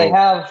 because they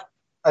have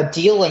a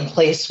deal in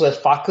place with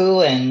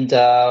Faku and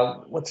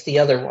what's the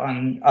other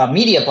one?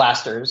 Media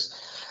Blasters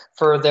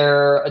for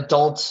their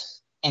adult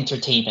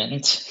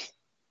entertainment.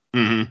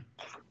 Mm-hmm.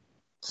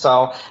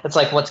 So it's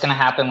like, what's going to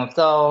happen with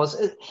those?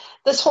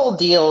 This whole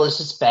deal is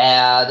just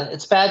bad.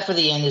 It's bad for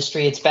the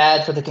industry. It's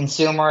bad for the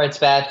consumer. It's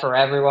bad for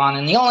everyone.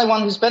 And the only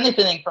one who's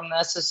benefiting from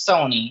this is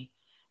Sony.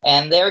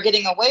 And they're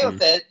getting away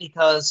with it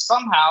because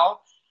somehow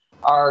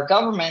our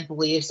government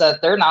believes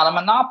that they're not a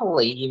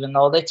monopoly, even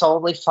though they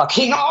totally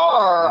fucking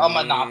are a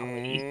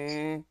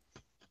monopoly.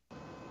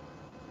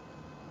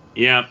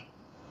 Yeah.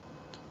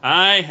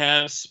 I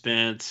have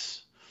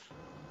spent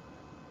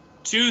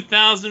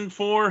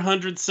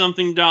 $2,400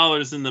 something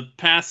in the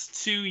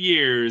past 2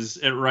 years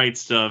at Right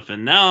Stuff,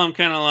 and now I'm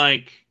kind of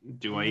like,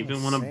 do I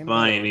even want to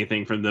buy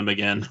anything from them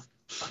again?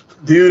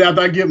 Dude,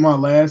 after I get my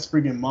last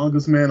freaking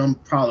mangas, man, I'm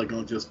probably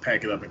gonna just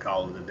pack it up and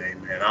call it a day,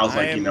 man. I was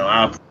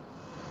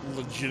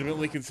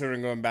legitimately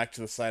considering going back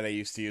to the site I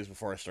used to use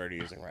before I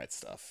started using Right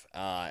Stuff.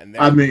 And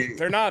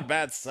they're not a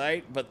bad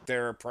site, but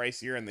they're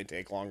pricier and they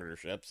take longer to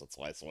ship, so that's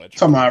why I switched.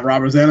 Talking about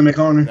Robert's Anime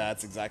Corner?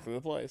 That's exactly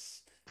the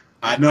place.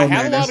 I know, I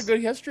have man, a lot of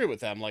good history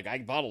with them. Like, I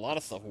bought a lot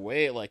of stuff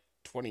way,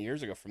 20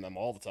 years ago from them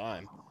all the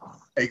time.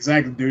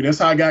 Exactly, dude. That's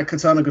how I got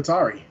Katana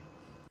Gatari.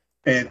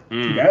 And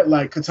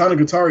that, Katana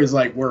Gatari is,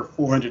 worth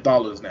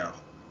 $400 now.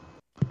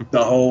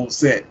 The whole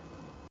set.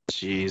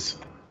 Jeez.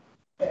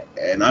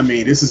 And I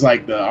mean, this is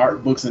the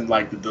art books and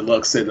the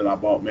deluxe set that I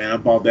bought, man. I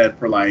bought that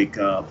for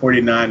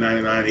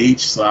 $49.99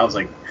 each. So I was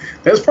like,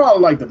 that's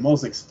probably the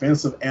most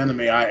expensive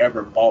anime I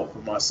ever bought for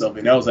myself.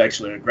 And that was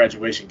actually a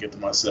graduation gift to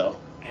myself.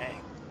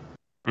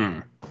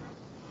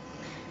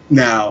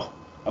 Now,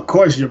 of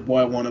course, your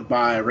boy want to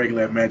buy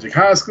regular Magic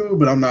High School,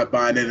 but I'm not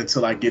buying it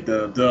until I get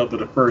the dub of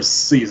the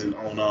first season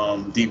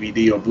on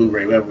DVD or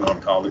Blu-ray, whatever you want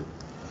to call it.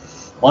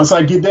 Once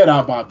I get that,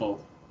 I'll buy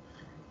both.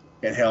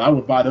 And hell, I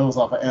would buy those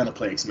off of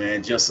Aniplex,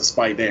 man, just to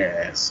spite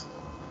their ass.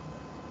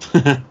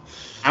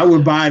 I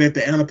would buy it at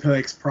the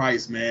Aniplex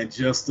price, man,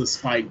 just to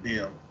spite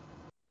them.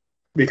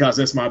 Because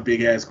that's my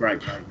big ass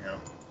gripe right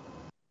now.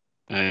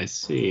 I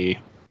see.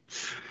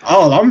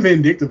 Oh, I'm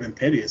vindictive and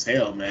petty as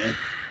hell, man.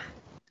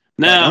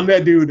 Now, I'm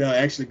that dude that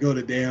actually go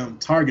to damn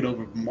Target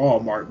over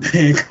Walmart,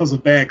 man, because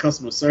of bad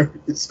customer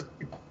service.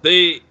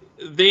 They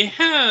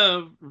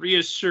have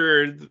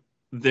reassured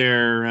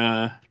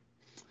their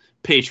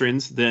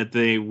patrons that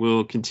they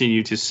will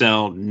continue to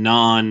sell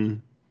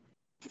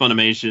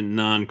non-Funimation,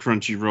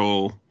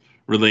 non-Crunchyroll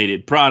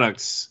related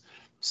products.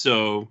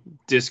 So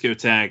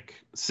Discotek,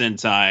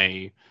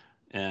 Sentai,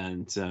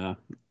 and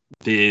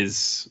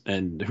Viz,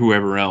 and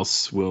whoever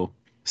else will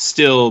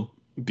still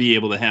be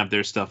able to have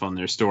their stuff on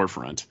their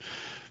storefront.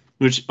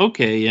 Which,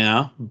 okay,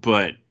 yeah,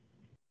 but...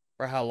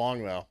 For how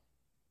long, though?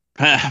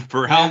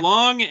 For how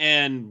long,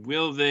 and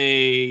will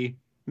they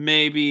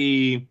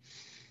maybe...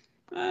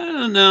 I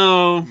don't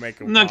know.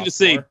 I'm not going to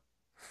say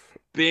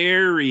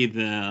bury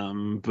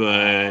them,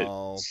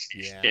 but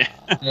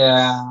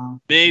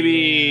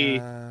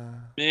maybe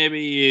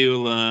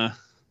you'll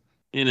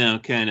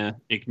kind of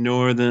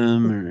ignore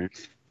them. Or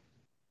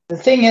the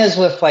thing is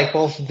with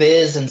both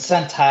Viz and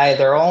Sentai,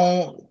 their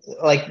own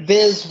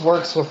Viz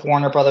works with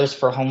Warner Brothers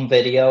for home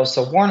video,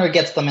 so Warner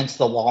gets them into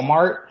the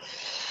Walmart.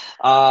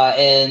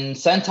 And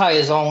Sentai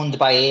is owned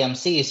by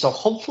AMC, so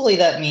hopefully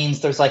that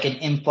means there's an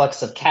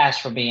influx of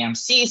cash from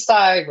AMC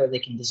side where they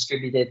can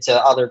distribute it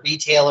to other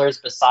retailers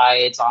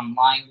besides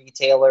online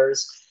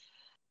retailers.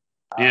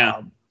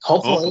 Yeah,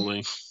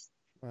 hopefully.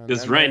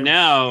 Because right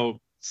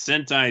now,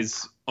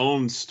 Sentai's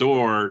own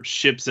store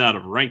ships out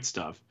of Right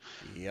Stuff.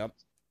 Yep.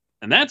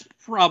 And that's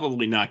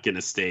probably not going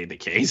to stay the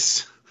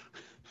case.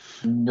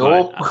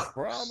 Nope.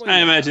 I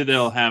imagine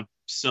they'll have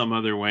some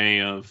other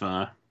way of...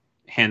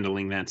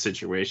 handling that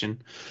situation.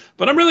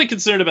 But I'm really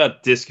concerned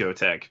about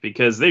Discotek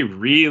because they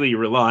really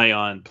rely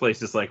on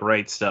places like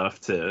Right Stuff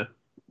to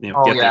get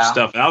their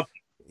stuff out.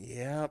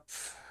 Yep.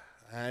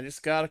 I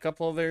just got a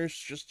couple of theirs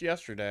just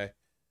yesterday.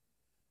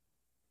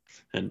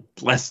 And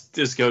bless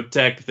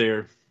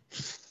Discotek,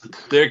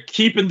 they're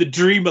keeping the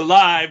dream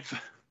alive.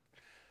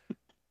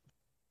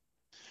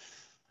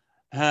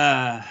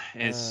 As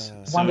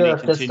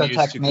Sony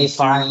continues to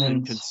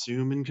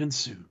consume and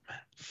consume.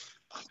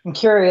 I'm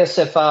curious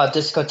if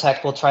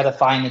Discotek will try to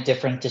find a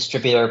different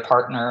distributor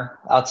partner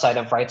outside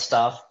of Right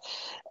Stuff.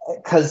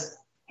 Because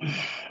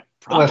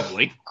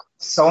probably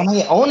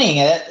Sony owning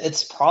it,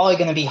 it's probably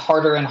going to be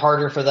harder and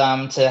harder for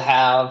them to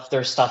have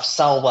their stuff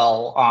sell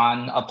well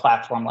on a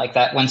platform like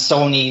that when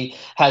Sony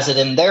has it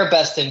in their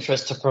best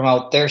interest to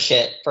promote their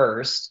shit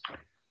first.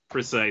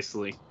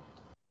 Precisely.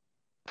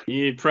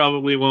 You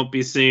probably won't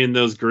be seeing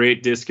those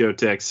great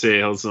Discotek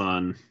sales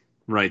on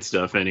Right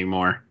Stuff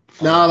anymore.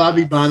 No, I'll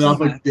be buying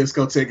off of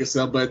Discotek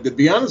itself, but to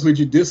be honest with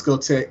you,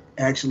 Discotek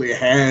actually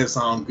has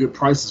good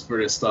prices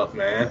for this stuff,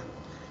 man.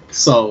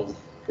 So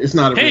it's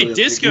not a really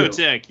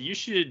Discotek, you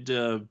should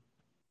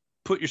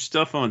put your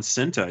stuff on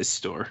Sentai's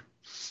store.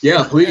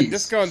 Yeah, please. And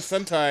Disco and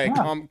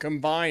Sentai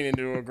combine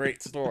into a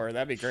great store.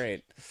 That'd be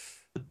great.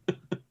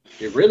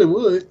 It really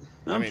would.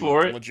 I'm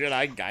for it. Legit,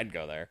 I'd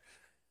go there.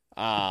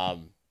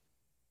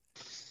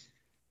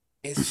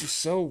 It's just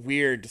so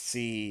weird to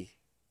see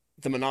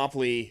the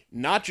monopoly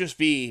not just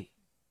be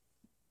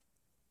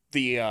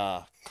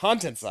the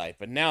content side,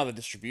 but now the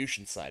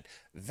distribution side.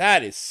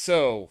 That is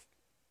so...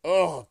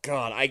 Oh,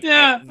 God.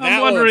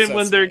 I'm wondering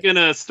when they're going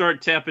to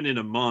start tapping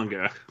into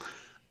manga.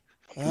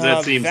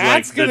 That seems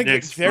like the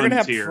next They're going to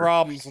have frontier.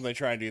 problems when they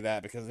try and do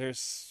that, because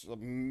there's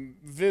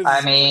Viz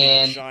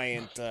a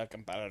giant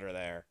competitor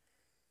there.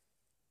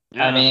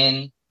 Yeah. I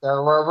mean,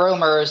 there were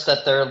rumors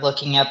that they're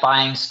looking at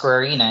buying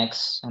Square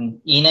Enix, and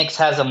Enix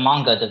has a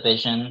manga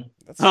division.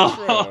 That's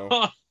true.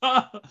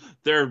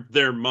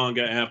 Their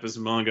manga app is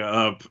Manga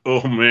Up.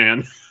 Oh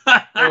man.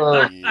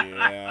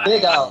 Yeah.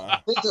 Big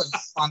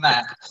ups on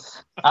that.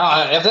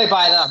 I don't know, if they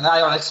buy them, I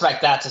don't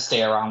expect that to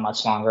stay around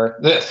much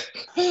longer.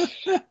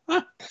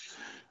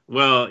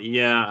 Well,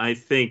 yeah, I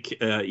think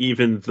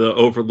even the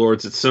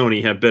overlords at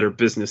Sony have better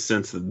business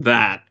sense than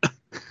that.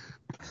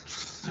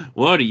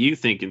 What are you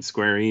thinking,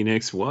 Square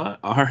Enix? What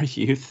are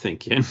you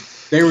thinking?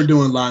 They were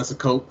doing lines of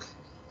coke.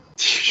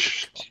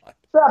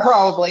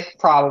 Probably.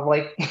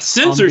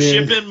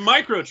 Censorship and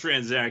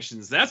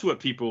microtransactions. That's what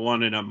people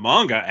want in a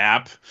manga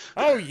app.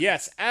 Oh,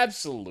 yes,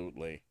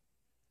 absolutely.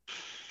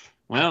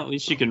 Well, at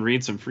least you can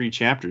read some free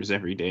chapters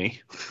every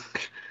day.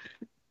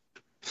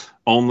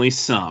 Only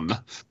some.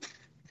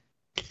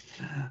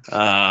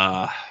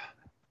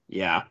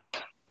 Yeah.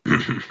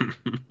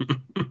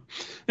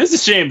 It's a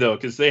shame, though,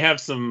 because they have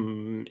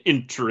some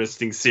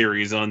interesting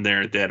series on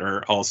there that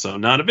are also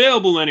not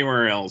available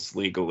anywhere else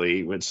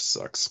legally, which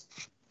sucks.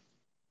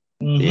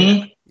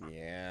 Mm-hmm.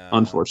 Yeah.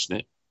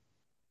 Unfortunate.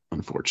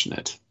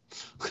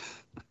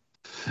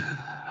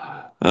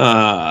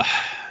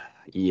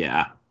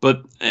 Yeah.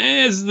 But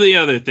as the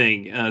other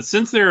thing,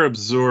 since they're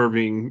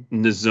absorbing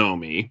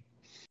Nozomi,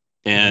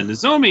 and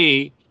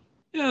Nozomi,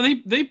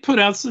 they put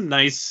out some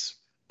nice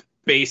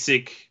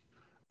basic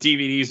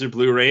DVDs or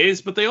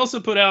Blu-rays, but they also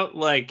put out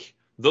like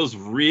those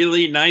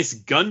really nice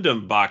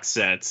Gundam box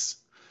sets,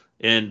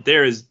 and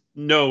there is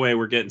no way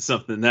we're getting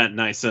something that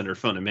nice under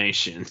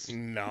Funimation.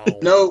 No.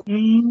 No.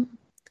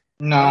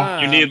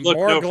 You need look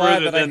more no glad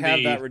further that than I have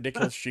the that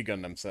ridiculous G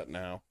Gundam set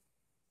now.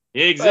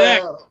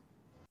 exactly.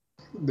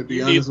 To be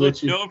You need honest look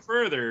with you, no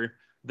further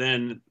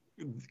than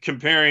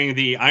comparing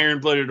the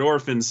Iron-Blooded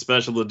Orphans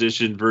Special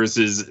Edition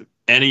versus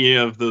any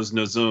of those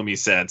Nozomi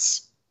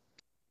sets.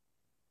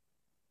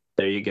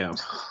 There you go.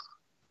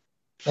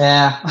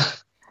 Yeah.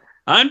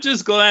 I'm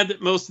just glad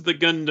that most of the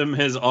Gundam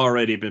has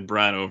already been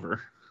brought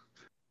over.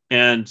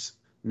 And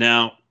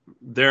now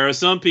there are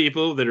some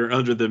people that are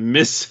under the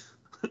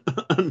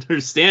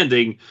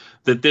misunderstanding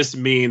that this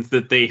means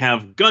that they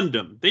have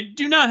Gundam. They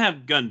do not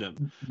have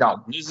Gundam.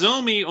 No.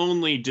 Nozomi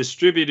only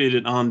distributed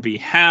it on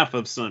behalf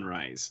of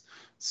Sunrise.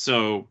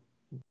 So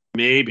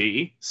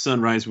maybe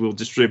Sunrise will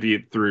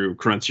distribute through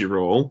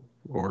Crunchyroll,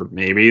 or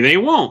maybe they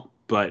won't.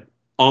 But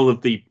all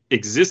of the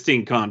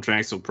existing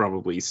contracts will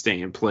probably stay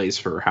in place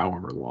for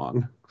however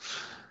long.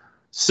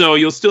 So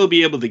you'll still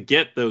be able to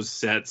get those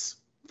sets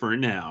for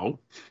now.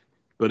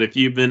 But if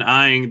you've been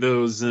eyeing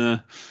those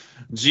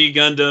G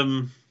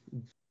Gundam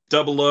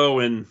 00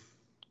 and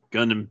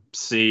Gundam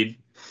Seed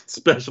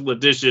special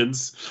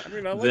editions, I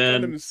mean, I like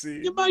then Gundam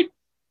Seed. you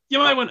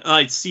might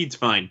want Seed's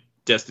fine.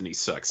 Destiny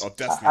sucks. Oh,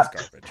 Destiny's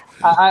garbage.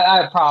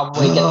 I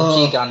probably get the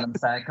G Gundam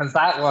set because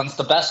that one's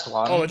the best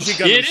one. Oh, a G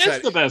Gundam It set.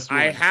 is the best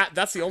one.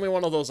 That's the only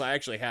one of those I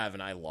actually have,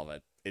 and I love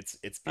it. It's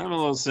I'm a beautiful.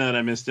 little sad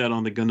I missed out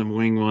on the Gundam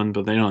Wing one,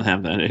 but they don't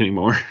have that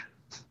anymore.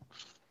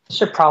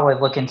 Should probably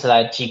look into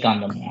that G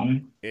Gundam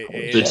one. The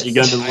G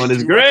Gundam one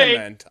is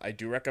great. I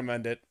do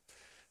recommend it.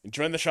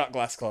 Join the Shot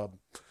Glass Club.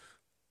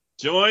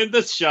 Join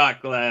the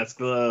Shot Glass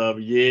Club,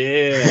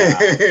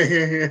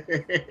 yeah.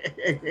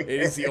 It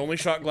is the only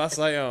shot glass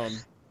I own.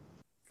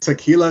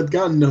 Tequila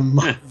Gundam.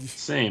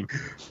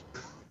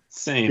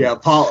 Same. Yeah,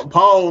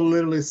 Paul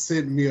literally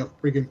sent me a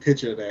freaking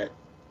picture of that.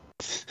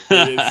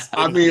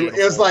 I mean, beautiful.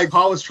 it's like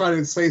Paul was trying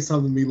to say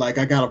something to me like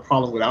I got a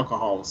problem with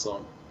alcohol or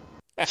something.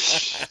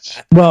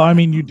 Well, I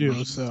mean, you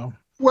do, so.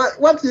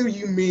 What do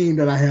you mean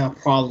that I have a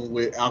problem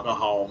with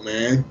alcohol,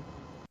 man?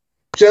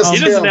 He Just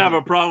doesn't tell have me.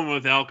 a problem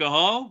with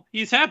alcohol.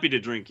 He's happy to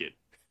drink it.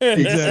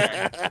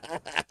 Exactly.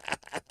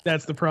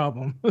 That's the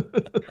problem.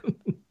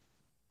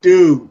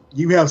 Dude,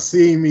 you have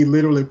seen me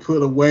literally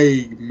put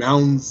away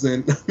mountains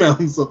and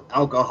mountains of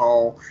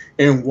alcohol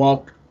and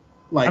walk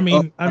like. I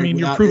mean, you're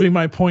without proving it.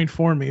 my point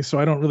for me, so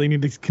I don't really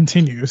need to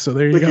continue. So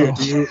there you Look go.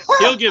 here, dude.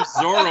 He'll give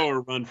Zoro a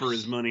run for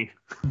his money.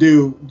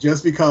 Dude,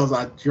 just because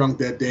I drunk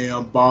that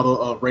damn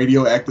bottle of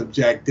radioactive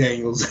Jack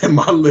Daniels and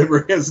my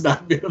liver has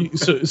not been.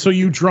 So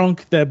you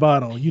drunk that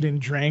bottle? You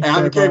didn't drink?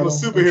 I that became a bottle?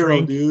 superhero,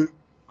 Drink? dude.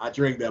 I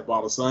drank that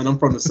bottle, son. I'm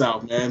from the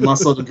South, man. My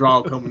Southern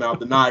drawl coming out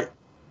tonight.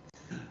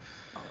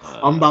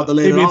 I'm about to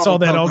let Maybe it it's all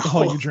that come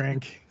alcohol out. you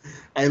drank.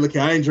 Hey, look,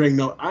 I ain't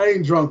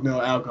drunk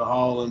no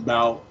alcohol in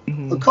about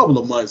Mhm. a couple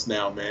of months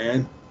now,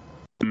 man.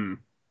 Hmm.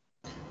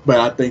 But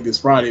I think this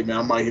Friday, man,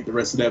 I might hit the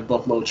rest of that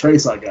Buffalo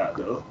Trace I got,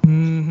 though.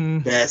 Mm-hmm.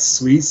 That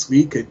sweet,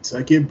 sweet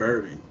Kentucky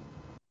bourbon.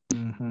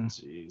 Mm-hmm.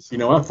 Jeez. You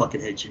know, I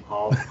fucking hate you,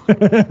 Paul.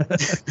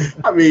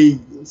 I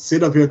mean,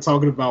 sit up here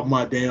talking about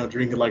my damn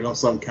drinking like I'm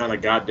some kind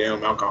of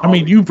goddamn alcoholic. I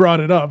mean, you brought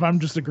it up. I'm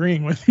just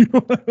agreeing with you.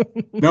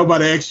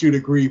 Nobody asked you to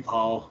agree,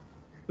 Paul.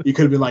 You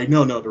could have been like,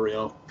 no,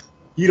 Darrell.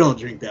 You don't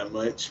drink that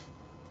much.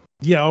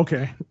 Yeah,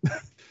 okay.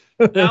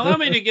 Now allow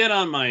me to get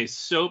on my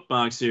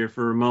soapbox here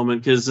for a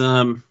moment, because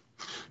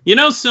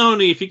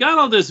Sony, if you got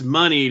all this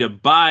money to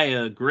buy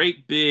a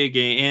great big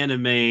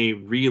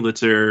anime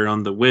realtor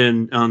on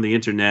the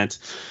internet,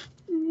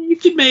 you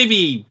could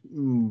maybe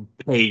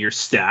pay your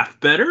staff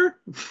better.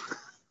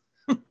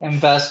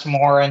 Invest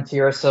more into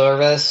your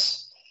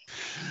service.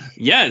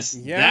 Yes,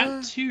 Yeah.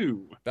 that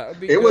too. That would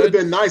be It would have good.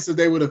 been nice if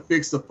they would have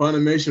fixed the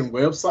Funimation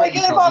website.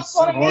 Forget about it's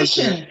so hard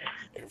Funimation.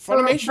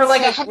 Funimation For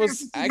like site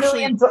was 150 actually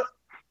million.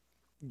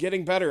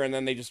 getting better, and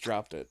then they just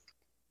dropped it.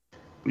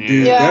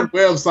 Dude, Yeah. that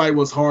website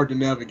was hard to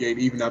navigate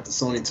even after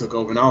Sony took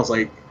over. And I was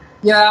like,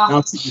 Yeah.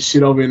 I'll take the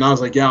shit over. And I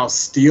was like, y'all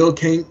still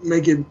can't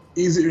make it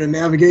easier to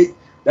navigate?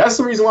 That's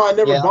the reason why I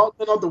never bought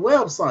them off the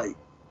website.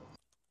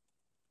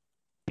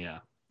 Yeah.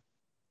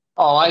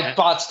 Oh, I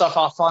bought stuff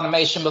off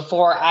Funimation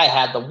before. I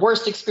had the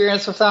worst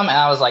experience with them, and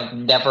I was like,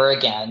 never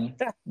again.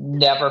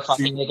 Never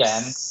fucking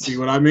again. See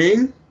what I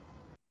mean?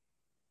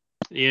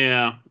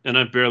 Yeah, and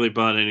I've barely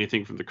bought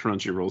anything from the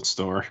Crunchyroll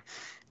store.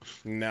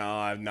 No,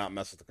 I've not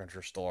messed with the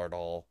Crunchyroll store at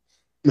all.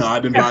 No, I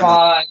didn't buy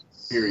that.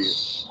 Period.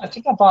 I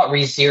think I bought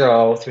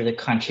ReZero through the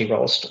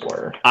Crunchyroll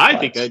store. I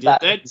think I did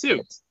that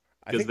too.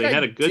 Because they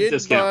had a good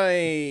discount. Buy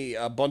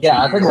a bunch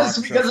I of think that's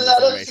because of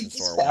that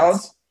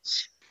discount.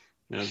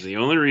 That's the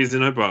only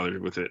reason I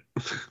bothered with it.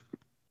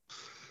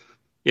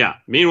 Yeah.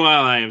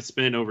 Meanwhile, I have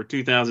spent over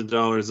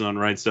 $2,000 on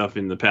Right Stuff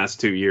in the past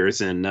 2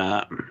 years, and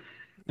I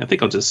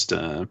think I'll just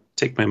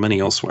take my money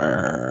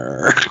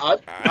elsewhere.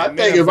 I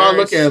think if I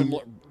look at...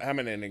 I'm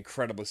in an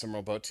incredibly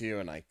similar boat to you,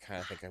 and I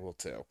kind of think I will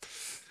too.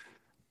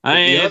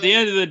 At the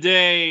end of the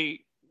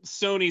day,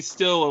 Sony's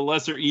still a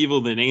lesser evil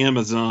than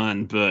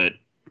Amazon, but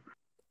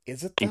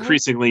is it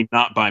increasingly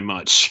not by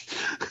much.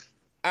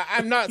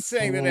 I'm not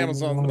saying that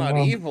Amazon's not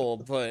evil,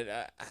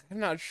 but I'm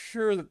not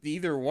sure that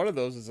either one of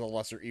those is a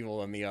lesser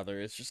evil than the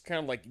other. It's just kind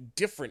of like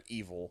different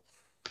evil.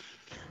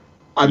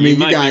 I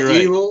mean, you got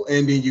evil,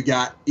 and then you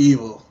got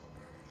evil.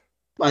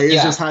 Like,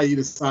 it's just how you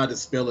decide to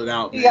spell it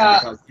out. You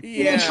got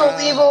neutral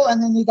evil,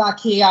 and then you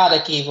got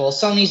chaotic evil.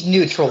 Sony's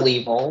neutral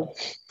evil.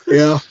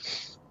 Yeah.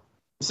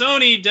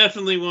 Sony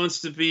definitely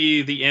wants to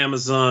be the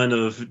Amazon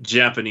of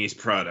Japanese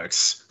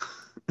products.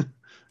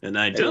 And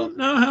I don't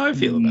know how I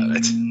feel about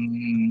it.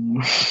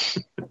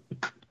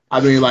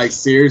 I mean, like,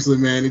 seriously,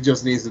 man, it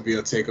just needs to be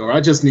a takeover.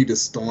 I just need to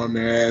storm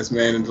their ass,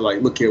 man, and to,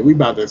 like, look here, we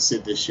about to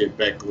sit this shit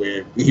back the way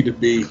it need to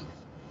be.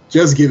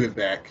 Just give it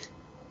back.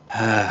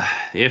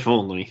 If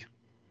only.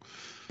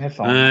 If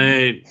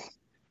only.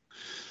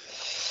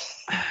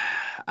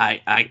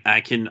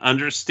 I can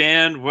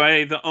understand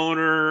why the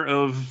owner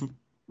of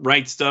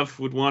Right Stuff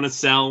would want to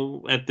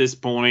sell at this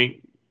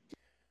point.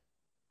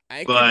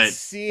 I can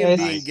see him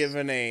being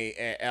given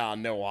a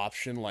no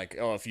option, like,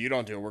 oh, if you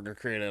don't do it, we're going to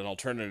create an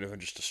alternative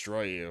and just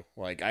destroy you.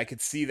 Like, I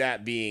could see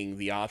that being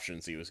the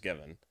options he was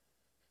given.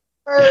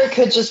 Or it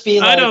could just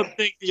be like... I don't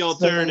think the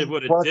alternative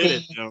would have did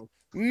it, though.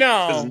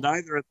 No. Because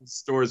neither of the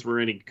stores were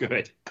any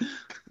good.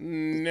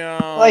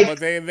 No, but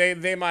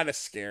they might have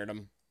scared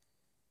him.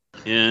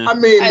 Yeah. I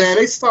mean, man,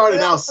 they started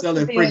out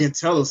selling friggin'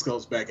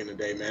 telescopes back in the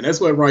day, man. That's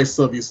what Right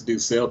Stuff used to do,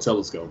 sell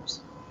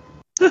telescopes.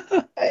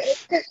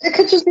 It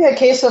could just be a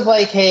case of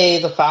like,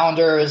 hey, the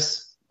founder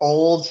is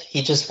old.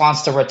 He just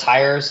wants to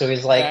retire, so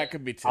he's like, that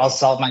could be I'll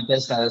sell my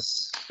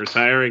business.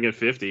 Retiring at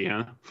 50,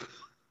 huh?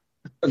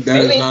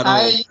 That is not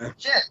old,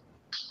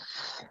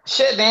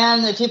 Shit,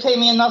 man. If you pay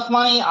me enough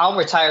money, I'll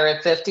retire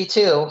at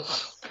 52.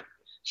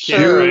 Sure.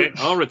 Yeah, right.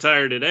 I'll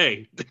retire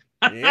today.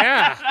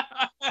 Yeah.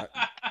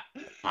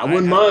 I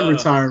wouldn't mind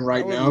retiring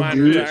right now. I wouldn't mind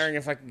retiring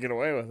if I could get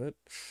away with it.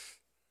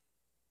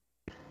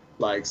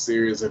 Like,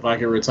 serious, if I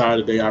could retire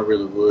today, I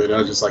really would. I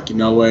was just like, you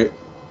know what?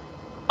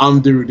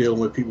 I'm through dealing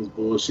with people's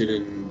bullshit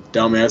and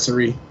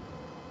dumbassery.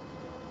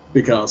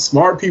 Because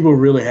smart people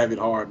really have it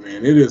hard,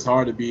 man. It is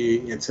hard to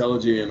be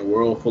intelligent in a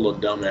world full of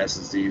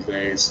dumbasses these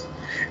days.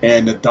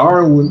 And the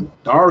Darwin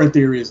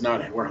theory is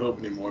not where hope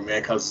anymore,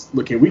 man. Because,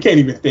 look here, we can't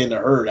even thin the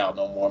herd out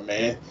no more,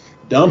 man.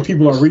 Dumb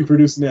people are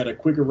reproducing at a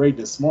quicker rate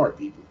than smart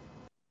people.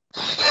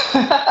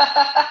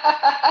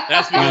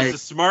 That's because the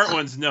smart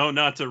ones know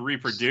not to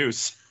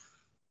reproduce.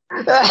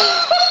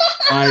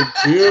 I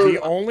do.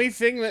 The only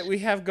thing that we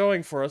have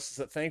going for us is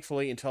that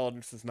thankfully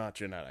intelligence is not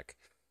genetic.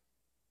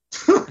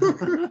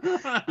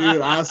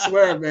 Dude, I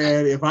swear,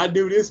 man, if I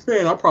do this,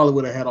 man, I probably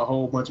would have had a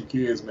whole bunch of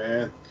kids,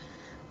 man.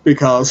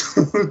 Because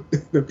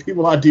the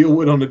people I deal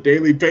with on a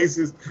daily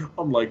basis,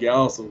 I'm like,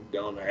 y'all some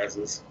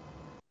dumbasses.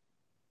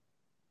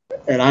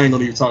 And I ain't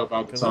gonna even talk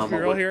about the time.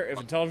 If here, if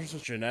intelligence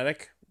was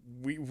genetic,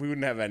 we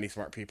wouldn't have any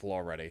smart people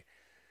already.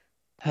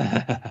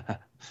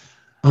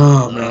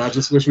 Oh man, I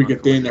just wish we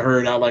could thin the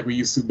herd out like we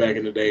used to back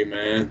in the day,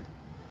 man.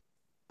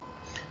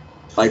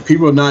 Like,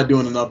 people are not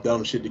doing enough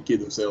dumb shit to get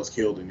themselves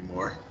killed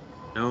anymore.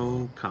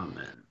 No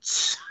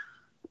comments.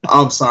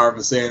 I'm sorry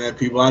for saying that,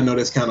 people. I know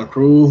that's kind of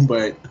cruel,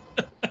 but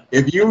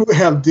if you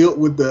have dealt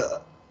with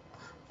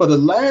for the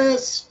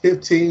last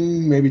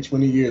 15, maybe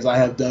 20 years, I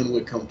have done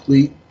with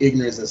complete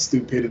ignorance and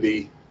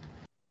stupidity,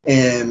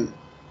 and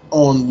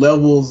on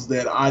levels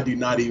that I do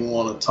not even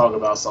want to talk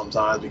about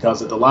sometimes,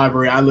 because at the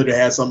library, I literally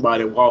had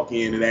somebody walk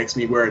in and ask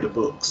me where are the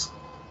books.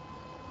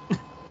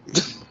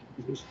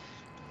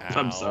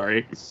 I'm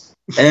sorry.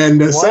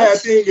 And the sad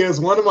thing is,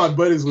 one of my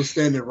buddies was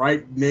standing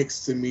right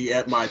next to me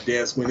at my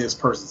desk when this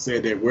person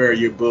said that, where are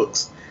your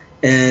books?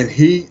 And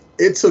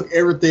it took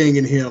everything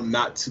in him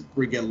not to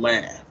freaking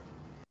laugh.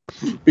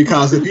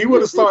 Because if he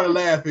would have started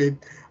laughing,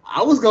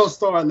 I was going to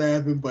start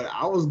laughing, but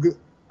I was good.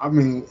 I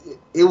mean,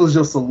 it was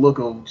just a look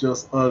of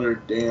just utter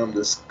damn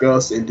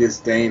disgust and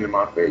disdain in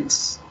my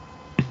face.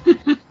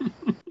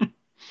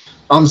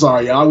 I'm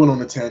sorry, y'all. I went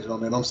on a tangent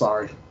on that. I'm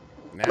sorry.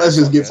 Nah, let's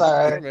just get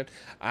started.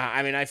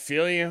 I mean, I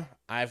feel you.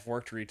 I've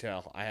worked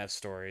retail. I have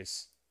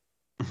stories.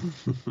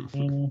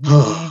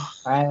 I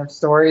have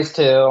stories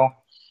too.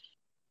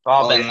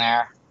 All been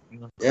there.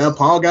 Yeah,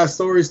 Paul got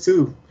stories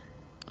too.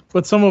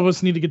 But some of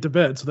us need to get to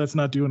bed, so let's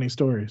not do any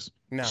stories.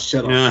 No.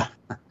 Shut up. Yeah.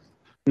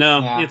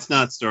 No, it's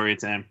not story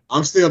time.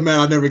 I'm still mad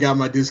I never got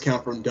my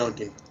discount from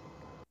Dunkin'.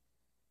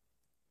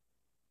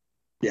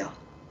 Yeah.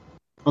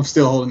 I'm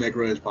still holding that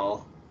grudge,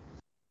 Paul.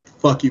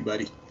 Fuck you,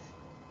 buddy.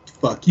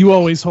 Fuck you. You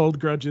always hold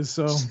grudges,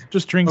 so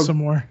just drink some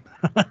more.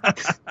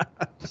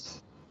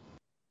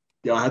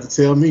 Y'all have to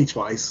tell me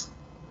twice.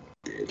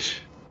 Bitch.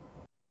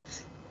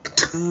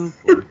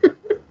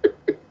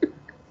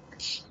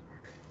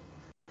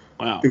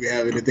 Wow. Do we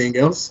have anything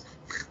else?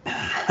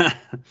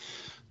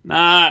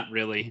 Not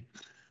really.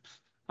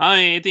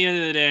 At the end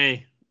of the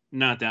day,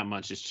 not that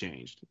much has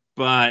changed.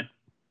 But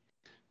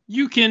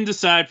you can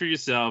decide for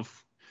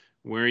yourself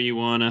where you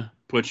want to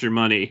put your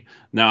money.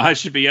 Now, I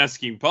should be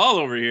asking Paul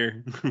over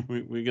here.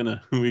 we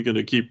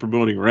gonna keep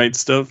promoting right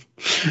stuff.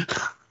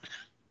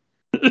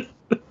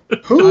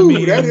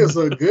 That is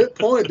a good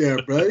point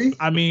there, buddy.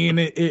 I mean,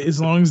 as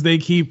long as they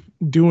keep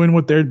doing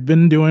what they've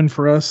been doing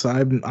for us,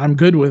 I'm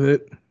good with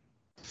it.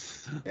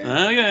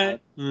 Okay,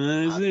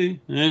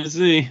 I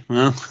see.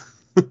 Well,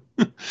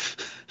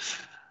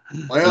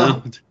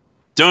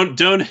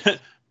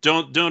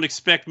 don't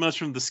expect much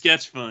from the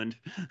sketch fund.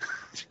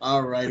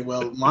 All right.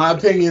 Well, my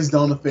opinions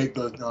don't affect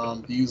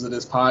the views of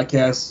this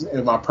podcast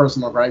and my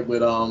personal right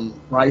with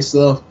right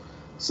stuff.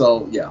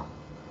 So yeah,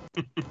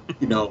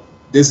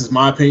 this is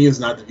my opinions,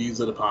 not the views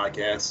of the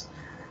podcast.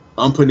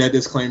 I'm putting that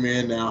disclaimer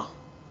in now.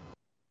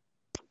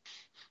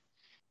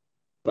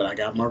 But I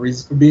got my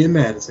reasons for being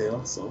mad as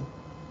hell, so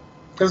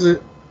that's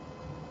it.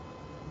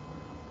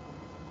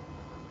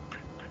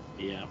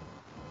 Yeah.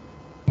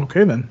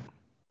 Okay then.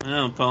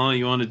 Well, Paul,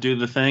 you want to do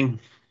the thing?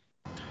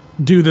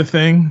 Do the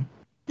thing?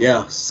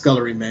 Yeah,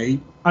 scullery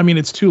maid. I mean,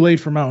 it's too late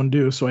for Mountain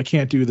Dew, so I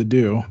can't do the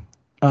do.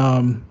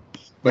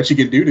 But you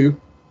can do.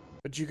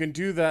 But you can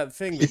do that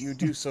thing that you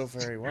do so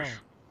very well.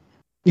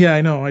 Yeah,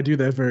 I know. I do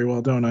that very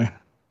well, don't I?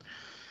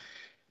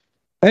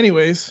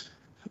 Anyways,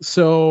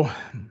 so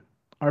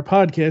our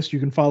podcast, you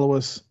can follow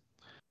us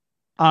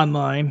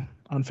online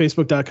on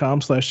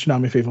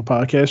facebook.com/Toonami Faithful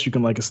Podcast. You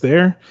can like us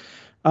there.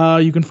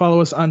 You can follow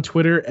us on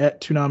Twitter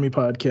at Toonami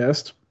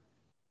Podcast.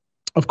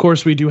 Of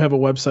course, we do have a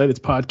website. It's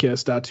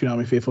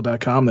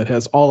podcast.toonamifaithful.com that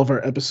has all of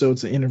our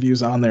episodes and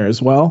interviews on there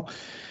as well.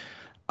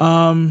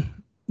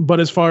 But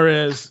as far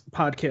as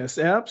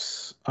podcast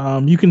apps,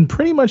 you can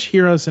pretty much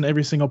hear us in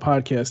every single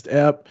podcast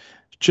app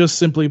just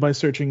simply by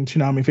searching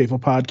Toonami Faithful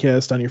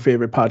Podcast on your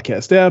favorite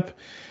podcast app.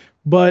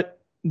 But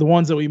the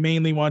ones that we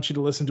mainly want you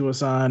to listen to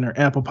us on are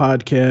Apple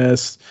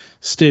Podcasts,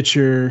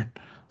 Stitcher,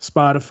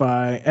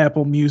 Spotify,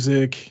 Apple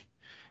Music,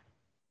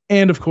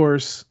 and of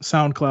course,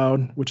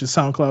 SoundCloud, which is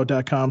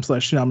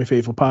soundcloud.com/Toonami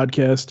Faithful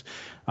Podcast.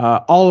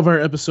 All of our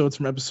episodes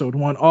from episode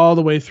 1 all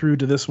the way through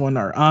to this one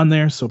are on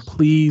there. So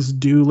please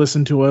do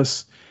listen to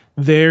us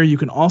there. You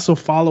can also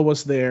follow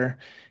us there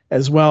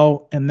as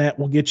well. And that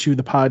will get you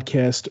the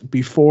podcast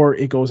before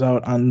it goes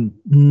out on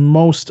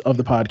most of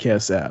the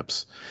podcast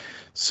apps.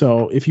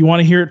 So if you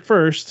want to hear it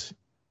first,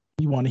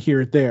 you want to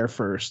hear it there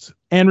first.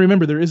 And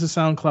remember, there is a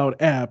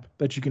SoundCloud app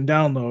that you can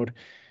download.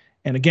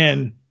 And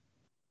again,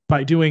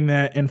 by doing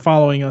that and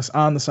following us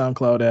on the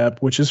SoundCloud app,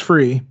 which is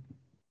free,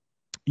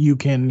 you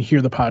can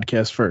hear the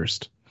podcast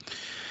first.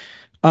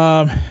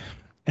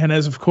 And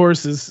as of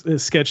course,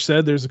 as Sketch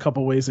said, there's a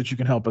couple ways that you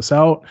can help us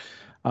out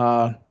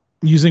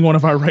using one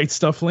of our Right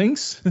Stuff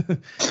links.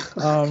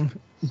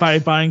 By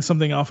buying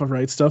something off of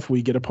Right Stuff,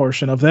 we get a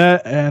portion of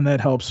that, and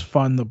that helps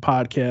fund the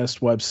podcast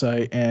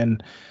website.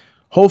 And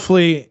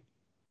hopefully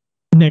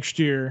next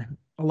year,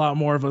 a lot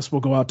more of us will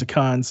go out to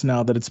cons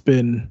now that it's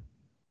been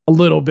a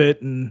little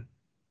bit and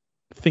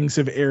things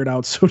have aired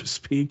out, so to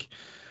speak.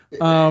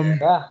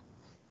 Yeah.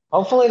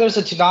 Hopefully there's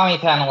a Toonami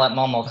panel at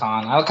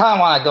MomoCon. I kind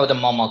of want to go to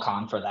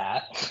MomoCon for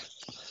that.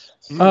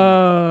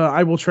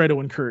 I will try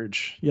to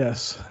encourage.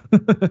 Yes.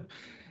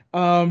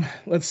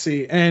 Let's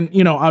see. And,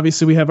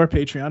 obviously we have our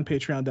Patreon,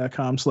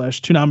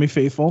 patreon.com/Toonami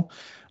Faithful.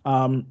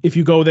 If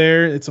you go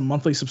there, it's a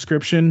monthly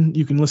subscription.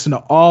 You can listen to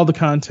all the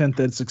content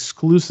that's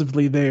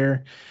exclusively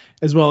there,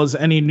 as well as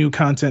any new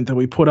content that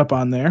we put up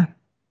on there.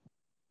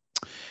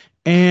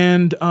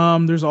 And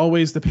there's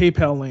always the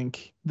PayPal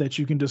link that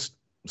you can just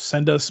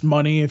send us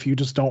money if you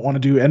just don't want to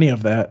do any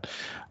of that.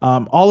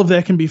 All of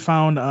that can be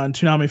found on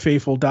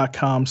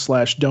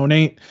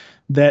ToonamiFaithful.com/donate.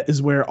 That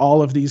is where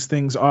all of these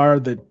things are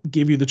that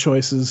give you the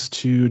choices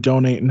to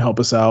donate and help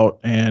us out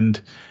and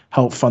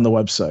help fund the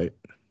website.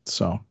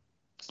 So,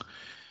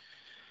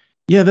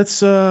 yeah,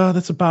 that's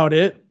about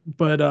it.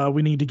 But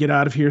we need to get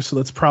out of here, so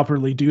let's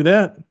properly do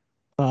that.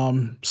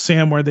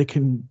 Sam, where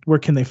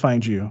can they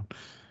find you?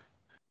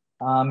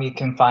 You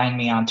can find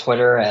me on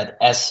Twitter at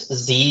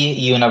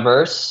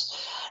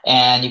SZUniverse.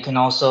 And you can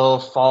also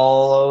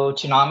follow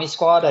Toonami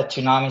Squad at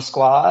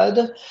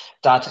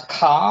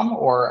ToonamiSquad.com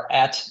or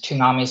at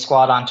Toonami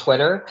Squad on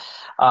Twitter.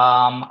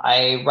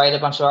 I write a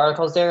bunch of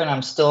articles there, and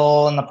I'm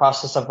still in the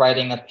process of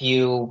writing a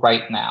few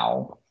right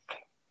now.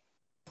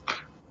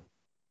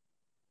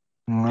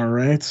 All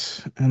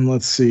right. And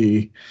let's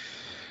see.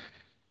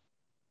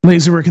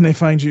 Laser, where can they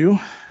find you?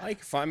 You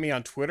can find me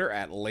on Twitter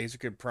at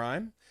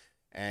LaserKidPrime,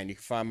 and you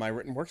can find my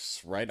written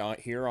works right on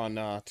here on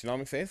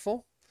Toonami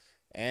Faithful.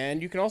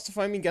 And you can also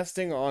find me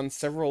guesting on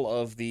several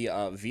of the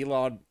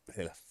VLord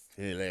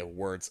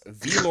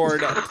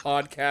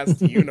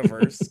podcast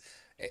universe,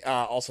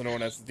 also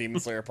known as the Demon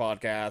Slayer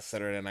podcast,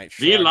 Saturday Night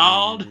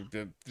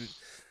VLord.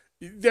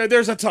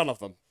 There's a ton of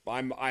them.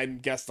 I'm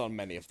guest on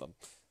many of them.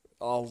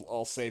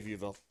 I'll save you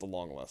the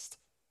long list.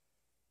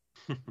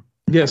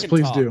 Yes,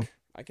 please do.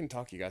 I can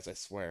talk, you guys. I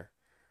swear.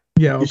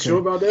 Yeah. Okay. You sure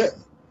about that?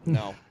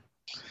 No.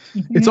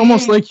 It's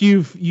almost like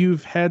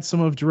you've had some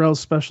of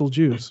Jarrell's special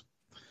juice.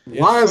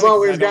 Why has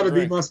always got to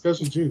be my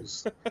special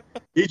juice?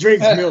 He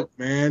drinks milk,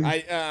 man.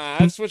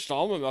 I've switched to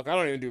almond milk. I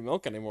don't even do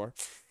milk anymore.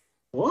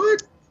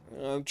 What?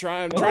 I'm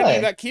trying to do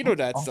that keto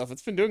diet stuff.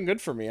 It's been doing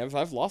good for me.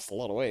 I've lost a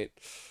lot of weight.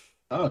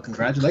 Oh,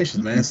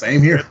 congratulations, man.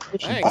 Same here.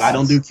 Thanks. But I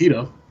don't do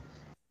keto.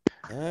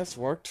 That's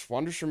worked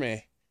wonders for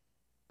me.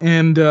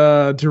 And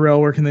Jarrell,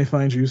 where can they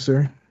find you,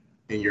 sir?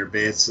 In your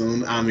bed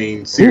soon. I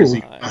mean,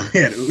 seriously.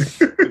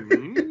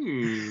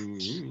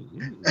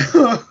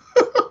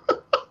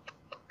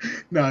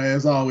 No,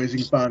 as always, you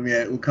can find me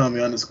at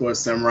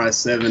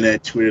Ukami_Samurai7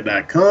 at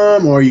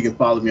Twitter.com, or you can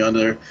follow me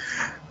under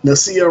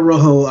Nasia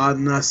Rojo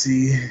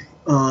Adnasi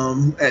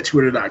at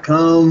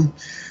Twitter.com.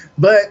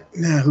 But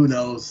who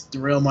knows?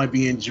 Darrell might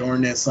be in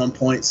Jordan at some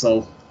point,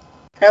 so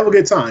have a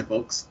good time,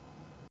 folks.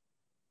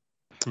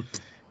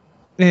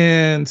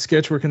 And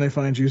Sketch, where can they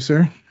find you,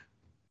 sir?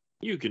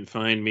 You can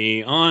find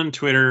me on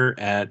Twitter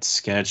at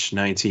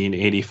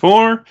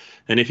Sketch1984.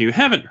 And if you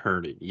haven't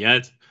heard it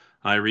yet,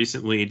 I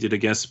recently did a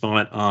guest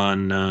spot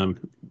on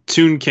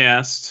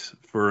Tooncast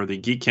for the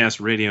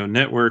Geekcast Radio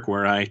Network,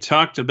 where I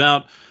talked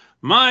about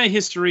my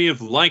history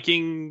of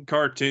liking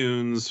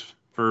cartoons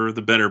for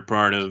the better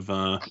part of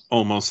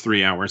almost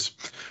 3 hours.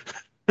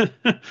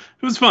 It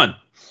was fun.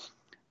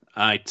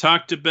 I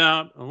talked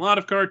about a lot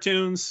of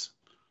cartoons,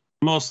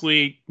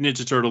 mostly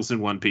Ninja Turtles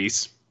and One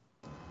Piece.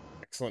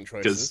 Excellent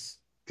choices.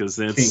 Because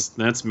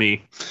that's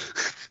me.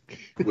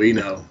 We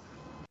know.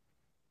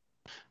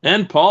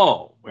 And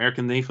Paul, where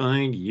can they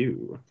find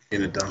you?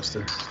 In a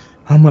dumpster.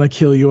 I'm going to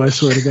kill you, I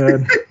swear to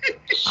God.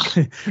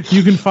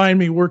 You can find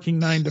me working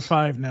 9 to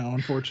 5 now,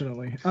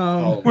 unfortunately.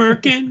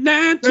 Working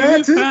 9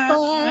 to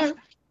 5.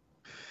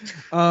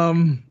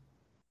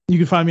 You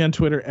can find me on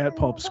Twitter at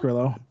Pulp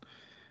Skrillo.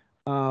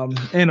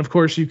 And of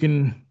course, you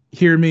can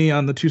hear me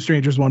on the Two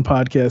Strangers One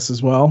podcast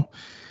as well.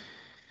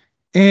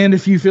 And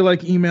if you feel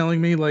like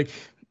emailing me like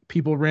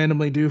people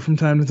randomly do from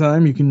time to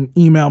time, you can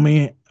email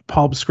me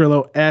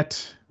pulpskrillo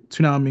at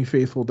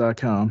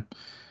ToonamiFaithful.com.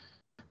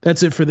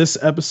 That's it for this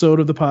episode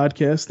of the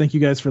podcast. Thank you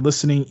guys for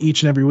listening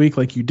each and every week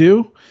like you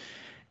do.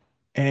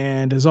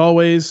 And as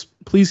always,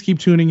 please keep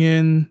tuning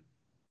in,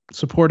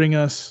 supporting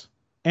us,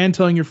 and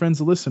telling your friends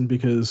to listen,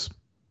 because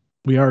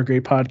we are a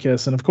great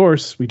podcast. And of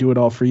course, we do it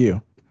all for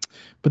you.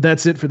 But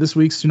that's it for this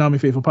week's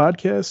Toonami Faithful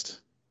podcast.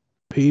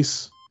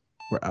 Peace.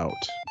 We're out.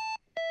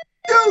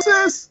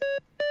 Deuces!